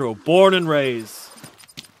Electro, born and raised.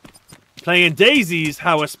 Playing DayZ's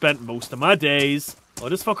how I spent most of my days. Oh,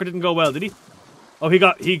 this fucker didn't go well, did he? Oh, he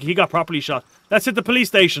got properly shot. Let's hit the police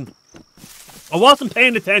station. I wasn't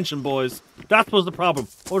paying attention, boys. That was the problem.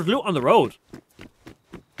 Oh, there's loot on the road.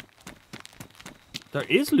 There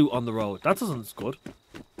is loot on the road. That doesn't look good.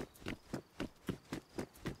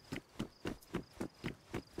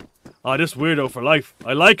 Oh, this weirdo for life.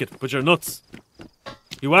 I like it, but you're nuts.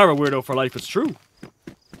 You are a weirdo for life, it's true.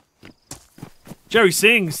 Jerry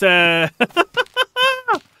sings,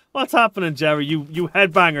 what's happening, Jerry? You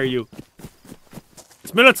headbanger, you.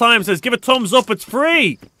 It's Miller Time says, give a thumbs up, it's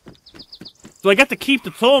free. Do I get to keep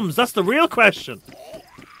the thumbs? That's the real question.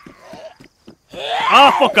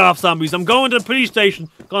 Ah, fuck off, zombies. I'm going to the police station.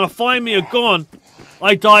 Gonna find me a gun.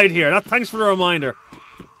 I died here. Thanks for the reminder.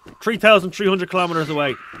 3,300 kilometers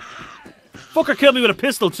away. Fucker killed me with a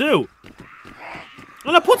pistol, too.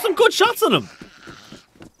 And I put some good shots on him.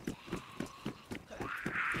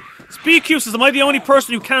 SpeedQ says, am I the only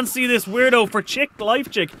person who can't see this weirdo for life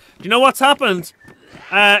chick? Do you know what's happened?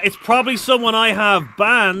 It's probably someone I have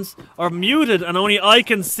banned or muted and only I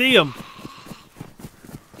can see him.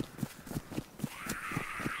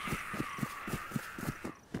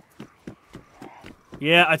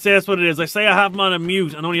 Yeah, I'd say that's what it is. I say I have him on a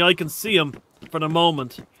mute and only I can see him for the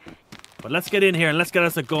moment. But let's get in here and let's get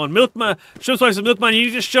us a gun. Milkman, Milkman, you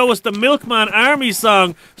need to show us the Milkman Army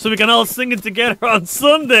song so we can all sing it together on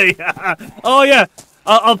Sunday. Oh yeah,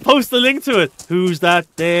 I'll post the link to it. Who's that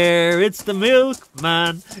there? It's the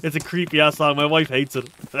Milkman. It's a creepy ass song. My wife hates it.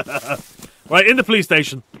 Right, in the police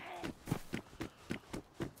station.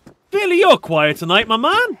 Billy, you're quiet tonight, my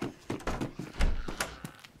man.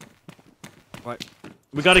 Right,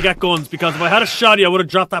 we gotta get guns because if I had a shotty, I would have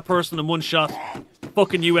dropped that person in one shot.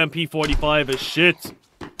 Fucking UMP-45 is shit.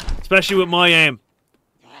 Especially with my aim.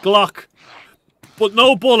 Glock. But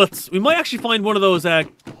no bullets. We might actually find one of those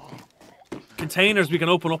containers we can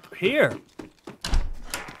open up here.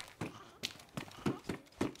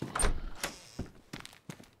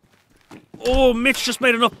 Oh, Mitch just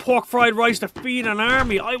made enough pork fried rice to feed an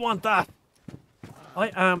army. I want that.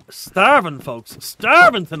 I am starving, folks.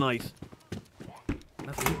 Starving tonight.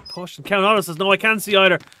 Let's keep pushing. Count Otto says, no, I can't see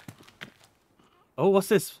either. Oh, what's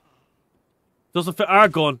this? Doesn't fit our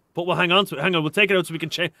gun, but we'll hang on to it. Hang on, we'll take it out so we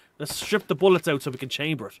can change. Let's strip the bullets out so we can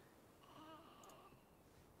chamber it.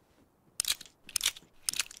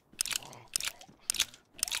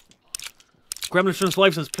 Gremlin's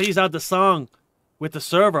wife says, please add the song with the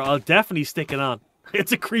server. I'll definitely stick it on.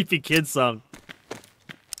 It's a creepy kid song.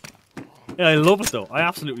 Yeah, I love it though. I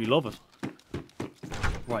absolutely love it.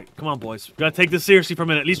 Right, come on, boys. We gotta take this seriously for a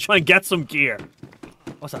minute. At least try and get some gear.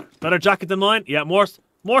 What's that? Better jacket than mine? Yeah, more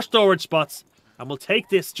storage spots. And we'll take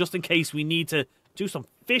this just in case we need to do some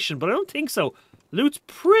fishing, but I don't think so. Loot's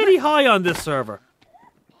pretty high on this server.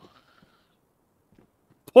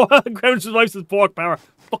 Gremlin's wife says pork power.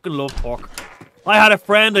 Fucking love pork. I had a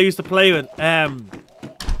friend I used to play with.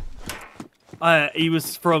 He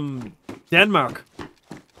was from Denmark.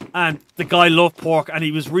 And the guy loved pork, and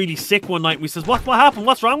he was really sick one night. And we says, what happened?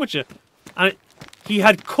 What's wrong with you? And he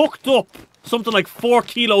had cooked up something like 4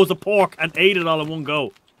 kilos of pork and ate it all in one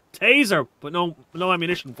go. Taser, but no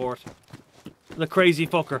ammunition for it. The crazy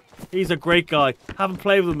fucker. He's a great guy. Haven't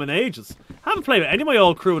played with him in ages. Haven't played with any of my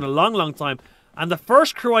old crew in a long, long time. And the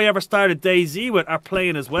first crew I ever started DayZ with are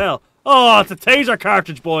playing as well. Oh, it's a taser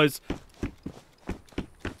cartridge, boys.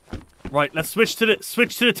 Right, let's switch to the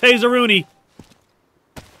taser-rooney.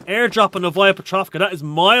 Airdropping a via Petrovka. That is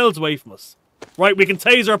miles away from us. Right, we can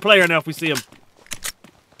taser a player now if we see him.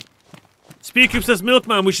 Speedcube says,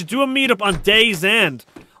 Milkman, we should do a meetup on DayZ.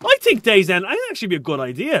 I think DayZ, I think that'd actually be a good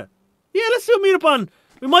idea. Yeah, let's do a meetup on...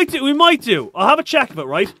 We might do. I'll have a check of it,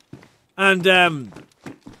 right? And,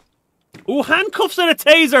 ooh, handcuffs and a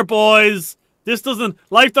taser, boys! This doesn't...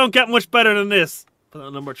 Life don't get much better than this. Put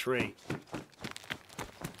on number 3.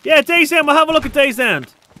 Yeah, DayZ, we'll have a look at DayZ.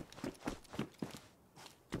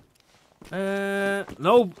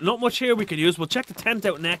 No, not much here we can use. We'll check the tent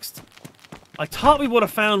out next. I thought we would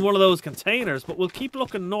have found one of those containers, but we'll keep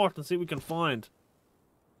looking north and see what we can find.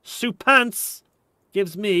 Soup pants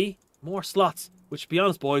gives me more slots, which, to be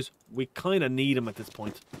honest, boys, we kind of need them at this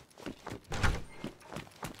point.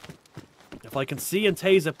 If I can see and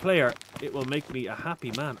tase a player, it will make me a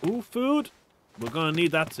happy man. Ooh, food. We're going to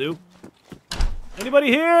need that too. Anybody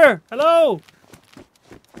here? Hello?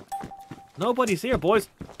 Nobody's here, boys.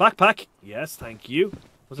 Backpack. Yes, thank you.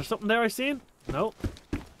 Was there something there I seen? No.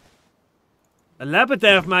 A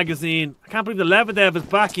Lebedev magazine. I can't believe the Lebedev is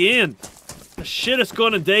back in. The shittest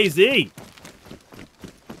gun in DayZ.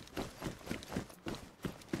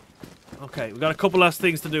 Okay, we got a couple last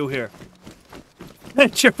things to do here.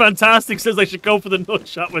 You're fantastic says I should go for the nut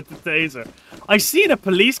shot with the taser. I seen a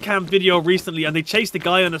police cam video recently and they chased a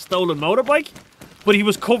guy on a stolen motorbike, but he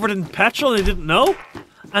was covered in petrol and they didn't know.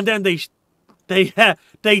 And then they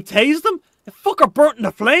tased him. The fucker burnt in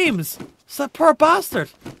the flames. It's that poor bastard.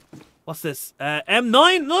 What's this?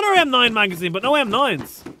 M9? Another M9 magazine, but no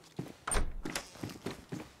M9s.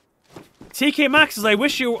 TK Maxx says, I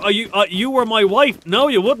wish you were my wife. No,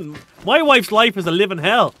 you wouldn't. My wife's life is a living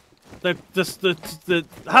hell. Having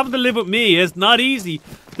to live with me is not easy.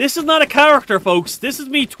 This is not a character, folks. This is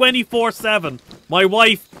me 24/7. My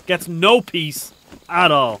wife gets no peace at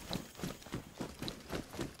all.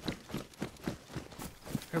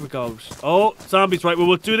 Here we go. Oh, zombies, right. Well,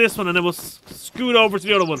 we'll do this one and then we'll scoot over to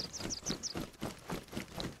the other one.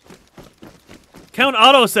 Count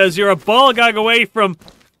Otto says, you're a ball gag away from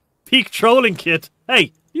peak trolling, kid.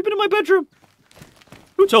 Hey, you been in my bedroom?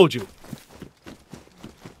 Who told you?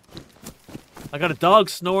 I got a dog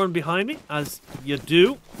snoring behind me, as you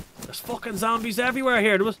do. There's fucking zombies everywhere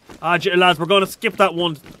here. There was... lads, we're going to skip that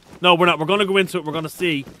one. No, we're not. We're going to go into it. We're going to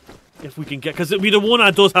see if we can get... Because it'll be the one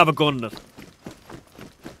that does have a gun in it.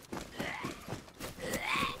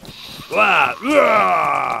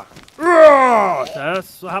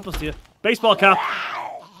 That's what happens to you. Baseball cap.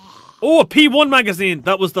 Oh, a P1 magazine.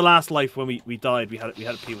 That was the last life when we died. We had a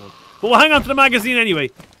P1. But we'll hang on to the magazine anyway.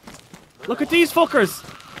 Look at these fuckers.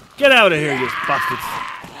 Get out of here, you bastards.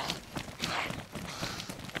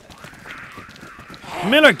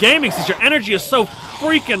 Miller Gaming says your energy is so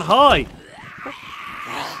freaking high.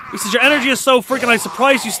 He says your energy is so freaking high.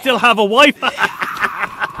 Surprised you still have a wife.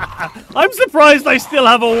 I'm surprised I still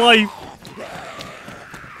have a wife.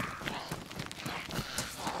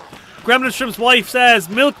 Gremlin Shrimp's wife says,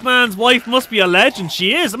 Milkman's wife must be a legend.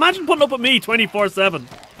 She is. Imagine putting up with me 24/7.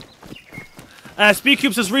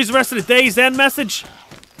 Speedcube says, resurrected a DayZ message.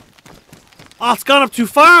 Oh, it's gone up too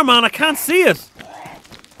far, man. I can't see it.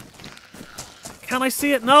 Can I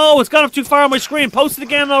see it? No, it's gone up too far on my screen. Post it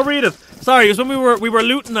again and I'll read it. Sorry, it was when we were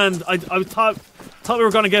looting and I thought we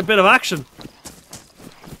were going to get a bit of action.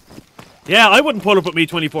 Yeah, I wouldn't put up with me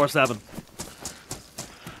 24/7.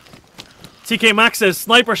 TK Maxx says,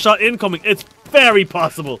 sniper shot incoming. It's very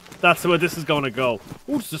possible that's where this is going to go.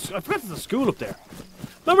 Ooh, I forgot there's a school up there.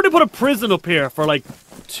 Remember they put a prison up here for like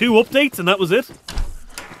 2 updates and that was it?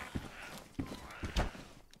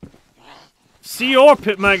 See your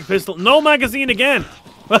pit mag pistol. No magazine again.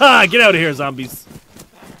 Get out of here, zombies.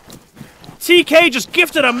 TK just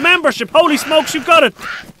gifted a membership. Holy smokes, you got it.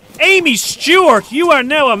 Amy Stewart, you are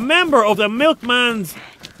now a member of the Milkman's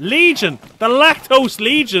Legion. The Lactose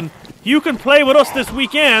Legion. You can play with us this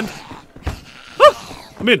weekend.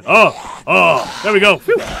 I'm in. There we go.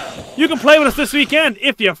 Whew. You can play with us this weekend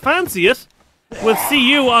if you fancy it. We'll see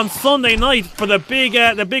you on Sunday night for the big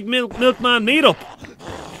Milkman meetup.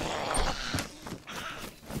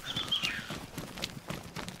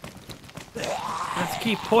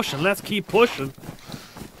 keep pushing. Let's keep pushing.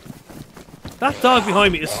 That dog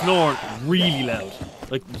behind me is snoring really loud.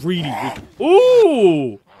 Like, really.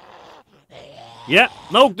 Ooh! Yeah,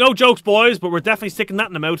 no jokes, boys, but we're definitely sticking that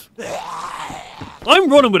in the mouth.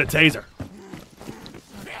 I'm running with a taser.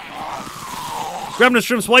 Gremlin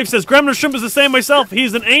Shrimp's wife says, Gremlin Shrimp is the same myself.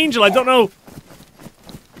 He's an angel. I don't know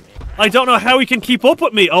how he can keep up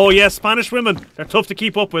with me. Oh, yeah, Spanish women. They're tough to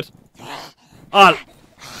keep up with. Ah.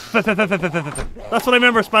 That's what I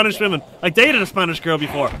remember, Spanish women. I dated a Spanish girl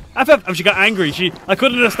before. And she got angry. I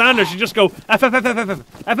couldn't understand her. She'd just go, I was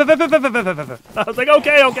like,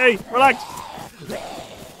 okay, relax.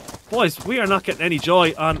 Boys, we are not getting any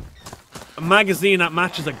joy on a magazine that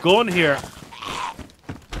matches a gun here.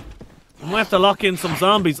 We might have to lock in some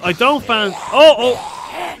zombies. I don't find...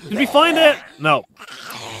 Oh! Did we find it? No.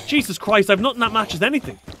 Jesus Christ, I've nothing that matches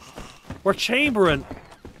anything. We're chambering...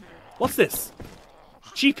 What's this?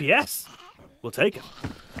 GPS? We'll take it.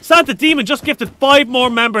 Santa Demon just gifted 5 more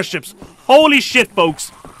memberships. Holy shit,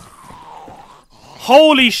 folks.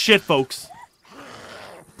 Holy shit, folks.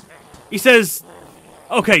 He says...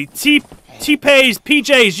 Okay, T-Pays,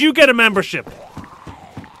 PJs, you get a membership.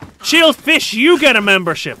 Chilled Fish, you get a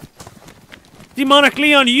membership. Demonic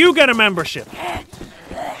Leon, you get a membership.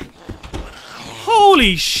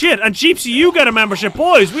 Holy shit. And Jeepsy, you get a membership.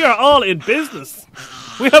 Boys, we are all in business.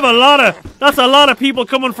 We have that's a lot of people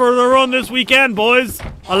coming for the run this weekend, boys.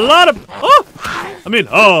 A lot of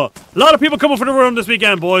people coming for the run this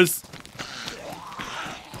weekend, boys.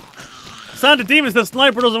 Santa Demons, the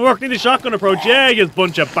sniper doesn't work. Need a shotgun approach. Yeah, you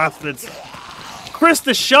bunch of bastards. Chris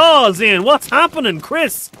the Shaw's in. What's happening,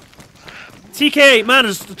 Chris? TK, man,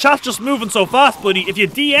 the chat's just moving so fast, buddy. If you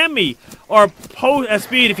DM me or post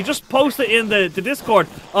Speed, if you just post it in the Discord,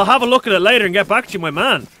 I'll have a look at it later and get back to you, my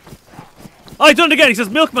man. Oh, I done it again. He says,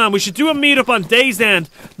 Milkman, we should do a meetup on DayZ.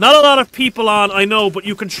 Not a lot of people on, I know, but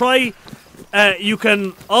you can try. You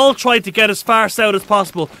can all try to get as far south as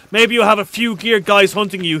possible. Maybe you'll have a few geared guys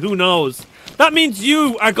hunting you. Who knows? That means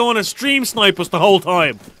you are going to stream snipe us the whole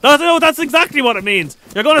time. That's exactly what it means.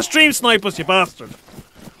 You're going to stream snipe us, you bastard.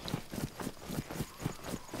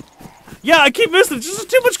 Yeah, I keep missing it. There's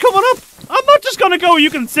too much coming up. I'm not just gonna go.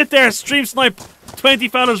 You can sit there, stream snipe 20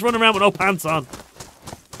 fellas running around with no pants on.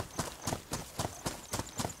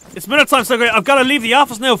 It's minute time, so great. I've got to leave the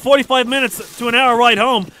office now. 45 minutes to an hour ride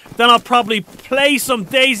home. Then I'll probably play some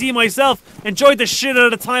DayZ myself. Enjoyed the shit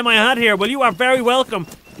out of the time I had here. Well, you are very welcome.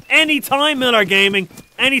 Anytime, Miller Gaming.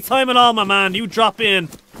 Anytime at all, my man. You drop in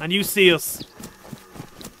and you see us.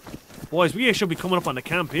 Boys, we should be coming up on the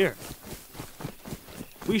camp here.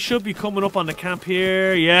 We should be coming up on the camp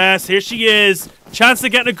here. Yes, here she is. Chance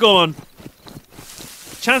of getting a gun.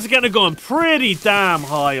 Chance of getting a gun. Pretty damn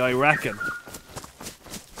high, I reckon.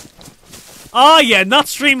 Ah, yeah, not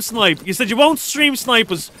stream snipe. You said you won't stream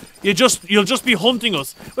snipe us. You'll just be hunting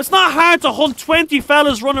us. It's not hard to hunt 20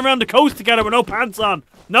 fellas running around the coast together with no pants on.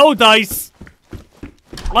 No dice.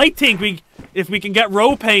 I think if we can get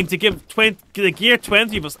Ropain to give the gear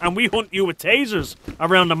 20 of us, and we hunt you with tasers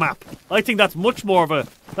around the map, I think that's much more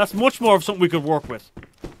of something we could work with.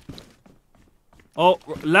 Oh,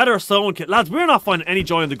 leather sewing kit, lads. We're not finding any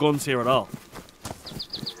joy in the guns here at all.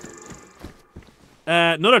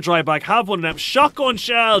 Another dry bag. Have one of them. Shotgun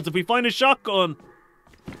shells. If we find a shotgun,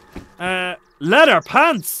 leather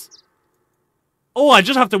pants. Oh, I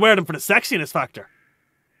just have to wear them for the sexiness factor.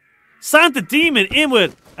 Santa Demon in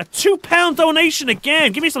with a £2 donation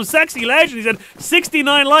again. Give me some sexy legend. He said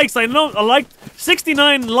 69 likes. I like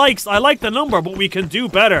 69 likes. I like the number, but we can do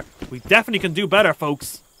better. We definitely can do better,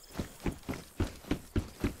 folks.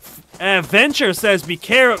 Venture says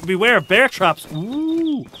beware of bear traps.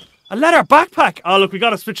 Ooh, a leather backpack. Oh look, we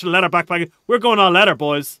gotta switch to the leather backpack. We're going all leather,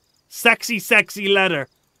 boys. Sexy, sexy leather.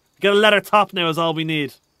 Get a leather top now is all we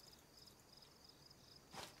need.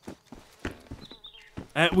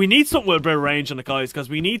 We need something with a bit of range on it, guys, because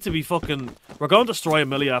we need to be fucking... We're going to destroy a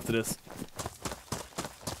millie after this.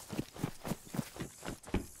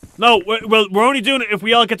 No, we're only doing it if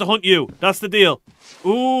we all get to hunt you. That's the deal.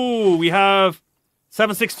 Ooh, we have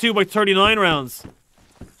 7.62 by 39 rounds.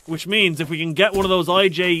 Which means if we can get one of those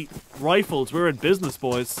IJ rifles, we're in business,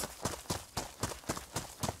 boys.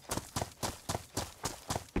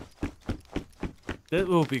 This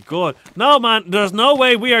will be good. No, man, there's no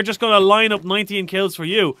way we are just going to line up 19 kills for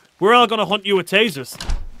you. We're all going to hunt you with tasers.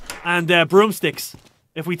 And broomsticks.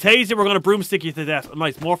 If we tase you, we're going to broomstick you to death. A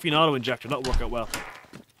nice morphine auto-injector. That'll work out well.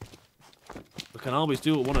 We can always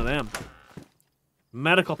do it with one of them.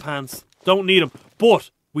 Medical pants. Don't need them.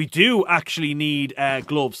 But we do actually need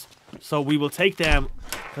gloves. So we will take them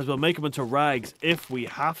because we'll make them into rags if we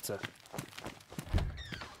have to.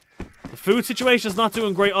 The food situation is not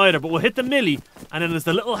doing great either, but we'll hit the millie, and then there's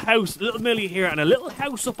the little house, little millie here, and a little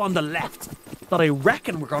house up on the left that I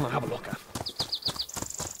reckon we're going to have a look at.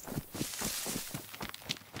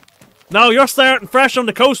 No, you're starting fresh on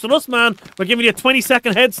the coast on us, man. We're giving you a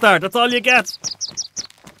 20-second head start. That's all you get.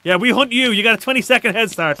 Yeah, we hunt you. You got a 20-second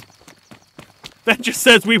head start. Venture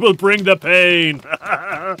says we will bring the pain.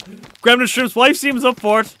 Gremlin Shrimp's wife seems up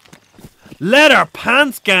for it. Leather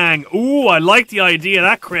pants gang. Ooh, I like the idea of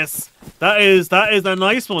that, Chris. That is a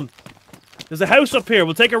nice one. There's a house up here.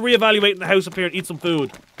 We'll take a reevaluate in the house up here and eat some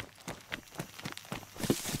food.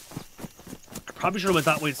 I probably should have went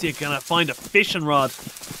that way to see if I can find a fishing rod.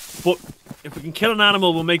 But if we can kill an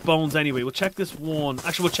animal, we'll make bones anyway. We'll check this one.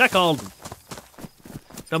 Actually, we'll check all of them.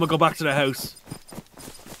 Then we'll go back to the house.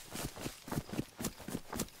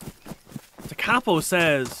 The capo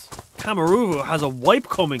says Kamaruvu has a wipe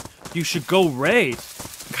coming. You should go raid.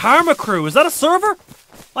 Karma Crew, is that a server?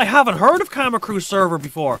 I haven't heard of Karma Crew server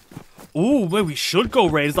before. Ooh, maybe we should go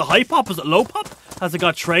raid. Is it high pop? Is it low pop? Has it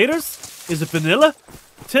got traders? Is it vanilla?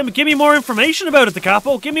 Tim, give me more information about it, the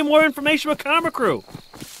capo. Give me more information about Karma Crew.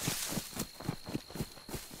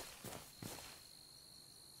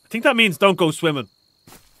 I think that means don't go swimming.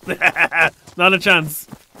 Not a chance.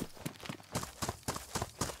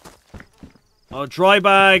 Oh, dry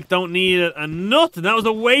bag, don't need it, and nothing. That was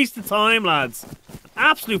a waste of time, lads.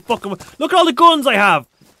 Absolute fucking... Look at all the guns I have,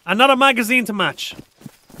 and not a magazine to match.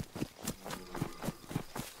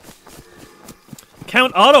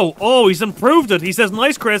 Count Otto. Oh, he's improved it. He says,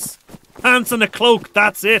 nice, Chris. Pants and a cloak,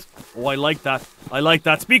 that's it. Oh, I like that. I like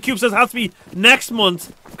that. Speedcube says it has to be next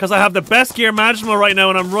month, because I have the best gear imaginable right now,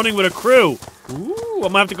 and I'm running with a crew. Ooh, I'm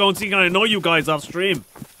gonna have to go and see, can I know you guys off stream?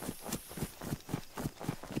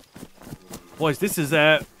 Boys, this is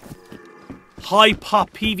high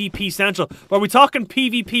pop PvP central. But are we talking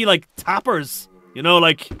PvP like tappers? You know,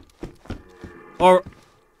 like, or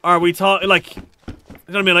are we talking like, you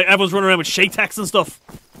know what I mean? Like everyone's running around with shake techs and stuff.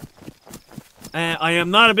 I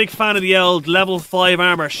am not a big fan of the old level 5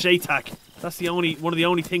 armor shake tech. That's the one of the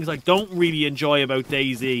only things I don't really enjoy about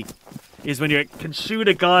DayZ. Is when you can shoot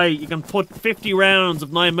a guy, you can put 50 rounds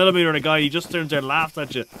of 9mm on a guy, he just turns there and laughs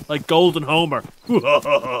at you like Golden Homer.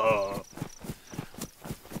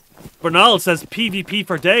 Bernal says PvP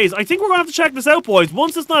for days. I think we're gonna have to check this out, boys.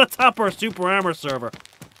 Once it's not a tapper or super armor server,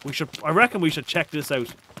 I reckon we should check this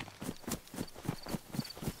out.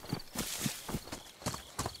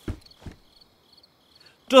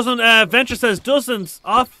 Venture says dozens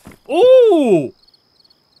off. Ooh!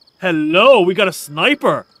 Hello, we got a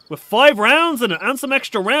sniper with 5 rounds in it and some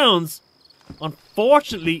extra rounds.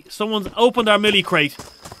 Unfortunately, someone's opened our milli crate.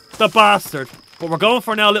 The bastard. But we're going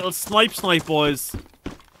for now a little snipe, boys.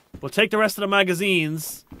 We'll take the rest of the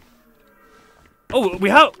magazines. Oh,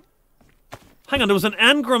 we have... Hang on, there was an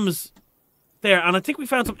Engram's there, and I think we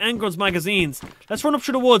found some Engram's magazines. Let's run up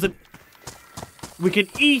through the woods, and we can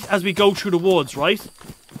eat as we go through the woods, right?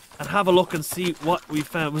 And have a look and see what we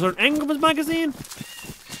found. Was there an Engram's magazine?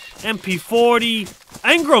 MP40.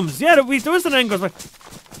 Engram's! Yeah, there is an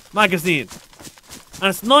Engram's magazine. And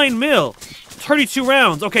it's 9mm. 32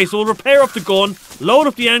 rounds. Okay, so we'll repair up the gun, load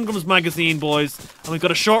up the Engram's magazine, boys, and we've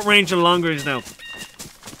got a short range and a long range now.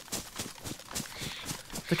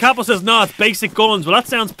 The capo says, no, it's basic guns. Well, that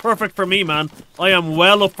sounds perfect for me, man. I am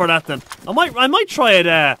well up for that then. I might try it,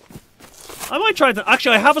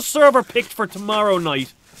 actually, I have a server picked for tomorrow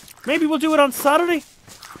night. Maybe we'll do it on Saturday?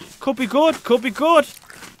 Could be good, could be good.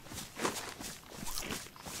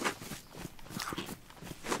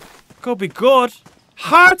 Could be good.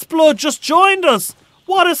 Heartsblood just joined us!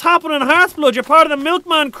 What is happening, Heartsblood? You're part of the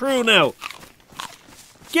Milkman crew now.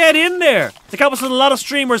 Get in there. The capo says a lot of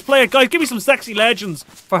streamers play it. Guys, give me some sexy legends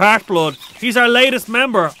for Heartblood. He's our latest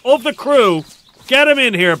member of the crew. Get him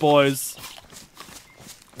in here, boys.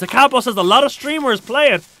 The capo says a lot of streamers play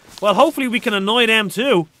it. Well, hopefully we can annoy them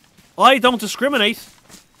too. I don't discriminate.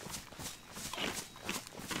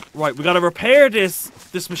 Right, we gotta repair this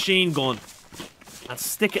machine gun and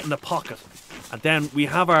stick it in the pocket. And then we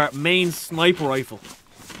have our main sniper rifle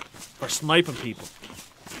for sniping people.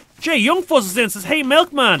 Jay Youngfuzz is in and says, hey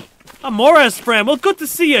Milkman, I'm Mora's friend. Well, good to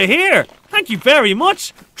see you here. Thank you very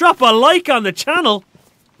much. Drop a like on the channel.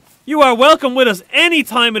 You are welcome with us any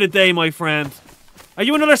time of the day, my friend. Are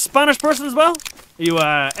you another Spanish person as well? Are you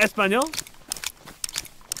Espanol?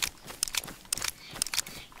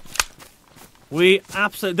 We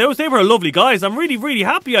absolutely... They were lovely guys. I'm really, really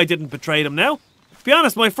happy I didn't betray them now. To be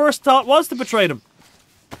honest, my first thought was to betray them.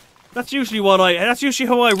 That's usually how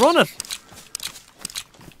I run it.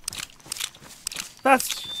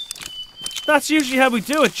 That's usually how we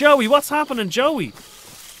do it. Joey, what's happening, Joey?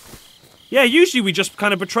 Yeah, usually we just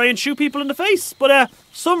kind of betray and shoot people in the face. But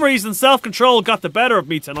some reason self-control got the better of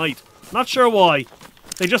me tonight. Not sure why.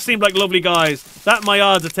 They just seemed like lovely guys. That and my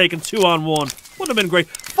odds of taking 2-on-1. Would have been great.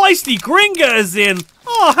 Feisty Gringa is in.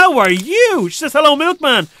 Oh, how are you? She says, hello,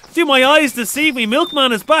 Milkman. Do my eyes deceive me?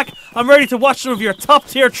 Milkman is back. I'm ready to watch some of your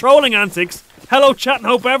top-tier trolling antics. Hello, chat, and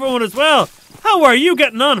hope everyone is well. How are you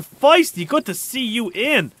getting on, Feisty? Good to see you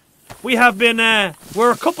in. We have been,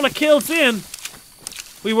 we're a couple of kills in.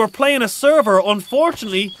 We were playing a server.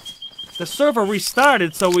 Unfortunately, the server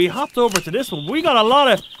restarted, so we hopped over to this one. We got a lot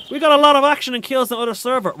of action and kills on the other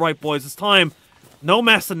server. Right, boys, it's time. No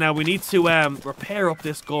messing now. We need to repair up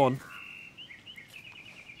this gun.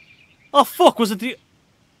 Oh fuck! Was it the?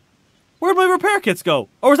 Where'd my repair kits go?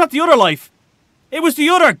 Or was that the other life? It was the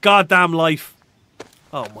other goddamn life.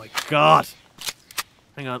 Oh my god!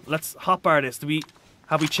 Hang on. Let's hotbar this.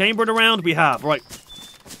 Have we chambered around? We have. Right.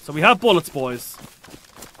 So we have bullets, boys.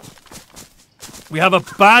 We have a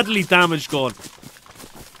badly damaged gun.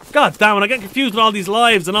 God damn it, I get confused with all these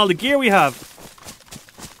lives and all the gear we have.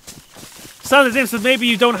 Sanders Im says maybe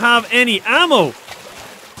you don't have any ammo.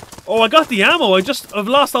 Oh, I got the ammo. I've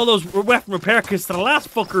lost all those weapon repair kits to the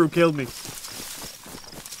last fucker who killed me.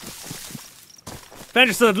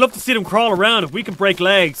 Avenger said I'd love to see them crawl around if we can break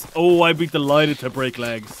legs. Oh, I'd be delighted to break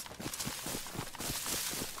legs.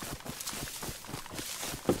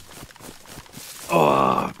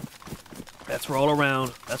 Oh, let's roll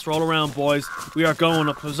around. Let's roll around, boys. We are going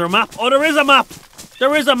up. Is there a map? Oh, there is a map.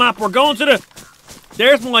 There is a map. We're going to the...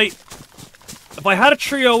 There's my... If I had a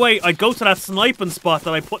 308, I'd go to that sniping spot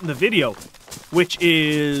that I put in the video. Which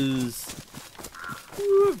is...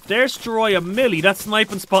 There's Destroy a Millie. That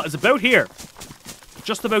sniping spot is about here.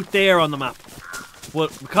 Just about there on the map.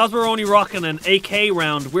 But because we're only rocking an AK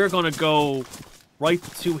round, we're going to go right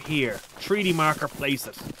to here. 3D marker, place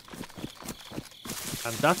it.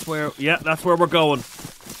 And that's where, yeah, that's where we're going.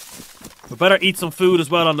 We better eat some food as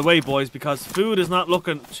well on the way, boys, because food is not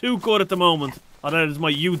looking too good at the moment. Oh, that is my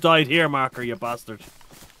you died here marker, you bastard.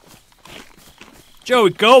 Joey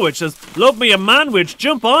Gowich says, love me a manwich,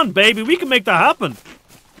 jump on, baby, we can make that happen.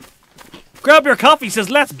 Grab your coffee says,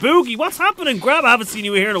 let's boogie. What's happening, Grab? I haven't seen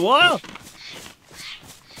you here in a while.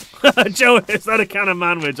 Joe, is that a can of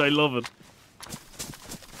manwich? I love it.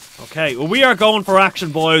 Okay, well, we are going for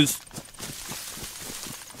action, boys.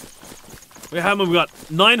 We've got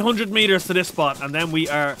 900 meters to this spot, and then we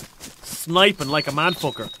are sniping like a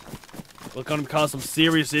madfucker. We're going to cause some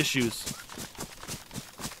serious issues.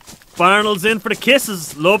 Barnell's in for the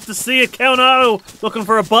kisses. Love to see it. Count Otto looking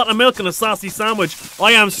for a bottle of milk and a saucy sandwich.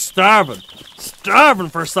 I am starving. Starving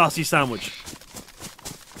for a saucy sandwich.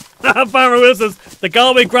 Farmer Will says, the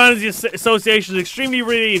Galway Grannies Association is extremely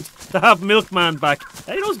relieved to have Milkman back.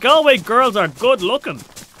 Hey, those Galway girls are good looking.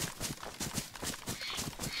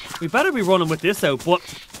 We better be running with this out, but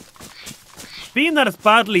being that it's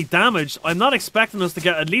badly damaged, I'm not expecting us to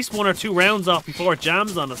get at least 1 or 2 rounds off before it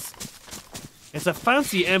jams on us. It's a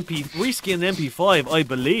fancy reskinned MP5, I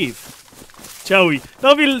believe. Joey,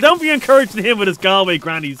 don't be encouraging him with his Galway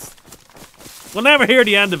grannies. We'll never hear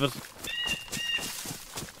the end of it.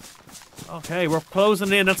 Okay, we're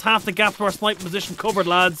closing in. That's half the gap to our sniping position covered,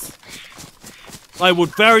 lads. I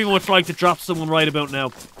would very much like to drop someone right about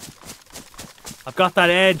now. I've got that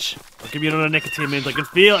edge. I'll give you another nicotine mint. I can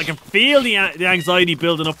feel the anxiety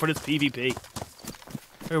building up for this PvP.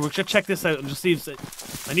 Here, we'll just check this out and just see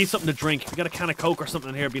if I need something to drink. If we got a can of Coke or something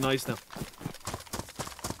in here, it'd be nice now.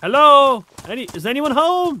 Hello? Is anyone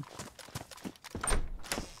home?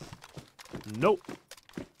 Nope.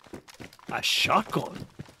 A shotgun.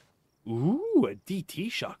 Ooh, a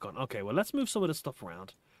DT shotgun. Okay, well, let's move some of this stuff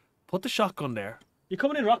around. Put the shotgun there. You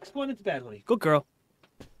coming in, Rox? Going into bed, honey. Good girl.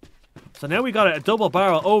 So now we got a double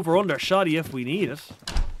barrel over-under shoddy if we need it.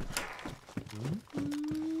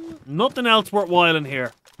 Nothing else worthwhile in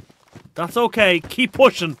here. That's okay. Keep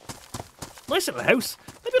pushing. Nice little house.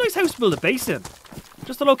 That'd be a nice house to build a base in.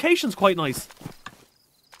 Just the location's quite nice.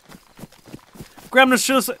 Gremlin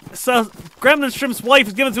Shrimp's wife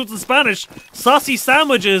is giving to us in Spanish. Saucy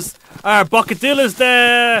sandwiches are bocadillas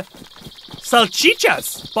de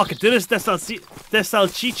salchichas. Bocadillas de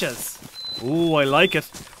salchichas. Ooh, I like it.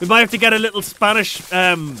 We might have to get a little Spanish,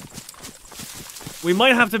 we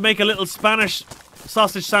might have to make a little Spanish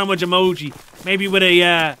sausage sandwich emoji. Maybe with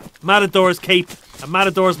a Matador's cape, a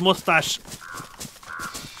Matador's mustache.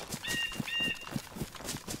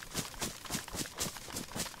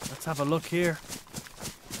 Let's have a look here.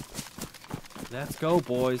 Let's go,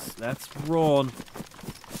 boys. Let's run.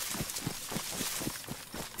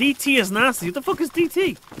 DT is nasty. What the fuck is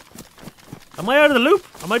DT? Am I out of the loop?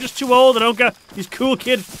 Am I just too old? I don't get these cool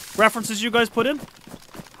kid references you guys put in?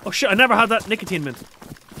 Oh shit, I never had that nicotine mint.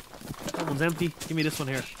 That one's empty. Give me this one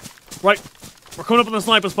here. Right, we're coming up on the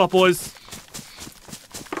sniper spot, boys.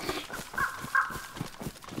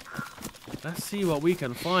 Let's see what we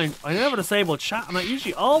can find. I never disable chat, and I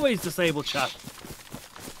usually always disable chat.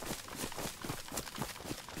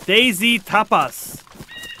 DayZ tapas.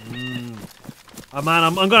 Oh man,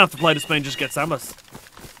 I'm gonna have to fly to Spain just to get sambas.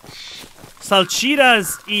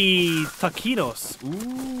 Salchitas y taquitos.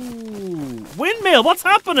 Ooh. Windmill, what's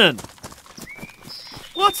happening?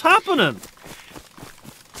 What's happening?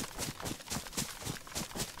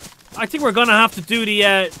 I think we're gonna have to do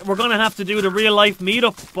the real life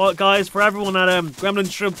meetup, guys, for everyone at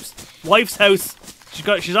Gremlin Shrimp's wife's house.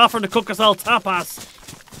 She's offering to cook us all tapas.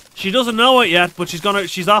 She doesn't know it yet, but she's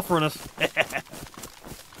offering it.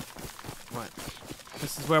 Right.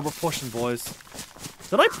 This is where we're pushing, boys.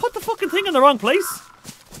 Did I put the fucking thing in the wrong place?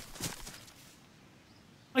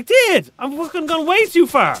 I did! I'm fucking gone way too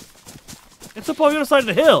far. It's up on the other side of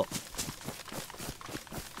the hill.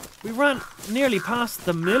 We ran nearly past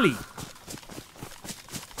the millie.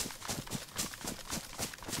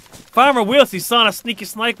 Farmer Wilsey saw a sneaky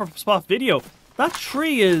sniper spot video. That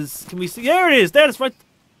tree is... Can we see? There it is! There it's right...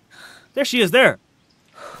 There she is, there.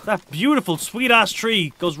 That beautiful, sweet-ass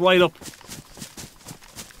tree goes right up.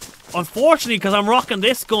 Unfortunately, because I'm rocking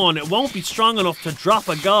this gun, it won't be strong enough to drop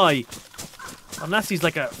a guy. Unless he's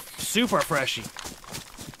like a super freshie.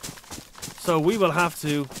 So we will have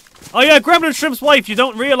to... Oh yeah, Gremlin Shrimp's wife, you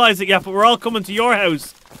don't realise it yet, but we're all coming to your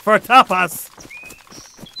house for tapas.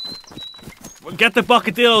 We'll get the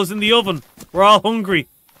bocadillos in the oven. We're all hungry.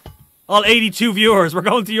 All 82 viewers, we're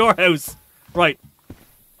going to your house. Right.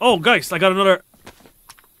 Oh, guys, I got another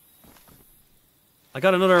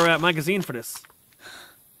magazine for this.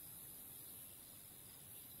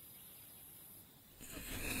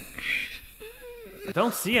 I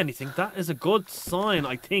don't see anything. That is a good sign,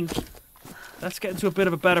 I think. Let's get into a bit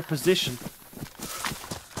of a better position.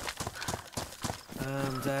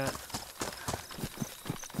 And,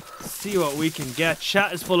 see what we can get.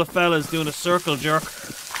 Chat is full of fellas doing a circle jerk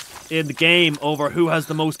in the game over who has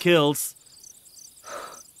the most kills.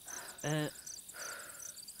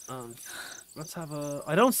 Let's have a...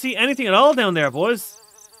 I don't see anything at all down there, boys.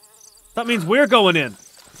 That means we're going in.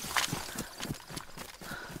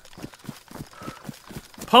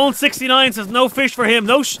 Pone69 says no fish for him.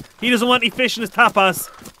 No, he doesn't want any fish in his tapas.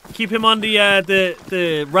 Keep him on the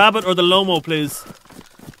rabbit or the lomo, please.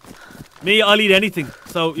 Me, I'll eat anything.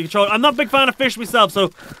 So you can throw. I'm not a big fan of fish myself. So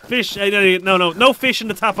fish, no fish in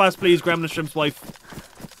the tapas, please. Gremlin Shrimp's wife.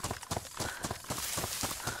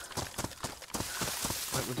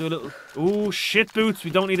 Right, we'll do a little. Ooh, shit boots.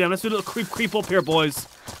 We don't need them. Let's do a little creep up here, boys.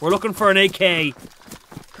 We're looking for an AK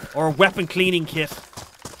or a weapon cleaning kit.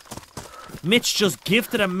 Mitch just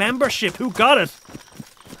gifted a membership. Who got it?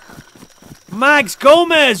 Mags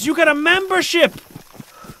Gomez, you got a membership.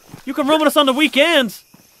 You can run with us on the weekend.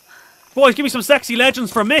 Boys, give me some sexy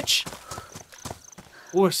legends for Mitch.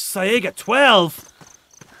 Oh, Saega 12.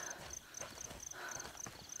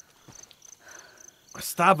 A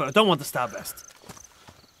stab. I don't want the stab vest.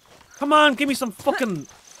 Come on, give me some fucking...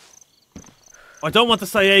 I don't want the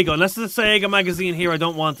Saega. Unless there's a Saega magazine here, I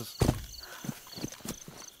don't want it.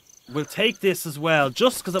 We'll take this as well,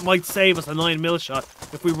 just because it might save us a 9mm shot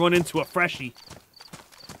if we run into a freshie.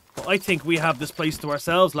 But I think we have this place to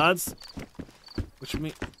ourselves, lads. Which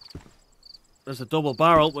means... There's a double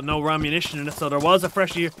barrel with no ammunition in it, so there was a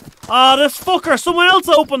freshie here. Ah, this fucker! Someone else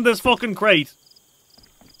opened this fucking crate!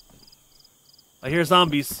 I hear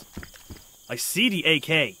zombies. I see the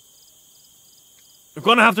AK. We're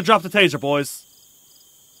gonna have to drop the taser, boys.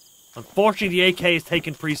 Unfortunately, the AK is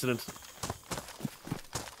taking precedent.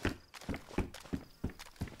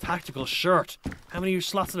 Tactical shirt. How many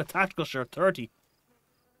slots in a tactical shirt? 30.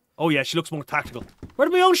 Oh yeah, she looks more tactical. Where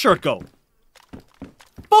did my own shirt go?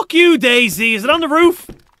 Fuck you, DayZ. Is it on the roof?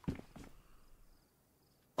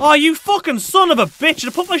 Oh, you fucking son of a bitch. Did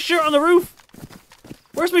I put my shirt on the roof?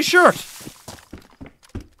 Where's my shirt?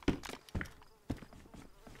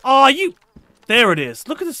 Oh, you... There it is.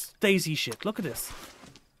 Look at this DayZ shit. Look at this.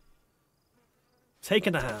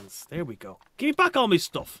 Taking the hands. There we go. Give me back all my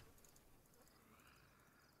stuff.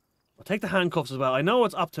 I'll take the handcuffs as well. I know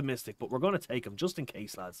it's optimistic, but we're going to take them just in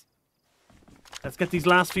case, lads. Let's get these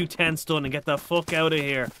last few tents done and get the fuck out of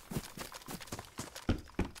here.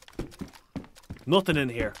 Nothing in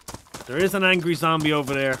here. There is an angry zombie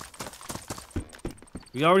over there.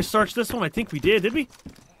 We already searched this one? I think we did we?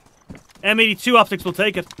 M82 optics will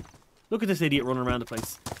take it. Look at this idiot running around the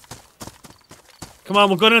place. Come on,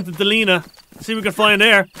 we'll go down to Delina. See if we can fly in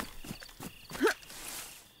there.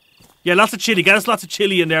 Yeah, lots of chili. Get us lots of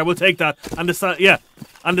chili in there. We'll take that. And this, yeah.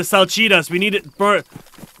 And the salchitas. We need it.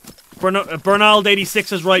 Bernald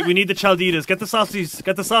 86 is right. We need the chalditas. Get the sausages.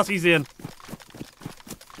 Get the sausages in.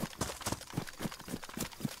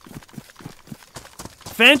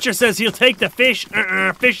 Venture says he'll take the fish.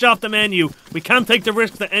 Fish off the menu. We can't take the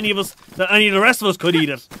risk that any of the rest of us could eat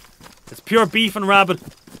it. It's pure beef and rabbit.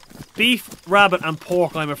 Beef, rabbit, and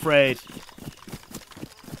pork, I'm afraid.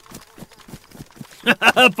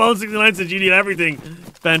 Bone 69 says you need everything.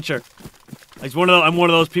 Venture. I'm one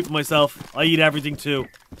of those people myself. I eat everything too.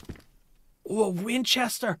 Oh, a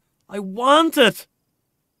Winchester. I want it.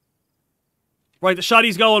 Right, the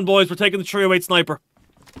shotty's going, boys. We're taking the 308 sniper.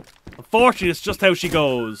 Unfortunately, it's just how she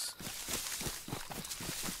goes.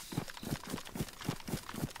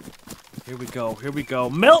 Here we go, here we go.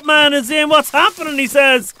 Milkman is in. What's happening? He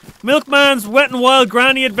says. Milkman's wet and wild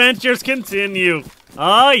granny adventures continue.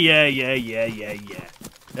 Oh, yeah.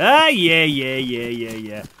 Ah,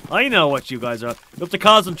 yeah. I know what you guys are. You're up to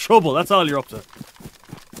causing trouble. That's all you're up to.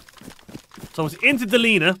 So it's into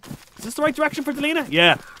Delina. Is this the right direction for Delina?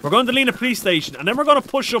 Yeah. We're going to Delina police station. And then we're going to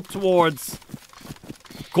push up towards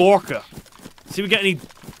Gorka. See if we get any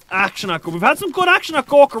action at Gorka. We've had some good action at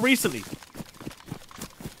Gorka recently.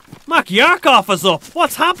 Mark Yarkov is up.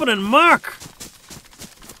 What's happening, Mark?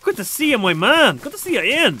 Good to see you, my man. Good to see you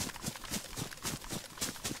in.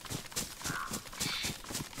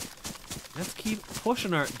 Let's keep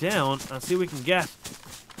pushing her down and see what we can get.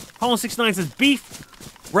 Home 69 says beef,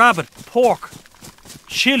 rabbit, pork,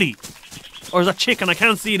 chili. Or is that chicken? I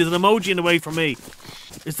can't see it. There's an emoji in the way for me.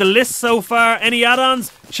 Is the list so far? Any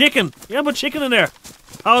add-ons? Chicken. Yeah, put chicken in there.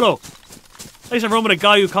 Paolo. I used to run with a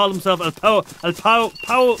guy who called himself El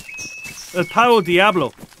Pao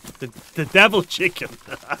Diablo. The devil chicken.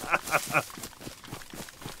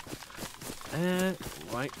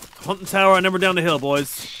 Right. Hunting tower and then we're down the hill,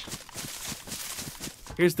 boys.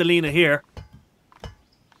 Here's Delina here.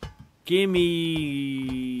 Give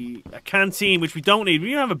me a canteen, which we don't need.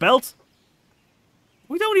 We don't have a belt.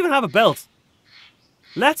 We don't even have a belt.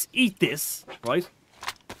 Let's eat this, right?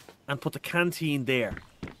 And put the canteen there.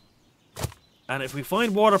 And if we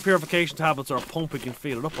find water purification tablets or a pump, we can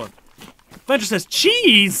fill it up on. Venture says,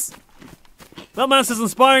 cheese! Milkman says,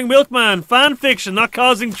 inspiring Milkman. Fan fiction, not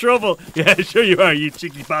causing trouble. Yeah, sure you are, you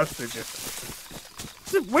cheeky bastard.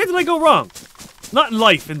 Where did I go wrong? Not in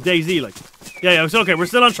life, in DayZ, like. Yeah, it's okay. We're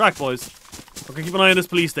still on track, boys. We're gonna keep an eye on this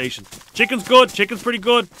police station. Chicken's good. Chicken's pretty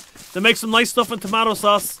good. They make some nice stuff in tomato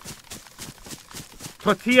sauce.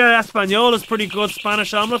 Tortilla Española is pretty good.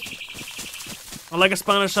 Spanish omelette. I like a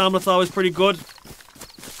Spanish omelette. It's always pretty good.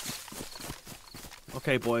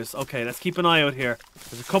 Okay, boys. Okay, let's keep an eye out here.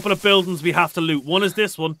 There's a couple of buildings we have to loot. One is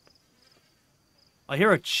this one. I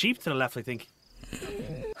hear a sheep to the left, I think.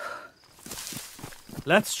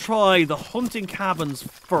 Let's try the hunting cabins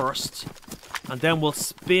first. And then we'll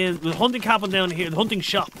spin... The hunting cabin down here, the hunting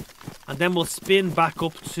shop. And then we'll spin back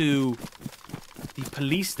up to the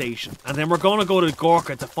police station. And then we're going to go to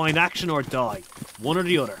Gorka to find action or die. One or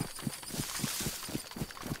the other.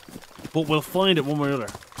 But we'll find it one way or the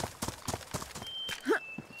other.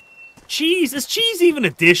 Cheese? Is cheese even a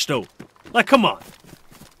dish, though? Like, come on.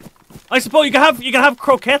 I suppose you can have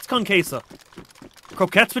croquettes con queso.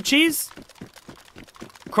 Croquettes with cheese?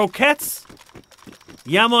 Croquettes,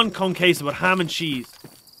 Yamon con queso with ham and cheese.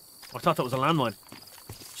 I thought that was a landmine.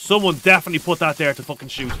 Someone definitely put that there to fucking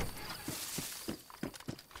shoot.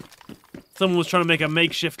 Someone was trying to make a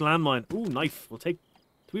makeshift landmine. Ooh, knife. We'll take...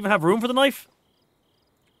 Do we even have room for the knife?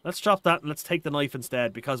 Let's drop that and let's take the knife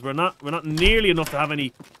instead because we're not nearly enough to have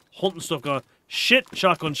any hunting stuff going. Shit,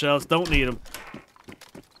 shotgun shells. Don't need them.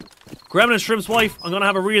 Gremlin Shrimp's wife. I'm gonna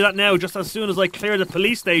have a read of that now just as soon as I clear the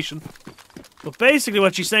police station. But basically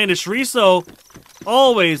what she's saying is chorizo,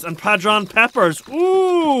 always, and padron peppers.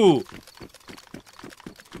 Ooh!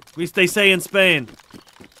 At least they say in Spain.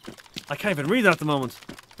 I can't even read that at the moment.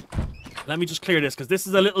 Let me just clear this, because this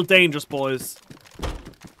is a little dangerous, boys.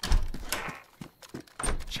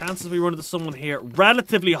 Chances we run into someone here,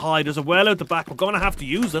 relatively high. There's a well out the back. We're going to have to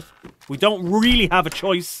use it. We don't really have a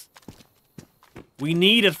choice. We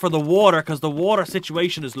need it for the water, because the water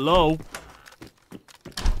situation is low.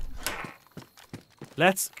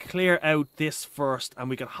 Let's clear out this first, and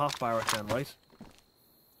we can hotbar it then, right?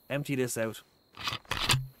 Empty this out.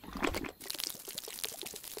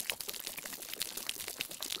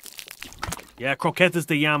 Yeah, croquette is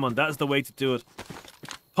the yaman. That is the way to do it.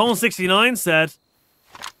 Pone 69 said,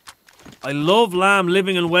 I love lamb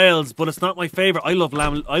living in Wales, but it's not my favourite. I love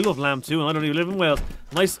lamb too, and I don't even live in Wales.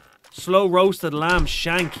 Nice slow roasted lamb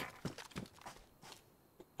shank.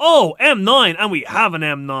 Oh, M9, and we have an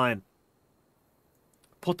M9.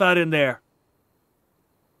 Put that in there.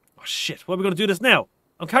 Oh shit, what are we going to do this now?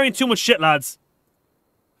 I'm carrying too much shit, lads.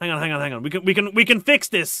 Hang on. We can fix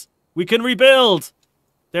this. We can rebuild.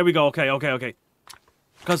 There we go. Okay.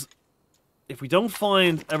 Because if we don't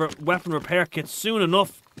find a weapon repair kit soon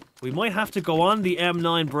enough, we might have to go on the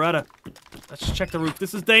M9 Beretta. Let's check the roof.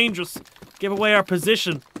 This is dangerous. Give away our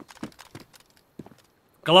position.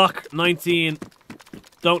 Glock 19.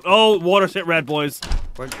 Don't. Oh, water's hit red, boys.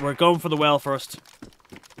 We're going for the well first.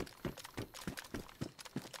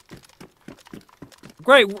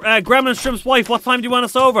 Great. Gremlin Shrimp's wife, what time do you want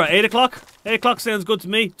us over? 8 o'clock? 8 o'clock sounds good to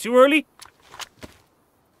me. Too early?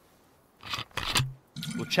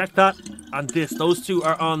 We'll check that and this. Those two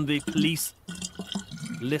are on the police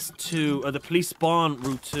list 2, or the police spawn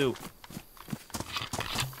route 2.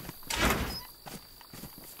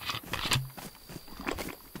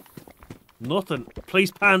 Nothing. Police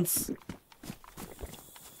pants.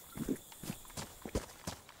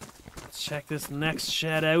 Let's check this next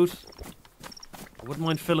shed out. I wouldn't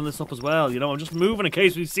mind filling this up as well, you know. I'm just moving in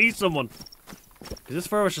case we see someone. Because this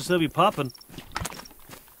fur should still be popping.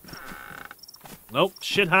 Nope.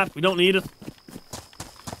 Shit hat. We don't need it.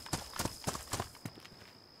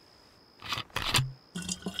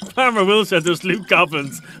 Farmer Will said there's loot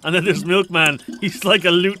goblins, and then there's Milkman. He's like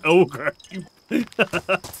a loot ogre.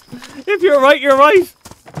 If you're right, you're right.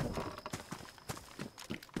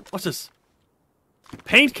 What's this?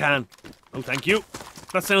 Paint can. Oh, thank you.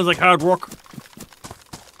 That sounds like hard work.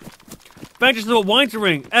 Adventures of a wine to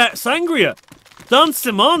ring. Sangria. Don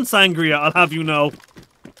Simon Sangria, I'll have you know.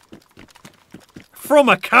 From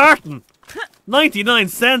a carton. 99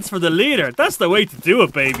 cents for the liter. That's the way to do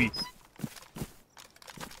it, baby.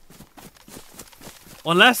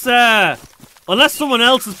 Unless someone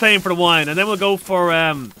else is paying for the wine, and then we'll go for,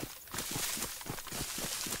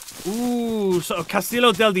 ooh, so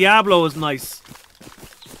Castillo del Diablo is nice.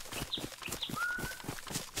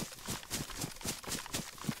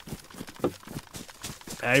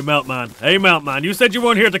 Hey, Meltman. Hey, Meltman. You said you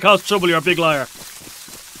weren't here to cause trouble, you're a big liar.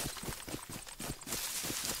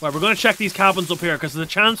 Right, we're going to check these cabins up here, because there's a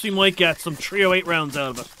chance we might get some 308 rounds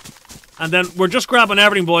out of it. And then we're just grabbing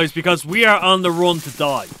everything, boys, because we are on the run to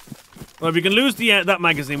die. Well, we can lose the that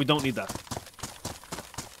magazine. We don't need that.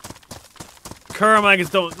 Kerr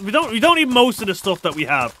magazine. We don't need most of the stuff that we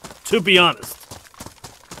have. To be honest,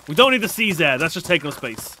 we don't need the CZ. That's just taking up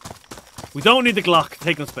space. We don't need the Glock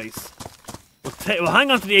taking up space. We'll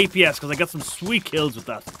hang on to the APS because I got some sweet kills with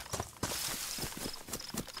that.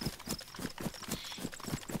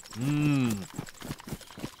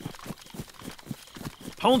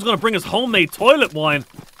 Pone's gonna bring us homemade toilet wine.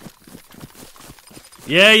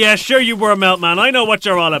 Yeah, sure you were, Meltman. I know what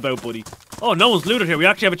you're all about, buddy. Oh, no one's looted here. We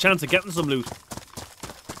actually have a chance of getting some loot.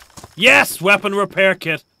 Yes! Weapon repair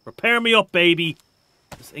kit. Repair me up, baby.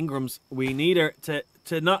 This Ingram's, we need her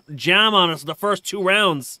to not jam on us the first 2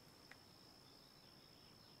 rounds.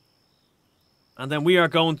 And then we are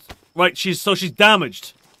going... Right, she's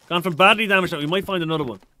damaged. Gone from badly damaged. We might find another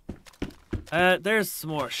one. There's some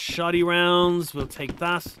more shoddy rounds. We'll take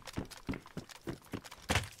that.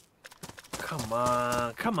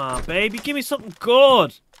 Come on, baby. Give me something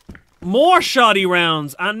good. More shoddy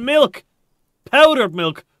rounds and milk. Powdered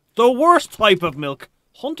milk. The worst type of milk.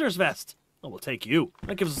 Hunter's vest. Oh, we'll take you.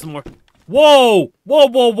 That gives us some more. Whoa!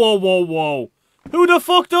 Whoa. Who the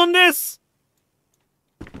fuck done this?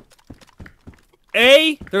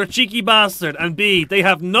 A, they're a cheeky bastard. And B, they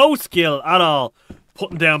have no skill at all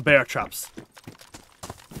putting down bear traps.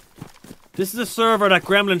 This is a server that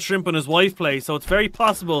Gremlin Shrimp and his wife play, so it's very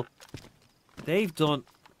possible they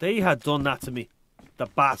had done that to me. The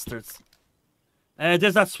bastards.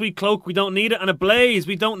 There's that sweet cloak, we don't need it, and a blaze,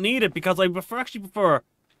 we don't need it, because I actually prefer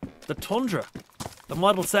the Tundra. The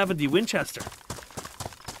Model 70 Winchester.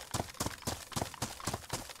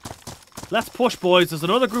 Let's push, boys. There's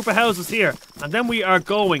another group of houses here, and then we are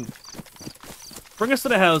going. Bring us to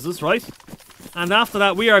the houses, right? And after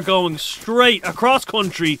that, we are going straight across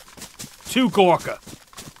country to Gorka.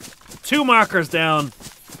 2 markers down.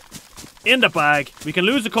 In the bag. We can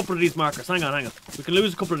lose a couple of these markers. Hang on. We can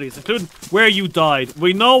lose a couple of these, including where you died.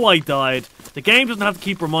 We know I died. The game doesn't have to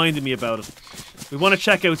keep reminding me about it. We want to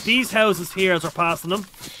check out these houses here as we're passing them,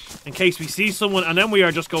 in case we see someone, and then we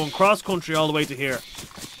are just going cross country all the way to here.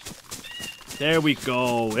 There we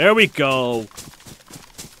go. There we go.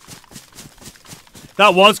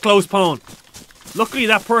 That was close, Pone. Luckily,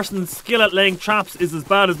 that person's skill at laying traps is as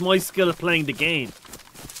bad as my skill at playing the game.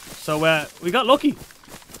 So, we got lucky.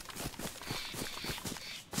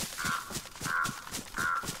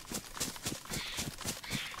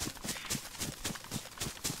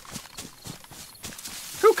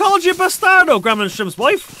 Who called you bastardo, Gremlin Shrimp's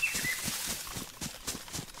wife?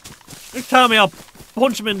 You tell me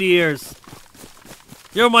punch them in the ears.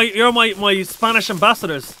 You're my Spanish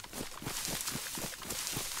ambassadors.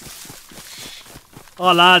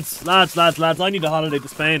 Oh, lads. I need a holiday to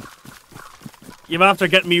Spain. You're after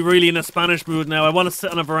getting me really in a Spanish mood now. I want to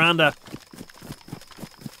sit on a veranda.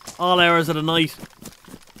 All hours of the night.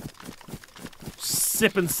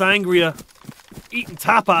 Sipping sangria. Eating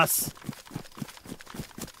tapas.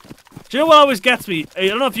 Do you know what always gets me? I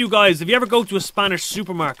don't know if you guys, if you ever go to a Spanish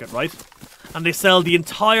supermarket, right? And they sell the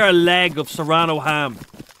entire leg of Serrano ham.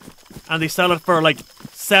 And they sell it for like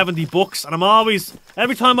 $70. And I'm always,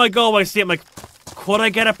 every time I go, I see it, I'm like, could I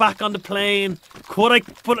get it back on the plane? Could I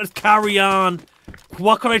put it carry on?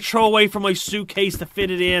 What could I throw away from my suitcase to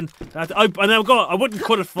fit it in? And I wouldn't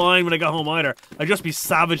cut it fine when I got home either. I'd just be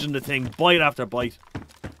savaging the thing, bite after bite.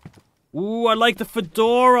 Ooh, I like the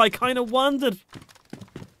fedora. I kind of want it.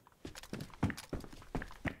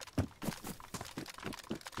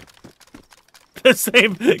 The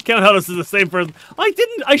same. Count Hollis is the same person.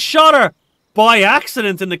 I shot her by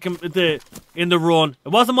accident in the run. It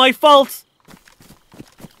wasn't my fault.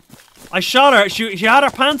 I shot her. She had her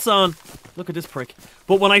pants on. Look at this prick.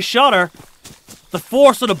 But when I shot her, the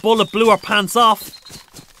force of the bullet blew her pants off.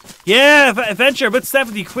 Yeah, adventure, about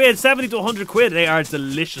 70 quid, 70 to 100 quid. They are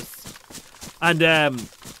delicious. And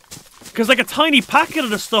because like a tiny packet of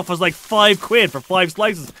the stuff was like 5 quid for 5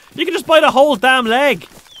 slices. You can just buy the whole damn leg.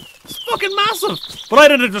 It's fucking massive. But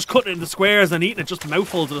I ended up just cutting it into squares and eating it, just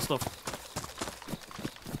mouthfuls of the stuff.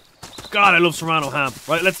 God, I love Serrano ham.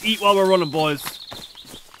 Right, let's eat while we're running, boys.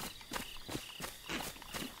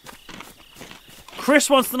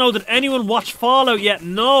 Chris wants to know, did anyone watch Fallout yet?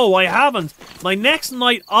 No, I haven't. My next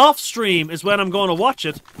night off stream is when I'm going to watch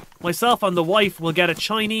it. Myself and the wife will get a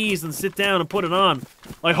Chinese and sit down and put it on.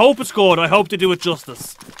 I hope it's good. I hope they do it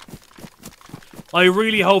justice. I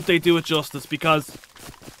really hope they do it justice because...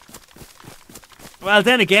 Well,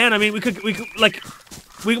 then again, I mean, we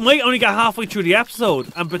might only get halfway through the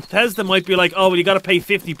episode, and Bethesda might be like, oh, well, you gotta pay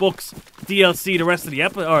 $50 DLC the rest of the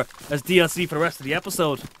episode, or as DLC for the rest of the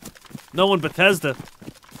episode. No one Bethesda.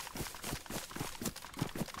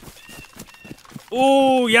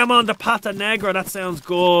 Ooh, Yaman de Pata Negra, that sounds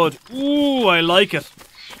good. Ooh, I like it.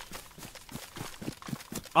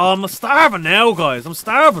 Oh, I'm starving now, guys. I'm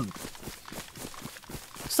starving.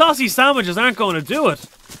 Saucy sandwiches aren't going to do it.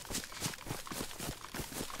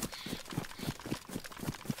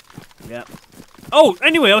 Yeah. Oh,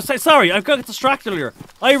 anyway, I was sorry, I got distracted earlier.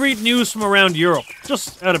 I read news from around Europe,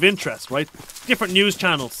 just out of interest, right? Different news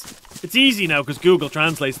channels. It's easy now because Google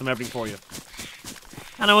translates them everything for you.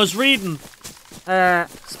 And I was reading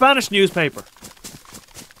Spanish newspaper.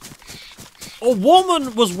 A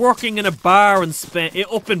woman was working in a bar in Spain,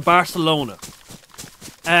 up in Barcelona.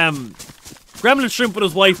 Gremlin Shrimp and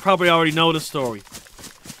his wife probably already know the story.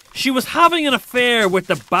 She was having an affair with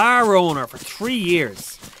the bar owner for 3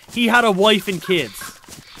 years. He had a wife and kids.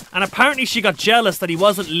 And apparently she got jealous that he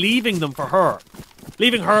wasn't leaving them for her.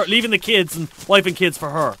 Leaving the kids and wife and kids for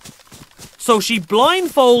her. So she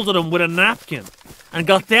blindfolded him with a napkin and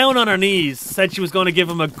got down on her knees, said she was going to give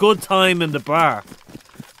him a good time in the bar.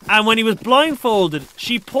 And when he was blindfolded,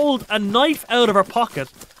 she pulled a knife out of her pocket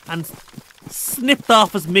and snipped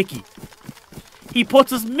off his Mickey. He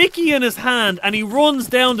puts his Mickey in his hand and he runs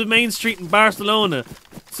down the main street in Barcelona.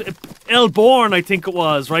 El Born, I think it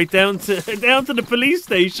was, right down to the police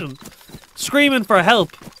station, screaming for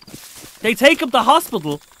help. They take him to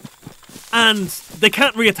hospital and they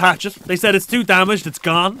can't reattach it. They said it's too damaged, it's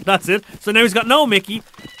gone, that's it. So now he's got no Mickey.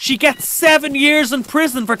 She gets 7 years in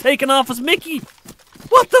prison for taking off his Mickey.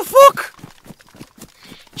 What the fuck?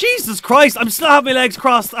 Jesus Christ, I'm still having my legs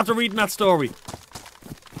crossed after reading that story.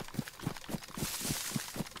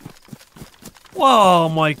 Oh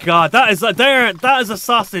my god, that is a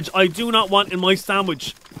sausage I do not want in my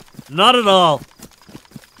sandwich. Not at all.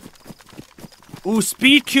 Ooh,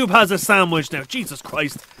 Speed Cube has a sandwich now. Jesus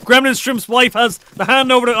Christ. Gremlin Shrimp's wife has the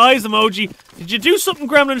hand over the eyes emoji. Did you do something,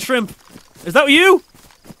 Gremlin Shrimp? Is that you?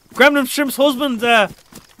 Gremlin Shrimp's husband, Mr.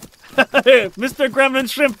 Gremlin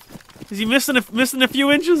Shrimp. Is he missing a few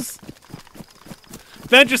inches?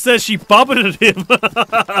 Venture says she bobbited him.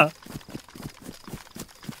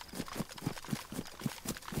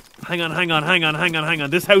 Hang on.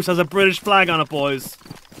 This house has a British flag on it, boys.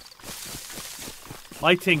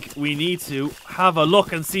 I think we need to have a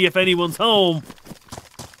look and see if anyone's home.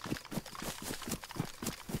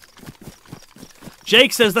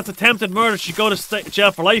 Jake says that's attempted murder. She'd go to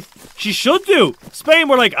jail for life. She should do. Spain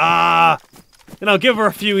were like, give her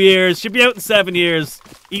a few years. She'll be out in 7 years,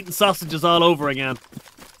 eating sausages all over again.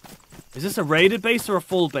 Is this a raided base or a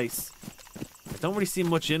full base? I don't really see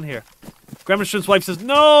much in here. Gremlin Shrimp's wife says,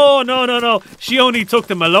 no, no, no, no. She only took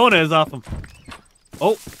the Malones off him.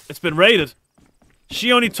 Oh, it's been raided.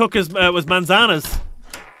 She only took his, was manzanas.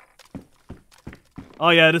 Oh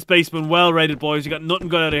yeah, this base's been well raided, boys. You got nothing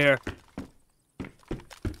good out of here.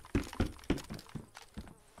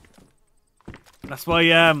 That's why,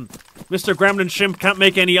 Mr. Gremlin Shrimp can't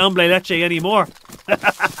make any hombre leche anymore.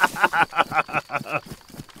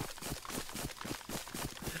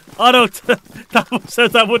 Otto that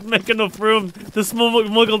says that wouldn't make enough room to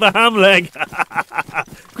smuggle the ham leg.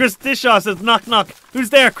 Chris Dishaw says, knock, knock.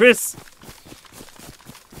 Who's there, Chris?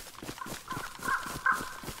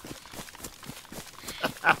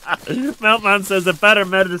 Milkman says a better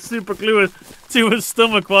method is super glue it to his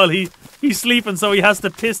stomach while he's sleeping, so he has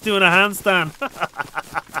to piss doing a handstand.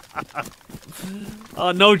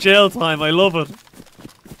 Oh, no jail time. I love it.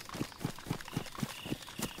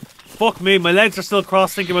 Fuck me, my legs are still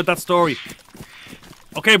crossed thinking about that story.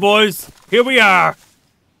 Okay, boys, here we are.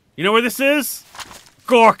 You know where this is?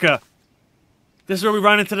 Gorka. This is where we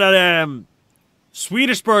ran into that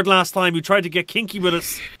Swedish bird last time who tried to get kinky with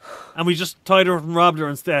us, and we just tied her and robbed her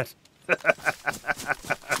instead.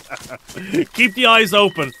 Keep the eyes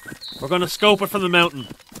open. We're going to scope it from the mountain.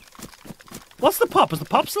 What's the pop? Is the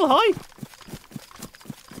pop still high?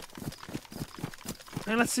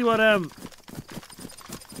 And let's see what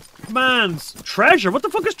commands. Treasure? What the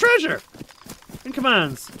fuck is treasure? In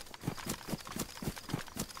commands.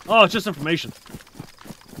 Oh, it's just information.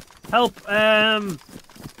 Help.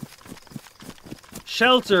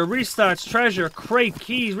 Shelter, restarts, treasure, crate,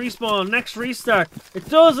 keys, respawn, next restart. It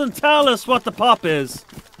doesn't tell us what the pop is.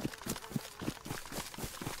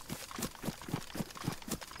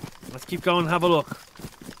 Let's keep going and have a look.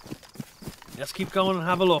 Let's keep going and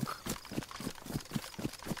have a look.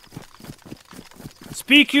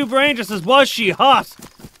 Speedcube Ranger says, was she hot?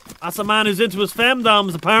 That's a man who's into his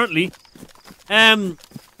femdoms, apparently.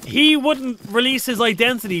 He wouldn't release his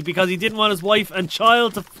identity because he didn't want his wife and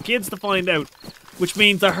kids to find out. Which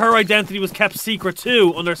means that her identity was kept secret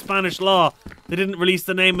too under Spanish law. They didn't release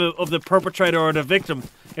the name of the perpetrator or the victim.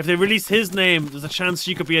 If they released his name, there's a chance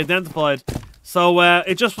she could be identified. So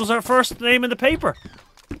it just was her first name in the paper.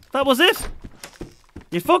 That was it.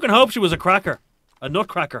 You'd fucking hope she was a cracker. A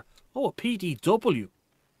nutcracker. Oh, a PDW.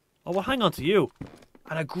 Oh, well, hang on to you.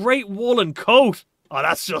 And a great woolen coat. Oh,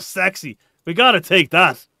 that's just sexy. We gotta take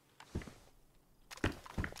that.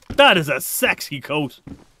 That is a sexy coat.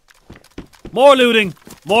 More looting,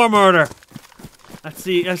 more murder. Let's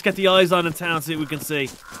see, let's get the eyes on in town, see what we can see.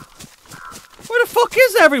 Where the fuck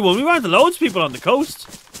is everyone? We ran into loads of people on the coast.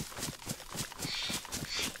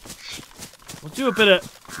 We'll do a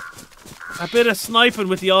bit of sniping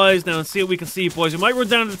with the eyes now and see what we can see, boys. We might run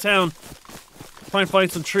down to the town, try and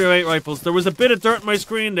find some Trio 8 rifles. There was a bit of dirt on my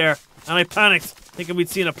screen there, and I panicked, thinking we'd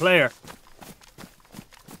seen a player.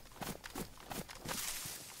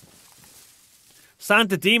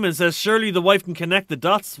 Santa Demon says, surely the wife can connect the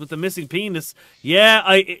dots with the missing penis.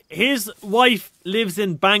 Yeah, his wife lives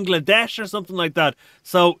in Bangladesh or something like that.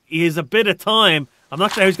 So he has a bit of time. I'm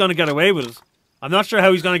not sure how he's going to get away with it. I'm not sure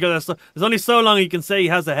how he's going to get that stuff. There's only so long he can say he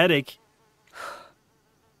has a headache.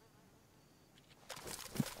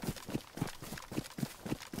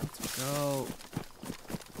 Let's go.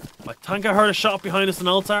 I think I heard a shot behind us in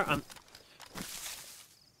altar, and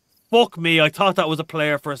fuck me, I thought that was a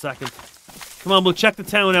player for a second. Come on, we'll check the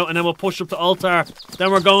town out and then we'll push up to altar.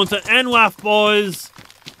 Then we're going to NWAF, boys.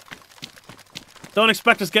 Don't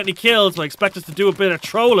expect us to get any kills, but expect us to do a bit of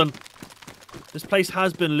trolling. This place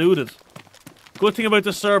has been looted. Good thing about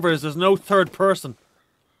this server is there's no third person.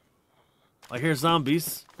 I hear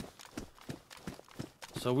zombies.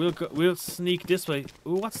 So we'll sneak this way.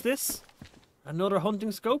 Ooh, what's this? Another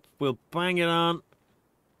hunting scope. We'll bang it on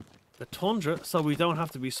the Tundra so we don't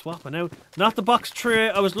have to be swapping out. Not the box tray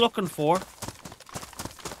I was looking for.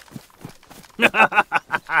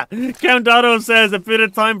 Count Otto says a bit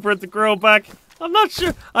of time for it to grow back. I'm not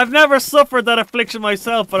sure. I've never suffered that affliction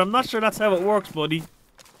myself, but I'm not sure that's how it works, buddy.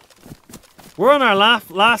 We're on our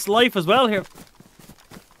last life as well here.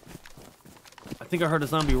 I think I heard a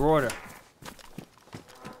zombie roar there.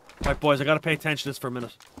 Right, boys, I gotta pay attention to this for a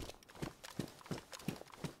minute.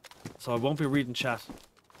 So I won't be reading chat.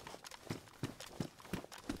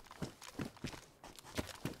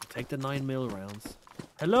 Take the 9mm rounds.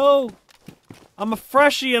 Hello? I'm a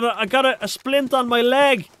freshie and I got a splint on my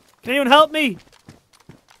leg. Can anyone help me?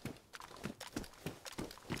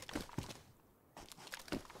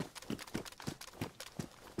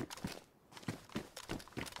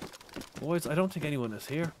 Boys, I don't think anyone is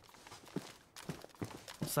here.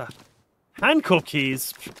 What's that? Handcuff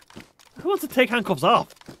keys? Who wants to take handcuffs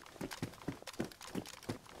off?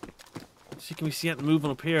 See, can we see it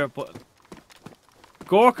moving up here? But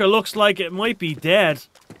Gorka looks like it might be dead.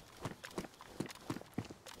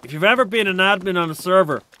 If you've ever been an admin on a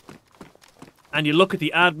server and you look at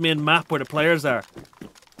the admin map where the players are,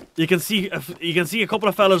 you can see a couple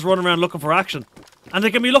of fellas running around looking for action, and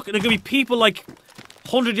there can be people like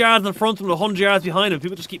 100 yards in front of them, 100 yards behind them.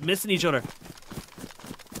 People just keep missing each other.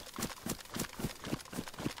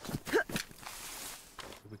 Here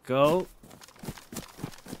we go.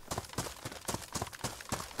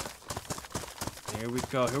 Here we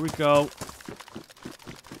go. Here we go.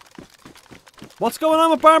 What's going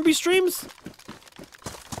on with Barnaby streams?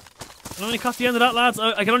 I only caught the end of that, lads.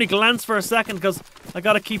 I can only glance for a second because I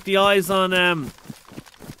gotta keep the eyes on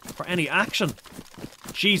for any action.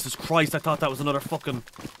 Jesus Christ! I thought that was another fucking.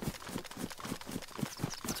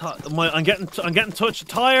 I'm getting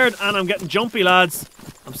tired and I'm getting jumpy, lads.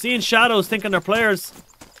 I'm seeing shadows, thinking they're players.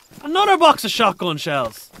 Another box of shotgun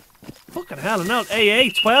shells. Fucking hell! And now AA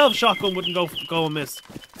 12 shotgun wouldn't go amiss.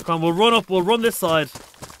 Come on, we'll run up. We'll run this side.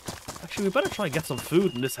 Actually, we better try and get some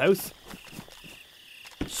food in this house.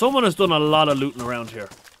 Someone has done a lot of looting around here.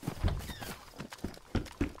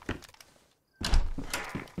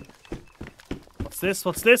 What's this?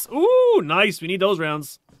 What's this? Ooh, nice. We need those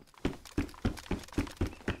rounds.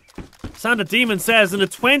 Santa Demon says, in the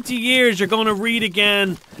 20 years you're going to read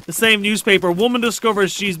again the same newspaper. Woman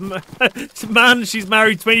discovers man she's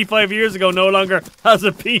married 25 years ago no longer has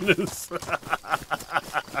a penis.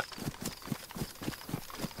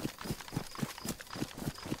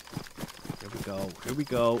 Here we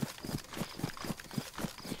go.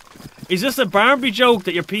 Is this a Barnaby joke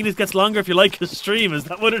that your penis gets longer if you like his stream? Is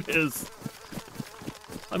that what it is?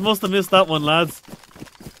 I must have missed that one, lads.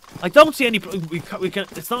 I don't see any.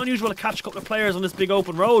 It's not unusual to catch a couple of players on this big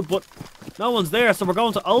open road, but no one's there, so we're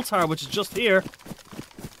going to Altar, which is just here.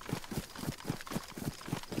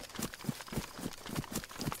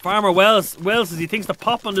 Farmer Wells says he thinks the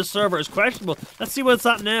pop on this server is questionable. Let's see where it's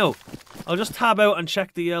at now. I'll just tab out and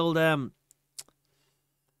check the old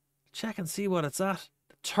check and see what it's at.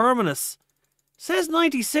 The Terminus says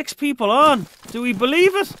 96 people on. Do we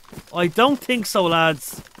believe it? I don't think so,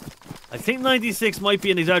 lads. I think 96 might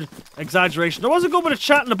be an exaggeration. There was a good bit of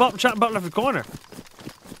chat in the bottom left of the corner.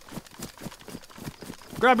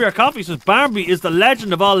 Grab your coffee, says Barnaby is the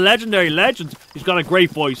legend of all legendary legends. He's got a great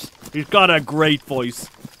voice. He's got a great voice.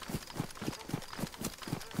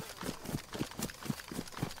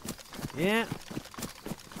 Yeah.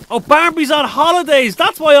 Oh, Barnaby's on holidays.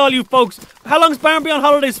 That's why all you folks. How long's Barnaby on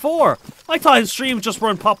holidays for? I thought his streams just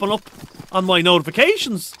weren't popping up on my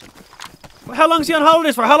notifications. How long's he on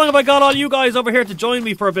holidays for? How long have I got all you guys over here to join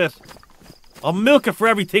me for a bit? I'll milk it for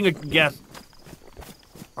everything I can get.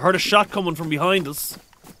 I heard a shot coming from behind us.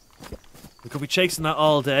 We could be chasing that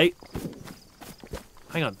all day.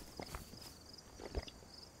 Hang on.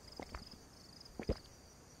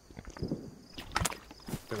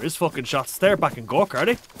 There is fucking shots there back in Gorka, are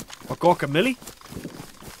they? Or Gorka Millie?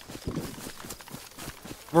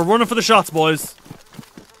 We're running for the shots, boys.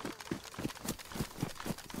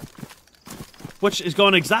 Which is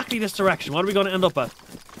going exactly this direction. What are we going to end up at?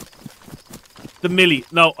 The Millie.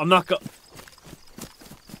 No, I'm not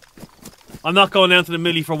going down to the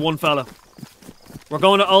Millie for one fella. We're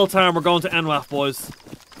going to Altar and we're going to NWAF, boys.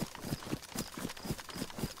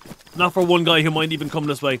 Not for one guy who might even come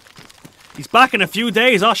this way. He's back in a few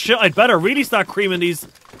days. Oh shit, I'd better really start creaming these,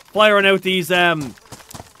 firing out these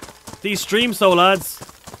streams though, lads.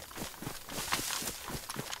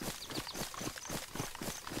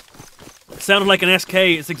 It sounded like an SK,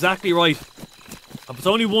 it's exactly right. If it's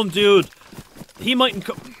only one dude, he mightn't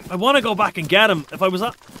come. I want to go back and get him if I was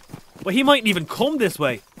at. But he mightn't even come this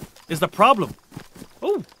way, is the problem.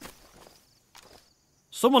 Oh.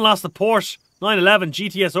 Someone lost the Porsche 911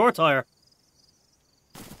 GTSR tyre.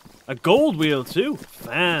 A gold wheel too.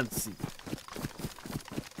 Fancy.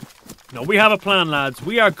 No, we have a plan, lads.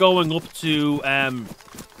 We are going up to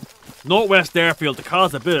Northwest Airfield to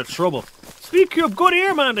cause a bit of trouble. Speed Cube, good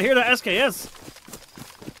ear, man, to hear that SKS.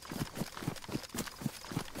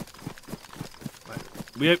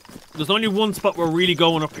 There's only one spot we're really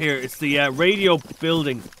going up here. It's the radio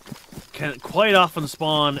building. Can quite often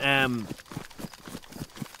spawn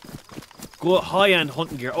good high-end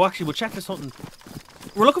hunting gear. Oh, actually, we'll check this hunting.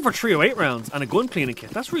 We're looking for 308 rounds and a gun cleaning kit.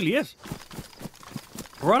 That's really it.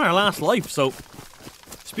 We're on our last life, so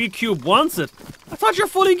Speed Cube wants it. I thought you're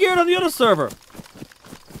fully geared on the other server.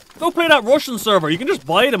 Go play that Russian server. You can just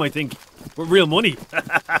buy them, I think, with real money.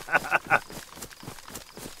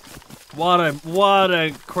 What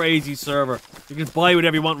a crazy server. You can buy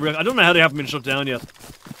whatever you want. I don't know how they haven't been shut down yet.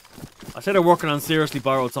 I said they're working on seriously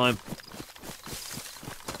borrowed time.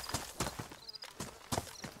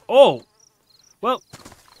 Oh! Well,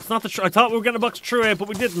 it's not the I thought we were getting a box of True Ale, but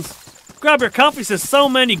we didn't. Grab your coffee says so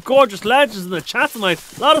many gorgeous legends in the chat tonight.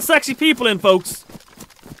 A lot of sexy people in, folks.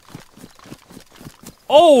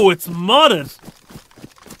 Oh, it's modded.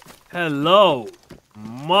 Hello.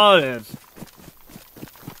 Modded.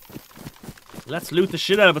 Let's loot the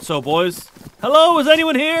shit out of it, so boys. Hello, is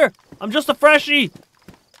anyone here? I'm just a freshie.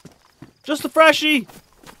 Just a freshie.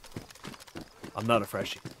 I'm not a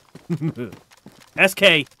freshie.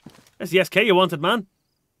 SK. That's the SK you wanted, man.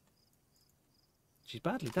 She's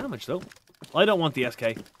badly damaged, though. I don't want the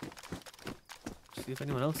SK. See if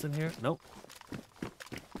anyone else in here. Nope.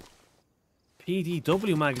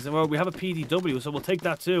 PDW magazine. Well, we have a PDW, so we'll take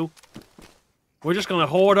that too. We're just gonna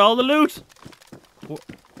hoard all the loot.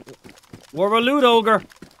 We're a loot ogre.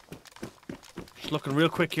 Just looking real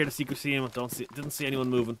quick here to see if we see anyone. Didn't see anyone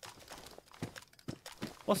moving.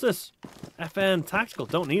 What's this? FN tactical.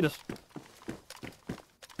 Don't need it.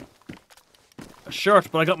 A shirt,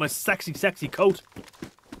 but I got my sexy, sexy coat.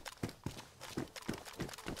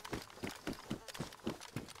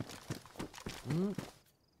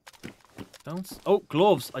 Oh,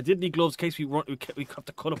 gloves. I did need gloves in case we have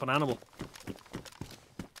to cut up an animal.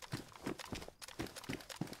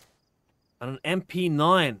 And an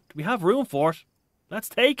MP9. Do we have room for it? Let's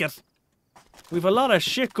take it. We've a lot of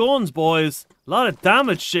shit guns, boys. A lot of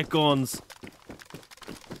damaged shit guns.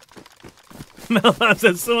 Milkman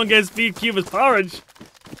said someone gets beef Cuba's porridge.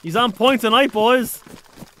 He's on point tonight, boys.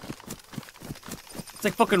 It's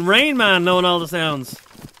like fucking Rain Man knowing all the sounds.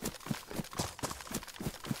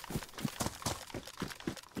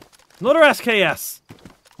 Another SKS.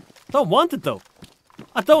 Don't want it though.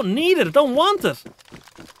 I don't need it. I don't want it.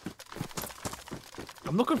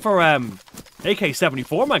 I'm looking for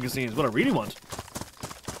AK-74 magazines. What I really want.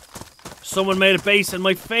 Someone made a base in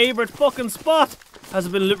my favorite fucking spot. Has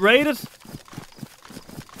it been raided?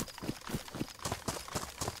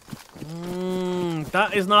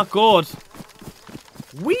 That is not good.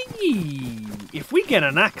 If we get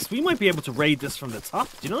an axe, we might be able to raid this from the top.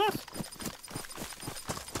 Do you know that?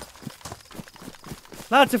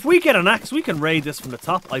 Lads, if we get an axe, we can raid this from the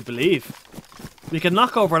top, I believe. We can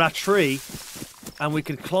knock over that tree, and we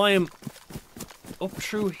can climb up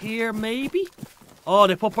through here, maybe? Oh,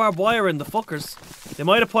 they put barbed wire in, the fuckers. They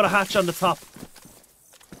might have put a hatch on the top.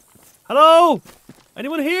 Hello?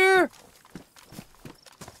 Anyone here?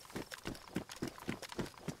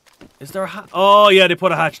 Is there a hatch? Oh, yeah, they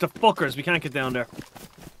put a hatch. The fuckers, we can't get down there.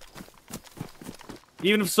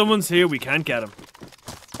 Even if someone's here, we can't get him.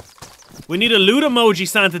 We need a loot emoji,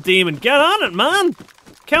 Santa Demon. Get on it, man.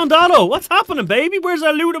 Count Otto, what's happening, baby? Where's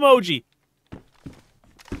our loot emoji?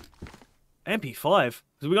 MP5?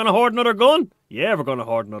 Is we gonna hoard another gun? Yeah, we're gonna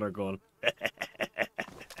hoard another gun.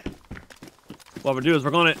 What we'll do is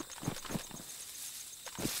we're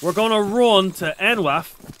gonna run to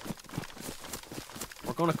NWAF.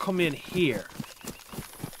 We're gonna come in here.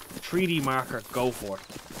 3D marker, go for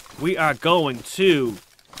it. We are going to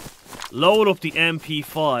load up the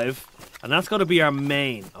MP5. And that's going to be our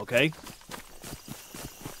main, okay?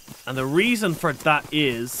 And the reason for that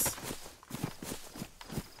is...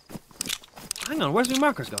 Hang on, where's my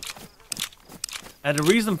markers gone? And the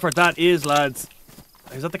reason for that is, lads...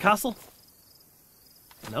 Is that the castle?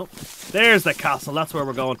 No. There's the castle, that's where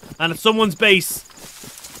we're going. And it's someone's base.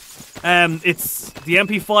 It's... The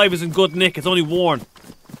MP5 is in good nick, it's only worn.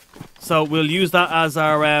 So we'll use that as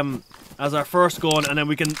our first gun, and then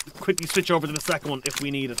we can quickly switch over to the second one if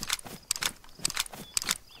we need it.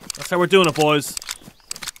 That's how we're doing it, boys.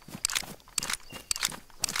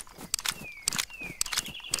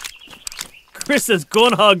 Chris says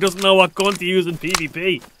Gun Hog doesn't know what gun to use in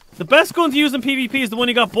PvP. The best gun to use in PvP is the one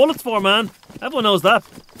you got bullets for, man. Everyone knows that.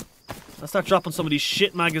 Let's start dropping some of these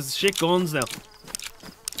shit guns now.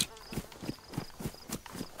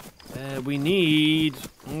 We need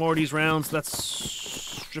more of these rounds. Let's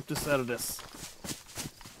strip this out of this.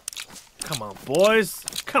 Come on, boys.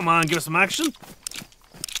 Come on, give us some action.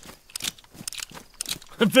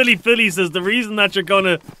 Philly says the reason that you're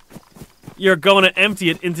gonna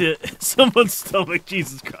empty it into someone's stomach.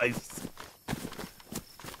 Jesus Christ.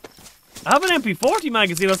 I have an MP40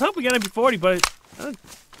 magazine. I was hoping to get an MP40, but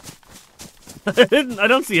I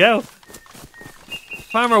don't see how.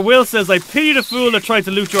 Farmer Will says, I pity the fool that tried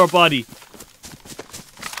to loot your body.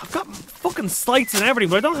 I've got fucking sights and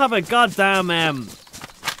everything, but I don't have a goddamn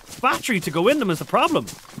battery to go in them is the problem.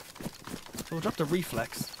 So we'll drop the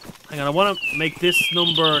reflex. Hang on, I want to make this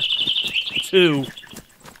number 2.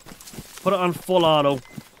 Put it on full auto.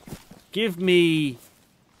 Give me...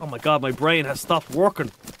 Oh my god, my brain has stopped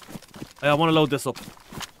working. I want to load this up.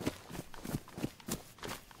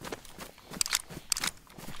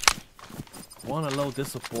 want to load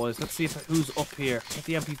this up, boys. Let's see who's up here. Get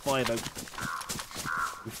the MP5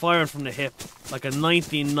 out. We're firing from the hip like a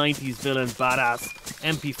 1990s villain, badass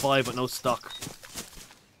MP5 with no stock.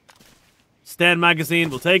 Sten magazine,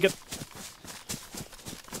 we'll take it.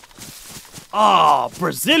 Oh,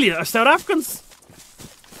 Brazilian or South Africans?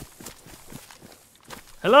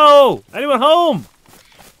 Hello, anyone home?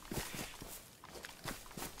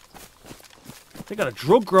 They got a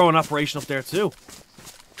drug growing operation up there too.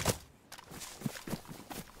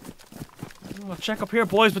 I'll check up here,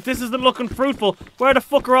 boys, but this isn't looking fruitful. Where the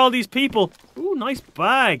fuck are all these people? Ooh, nice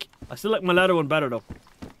bag. I still like my leather one better though.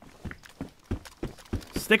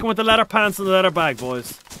 Sticking with the leather pants and the leather bag,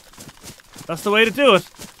 boys. That's the way to do it.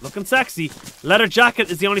 Looking sexy. Leather jacket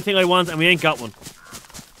is the only thing I want, and we ain't got one.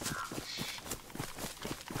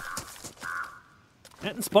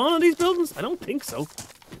 Anything spawn on these buildings? I don't think so.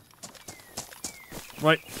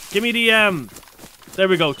 Right, give me the, there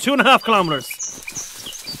we go, 2.5 kilometers.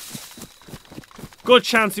 Good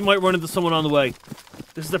chance you might run into someone on the way.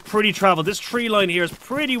 This is a pretty travel. This tree line here is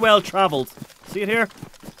pretty well traveled. See it here?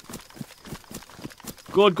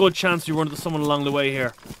 Good chance you run into someone along the way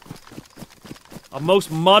here. On most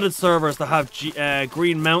modded servers that have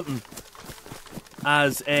Green Mountain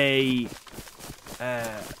as a,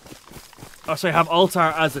 oh, sorry, have Altar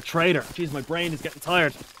as a trader. Jeez, my brain is getting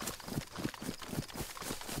tired.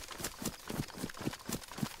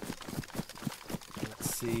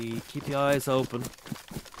 See, keep the eyes open.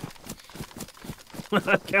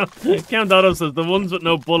 Count Otto says the ones with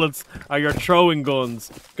no bullets are your throwing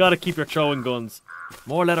guns. Gotta keep your throwing guns.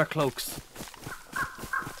 More leather cloaks.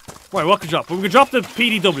 Right, what can drop? Well, we can drop the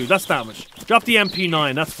PDW, that's damaged. Drop the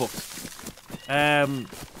MP9, that's fucked.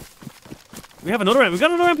 We have another. We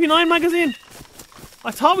got another MP9 magazine.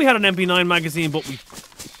 I thought we had an MP9 magazine, but we.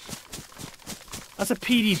 That's a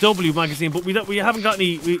PDW magazine, but we haven't got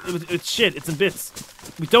any. It's shit. It's in bits.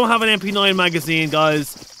 We don't have an MP9 magazine,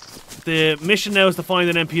 guys. The mission now is to find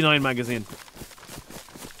an MP9 magazine.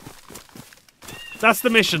 That's the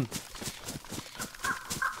mission.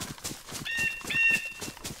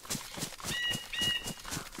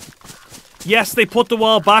 Yes, they put the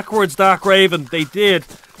wall backwards, Dark Raven. They did.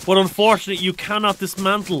 But unfortunately, you cannot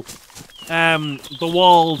dismantle the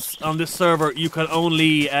walls on this server. You can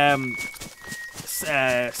only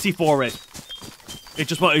C4 raid. It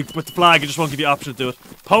just won't, with the flag, it just won't give you the option to do it.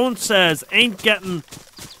 Pone says, ain't getting...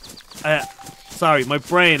 sorry, my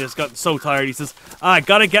brain has gotten so tired. He says, I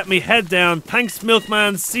gotta get me head down. Thanks,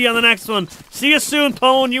 Milkman. See you on the next one. See you soon,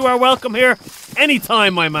 Pone. You are welcome here.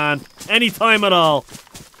 Anytime, my man. Anytime at all.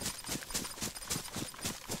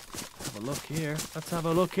 Have a look here. Let's have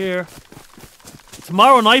a look here.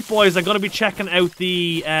 Tomorrow night, boys, I'm gonna be checking out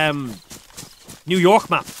the New York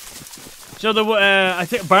map. So I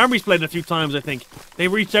think Barmby's played it a few times, I think. They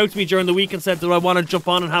reached out to me during the week and said, do I want to jump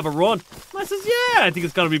on and have a run? And I says, yeah, I think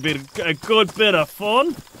it's going to be a good bit of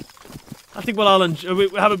fun. I think we'll all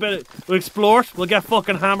have a bit we'll explore it. We'll get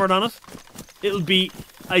fucking hammered on it. It'll be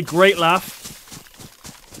a great laugh.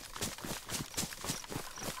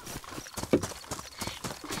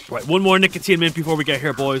 Right, one more nicotine mint before we get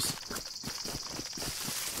here, boys.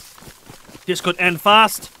 This could end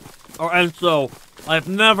fast or end slow. I've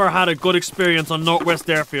never had a good experience on Northwest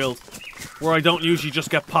Airfield where I don't usually just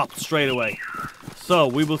get popped straight away. So,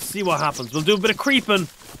 we will see what happens. We'll do a bit of creeping.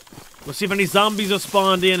 We'll see if any zombies have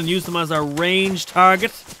spawned in and use them as our ranged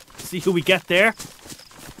target. See who we get there.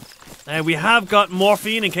 We have got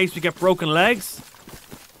morphine in case we get broken legs.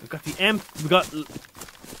 We've got we've got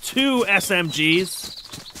 2 SMGs.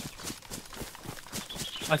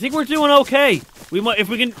 I think we're doing okay. We might, if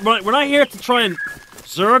we can, we're not here to try and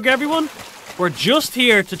zerg everyone. We're just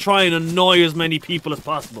here to try and annoy as many people as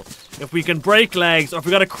possible. If we can break legs, or if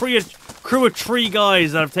we got a crew of 3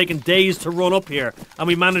 guys that have taken days to run up here, and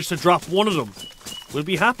we manage to drop one of them, we'll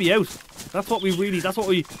be happy out. That's what we really. That's what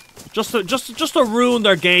we. Just to ruin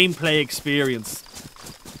their gameplay experience.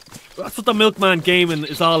 That's what the Milkman gaming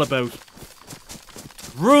is all about.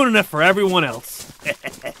 Ruining it for everyone else.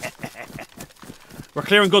 We're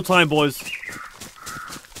clearing good time, boys.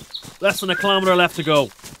 Less than a kilometre left to go.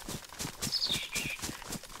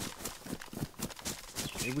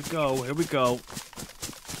 Here we go, here we go.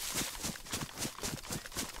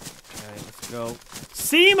 Okay, let's go.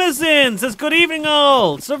 Seema's in! Says, good evening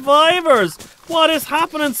all! Survivors! What is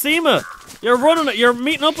happening, Seema? You're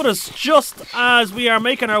meeting up with us just as we are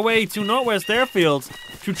making our way to Northwest Airfield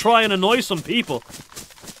to try and annoy some people.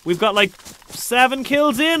 We've got like 7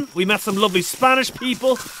 kills in. We met some lovely Spanish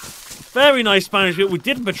people. Very nice Spanish people. We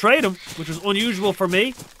didn't betray them, which was unusual for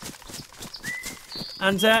me.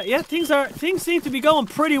 And yeah, things seem to be going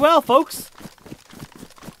pretty well, folks.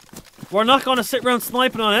 We're not going to sit around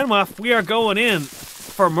sniping on NWAF. We are going in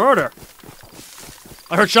for murder.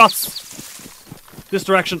 I heard shots. This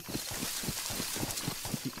direction.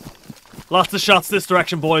 Lots of shots this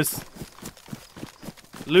direction, boys.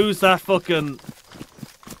 Lose that fucking...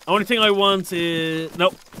 Only thing I want is...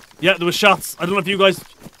 Nope. Yeah, there was shots. I don't know if you guys...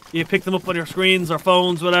 You picked them up on your screens or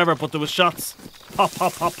phones, whatever, but there was shots. Pop,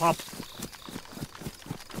 pop, pop, pop.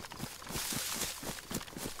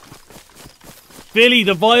 Billy,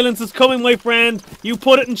 the violence is coming, my friend. You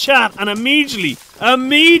put it in chat, and immediately,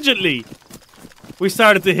 we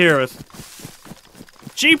started to hear it.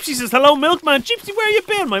 Gypsy says, hello, Milkman. Gypsy, where you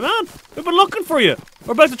been, my man? We've been looking for you.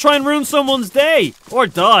 We're about to try and ruin someone's day. Or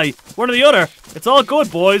die. One or the other. It's all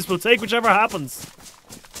good, boys. We'll take whichever happens.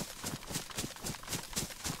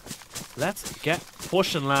 Let's get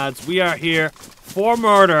pushing, lads. We are here for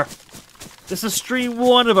murder. This is stream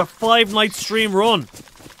 1 of a 5-night stream run.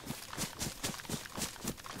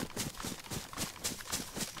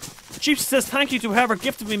 Chief says thank you to whoever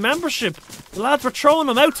gifted me membership. The lads were throwing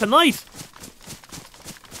them out tonight.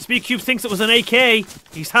 SpeedCube thinks it was an AK.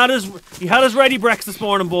 He had his ready breaks this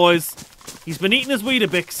morning, boys. He's been eating his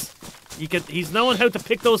Weetabix. He's knowing how to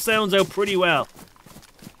pick those sounds out pretty well.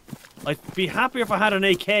 I'd be happier if I had an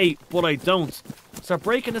AK, but I don't. Start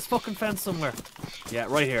breaking this fucking fence somewhere. Yeah,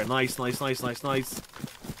 right here. Nice, nice, nice, nice, nice.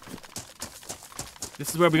 This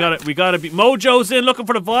is where we gotta be. Mojo's in looking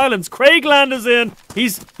for the violence. Craigland is in.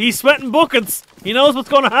 He's sweating buckets. He knows what's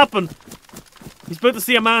gonna happen. He's about to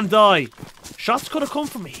see a man die. Shots could have come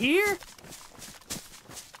from here.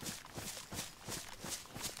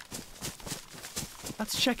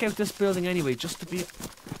 Let's check out this building anyway, just to be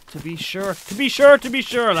sure. To be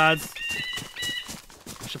sure, lads.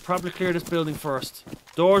 We should probably clear this building first.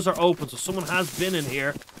 Doors are open, so someone has been in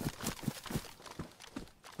here.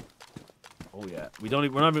 Oh yeah,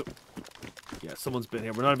 yeah, someone's been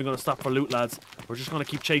here. We're not even going to stop for loot, lads. We're just going to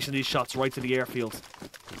keep chasing these shots right to the airfield.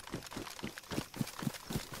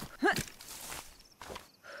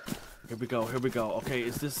 Here we go, here we go. Okay,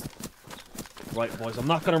 is this... Right, boys, I'm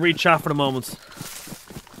not going to read chat for the moment.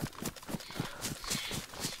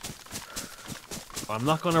 I'm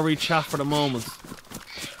not going to read chat for the moment.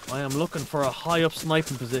 I am looking for a high-up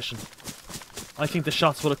sniping position. I think the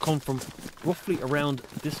shots would have come from roughly around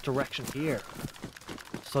this direction here.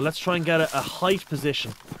 So let's try and get a height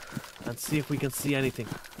position and see if we can see anything.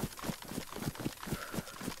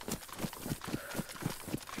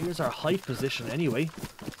 Here's our height position anyway.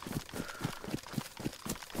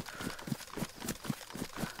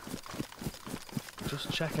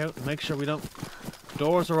 Just check out and make sure we don't...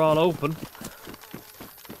 Doors are all open.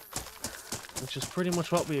 Which is pretty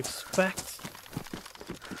much what we expect.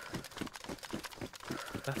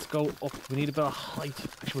 Let's go up. We need a bit of height.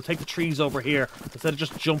 Actually, we'll take the trees over here instead of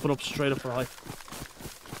just jumping up straight up for height.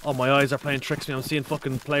 Oh, my eyes are playing tricks me. I'm seeing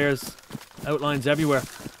fucking players' outlines everywhere.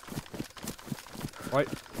 Right.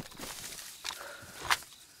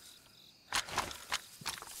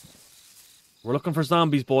 We're looking for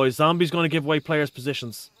zombies, boys. Zombies going to give away players'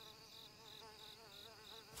 positions.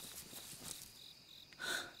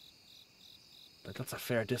 That's a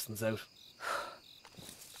fair distance out.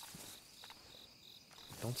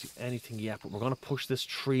 Don't see anything yet, but we're going to push this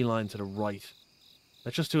tree line to the right.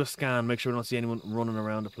 Let's just do a scan, make sure we don't see anyone running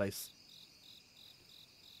around the place.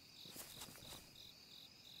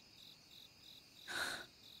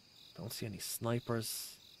 Don't see any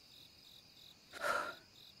snipers.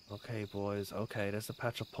 Okay, boys. Okay, there's a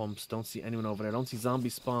patch of pumps. Don't see anyone over there. Don't see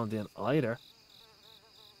zombies spawned in either.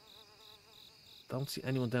 Don't see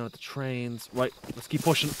anyone down at the trains. Right, let's keep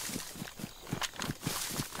pushing.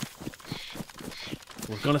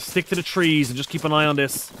 We're going to stick to the trees and just keep an eye on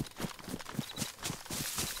this.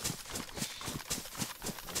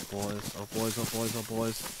 Boys, oh boys, oh boys, oh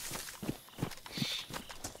boys.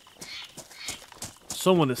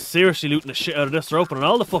 Someone is seriously looting the shit out of this. They're opening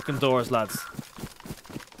all the fucking doors, lads.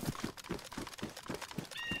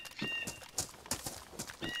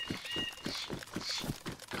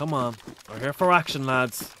 Come on. We're here for action,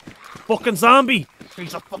 lads. Fucking zombie!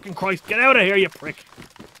 Jesus fucking Christ, get out of here, you prick!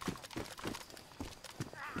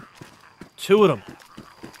 2 of them.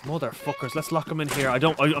 Motherfuckers, let's lock them in here.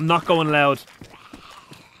 I'm not going loud.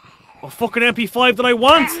 What fucking MP5 did I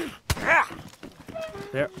want?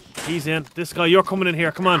 There, he's in. This guy, you're coming in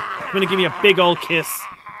here. Come on. You're gonna give me a big old kiss.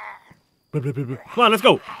 Come on, let's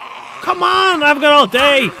go. Come on, I haven't got all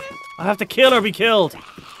day. I have to kill or be killed.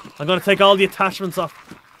 I'm gonna take all the attachments off.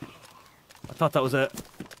 I thought that was a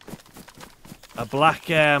black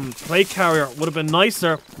plate carrier. Would have been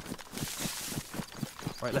nicer.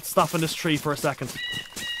 Right, let's stop in this tree for a second.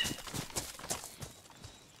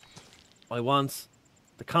 I want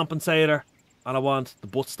the compensator, and I want the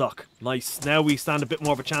buttstock. Nice. Now we stand a bit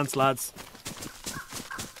more of a chance, lads.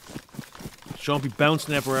 Don't be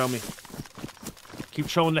bouncing everywhere on me. Keep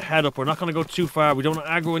throwing the head up. We're not going to go too far. We don't want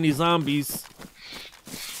to aggro any zombies.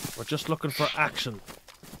 We're just looking for action.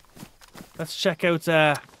 Let's check out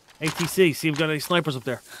ATC. See if we've got any snipers up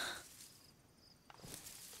there.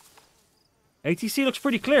 ATC looks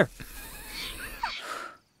pretty clear.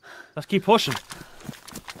 Let's keep pushing.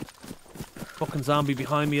 Fucking zombie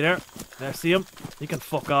behind me there. There, see him? He can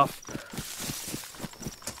fuck off.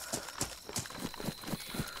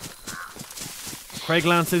 Craig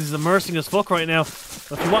Land says he's immersing as fuck right now.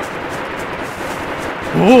 If you want.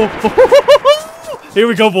 Oh. Here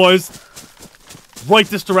we go, boys. Right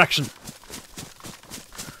this direction.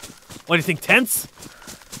 What do you think? Tense?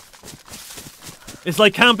 It's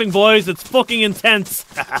like camping, boys. It's fucking intense.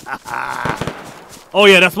 Oh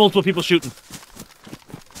yeah, that's multiple people shooting.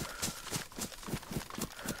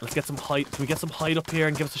 Let's get some height. Can we get some height up here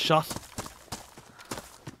and give us a shot?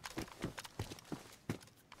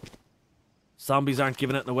 Zombies aren't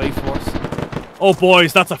giving it away for us. Oh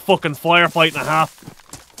boys, that's a fucking firefight and a half.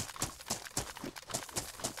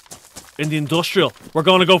 In the industrial. We're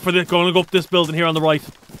gonna go for this. Going to go up this building here on the right.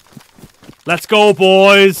 Let's go,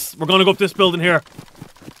 boys. We're gonna go up this building here.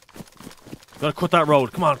 Gotta cut that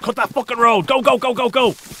road. Come on, cut that fucking road. Go, go, go, go,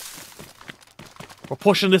 go. We're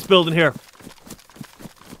pushing this building here.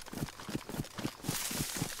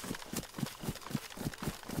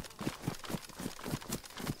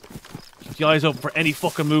 Keep the eyes open for any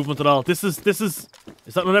fucking movement at all. Is that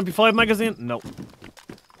an MP5 magazine? No.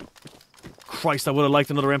 Christ, I would have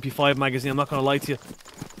liked another MP5 magazine. I'm not gonna lie to you.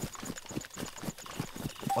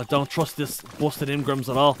 I don't trust this busted Ingrams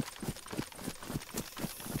at all.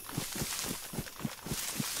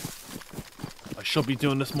 I should be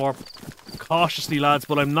doing this more cautiously, lads,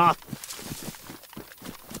 but I'm not.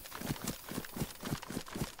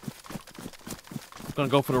 I'm gonna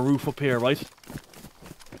go for the roof up here, right?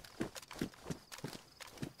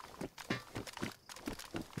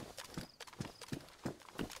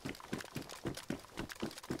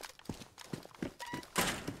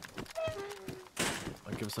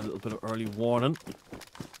 I'll give us a little bit of early warning.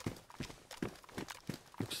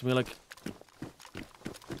 Looks to me like...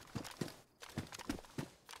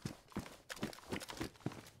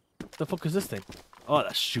 the fuck is this thing? Oh,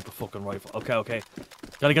 that stupid fucking rifle. Okay, okay.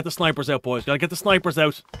 Gotta get the snipers out, boys. Gotta get the snipers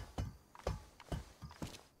out.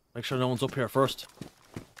 Make sure no one's up here first.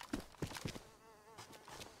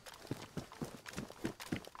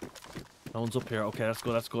 No one's up here. Okay, that's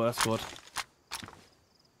good, that's good, that's good.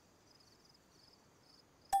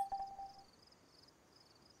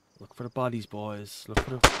 Look for the bodies, boys. Look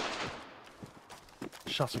for the...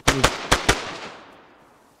 shots are blue.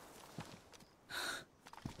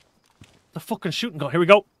 The fucking shooting gun. Here we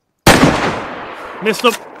go. Missed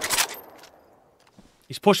him.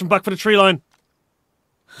 He's pushing back for the tree line.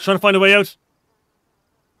 He's trying to find a way out.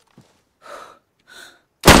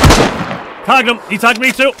 Tagged him. He tagged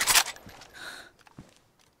me too.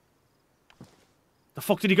 The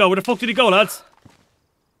fuck did he go? Where the fuck did he go, lads?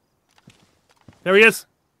 There he is.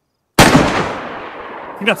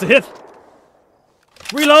 I think that's a hit.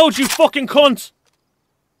 Reload, you fucking cunt.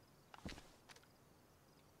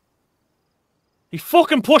 He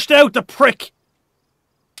fucking pushed out, the prick!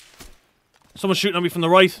 Someone's shooting at me from the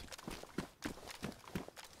right.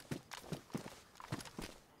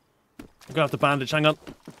 I'm gonna have to bandage, hang on.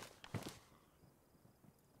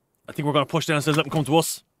 I think we're gonna push downstairs, let him come to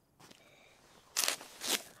us.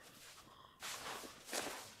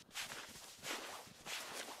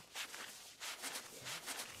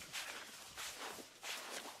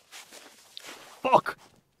 Fuck!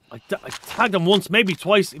 I tagged him once, maybe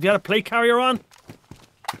twice. If you had a plate carrier on...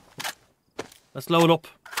 let's load up.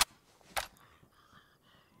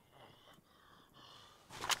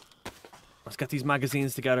 Let's get these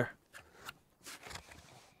magazines together.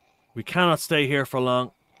 We cannot stay here for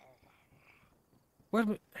long. Where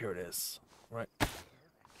do we... here it is. Right.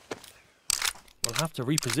 We'll have to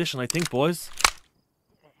reposition, I think, boys.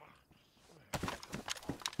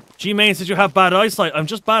 G-Main says you have bad eyesight. I'm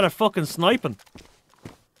just bad at fucking sniping.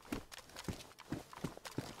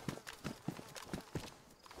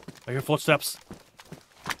 I hear footsteps.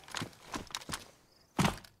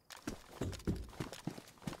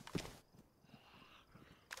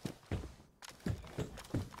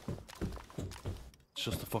 It's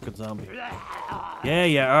just a fucking zombie. Yeah,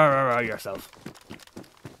 yeah, yourself.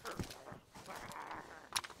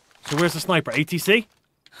 So where's the sniper? ATC?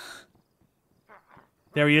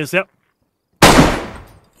 There he is, yep.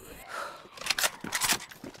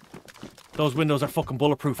 Those windows are fucking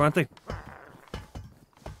bulletproof, aren't they?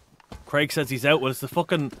 Craig says he's out. Well, it's the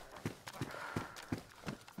fucking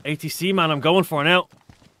ATC man I'm going for now.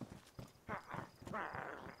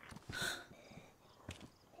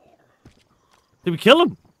 Did we kill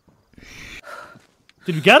him?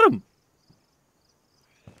 Did we get him?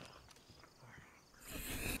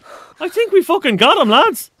 I think we fucking got him,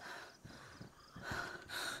 lads.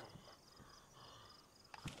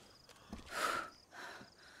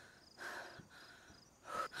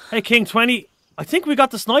 Hey, King 20. I think we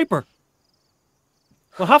got the sniper.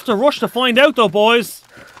 We'll have to rush to find out, though, boys.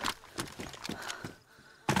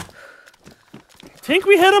 Think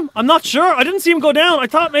we hit him? I'm not sure. I didn't see him go down. I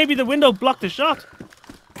thought maybe the window blocked the shot.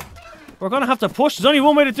 We're gonna have to push. There's only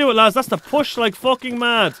one way to do it, lads. That's to push like fucking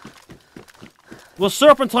mad. We'll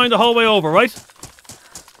serpentine the whole way over, right?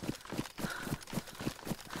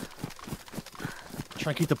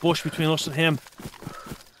 Try and keep the bush between us and him.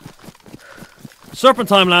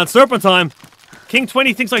 Serpentine, lads. Serpentine. King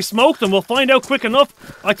 20 thinks I smoked him. We'll find out quick enough.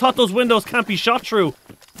 I thought those windows can't be shot through.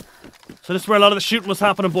 So this is where a lot of the shooting was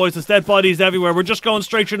happening, boys. There's dead bodies everywhere. We're just going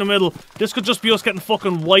straight through the middle. This could just be us getting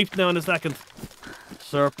fucking wiped now in a second.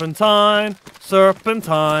 Serpentine.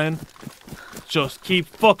 Serpentine. Just keep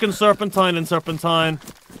fucking serpentining, serpentine.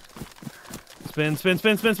 Spin, spin,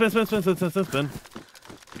 spin, spin, spin, spin, spin, spin, spin, spin, spin.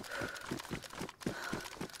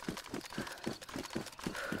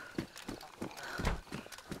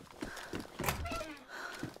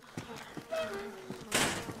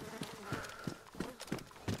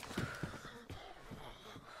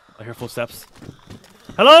 I hear footsteps.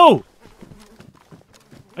 Hello!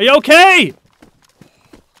 Are you okay?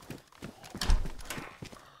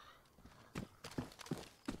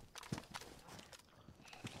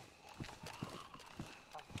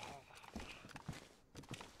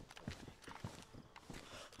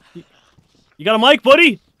 You got a mic,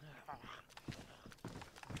 buddy?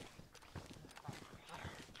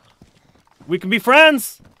 We can be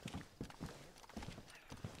friends.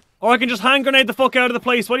 Or I can just hand grenade the fuck out of the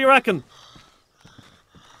place. What do you reckon?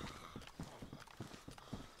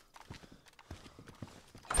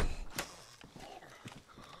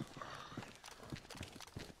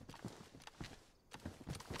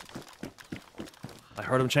 I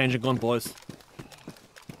heard him changing gun, boys.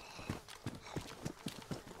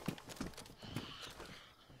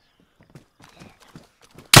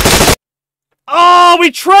 Oh,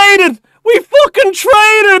 we traded! We fucking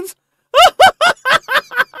traded!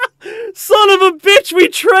 Son of a bitch, we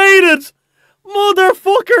traded!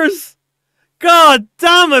 Motherfuckers! God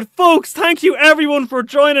damn it, folks. Thank you everyone for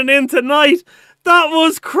joining in tonight. That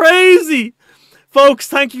was crazy. Folks,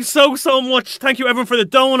 thank you so much. Thank you everyone for the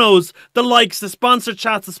donos, the likes, the sponsored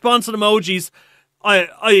chats, the sponsored emojis.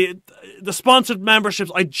 The sponsored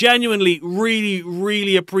memberships, I genuinely,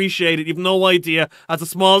 really appreciate it. You've no idea. As a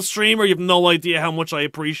small streamer, you've no idea how much I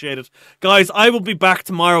appreciate it. Guys, I will be back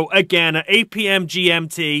tomorrow again at 8 PM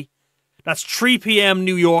GMT. That's 3 PM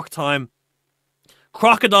New York time.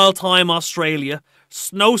 Crocodile time Australia.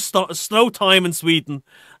 Snow time in Sweden.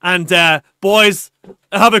 And, boys,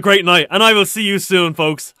 have a great night. And I will see you soon,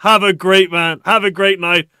 folks. Have a great night.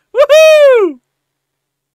 Woohoo!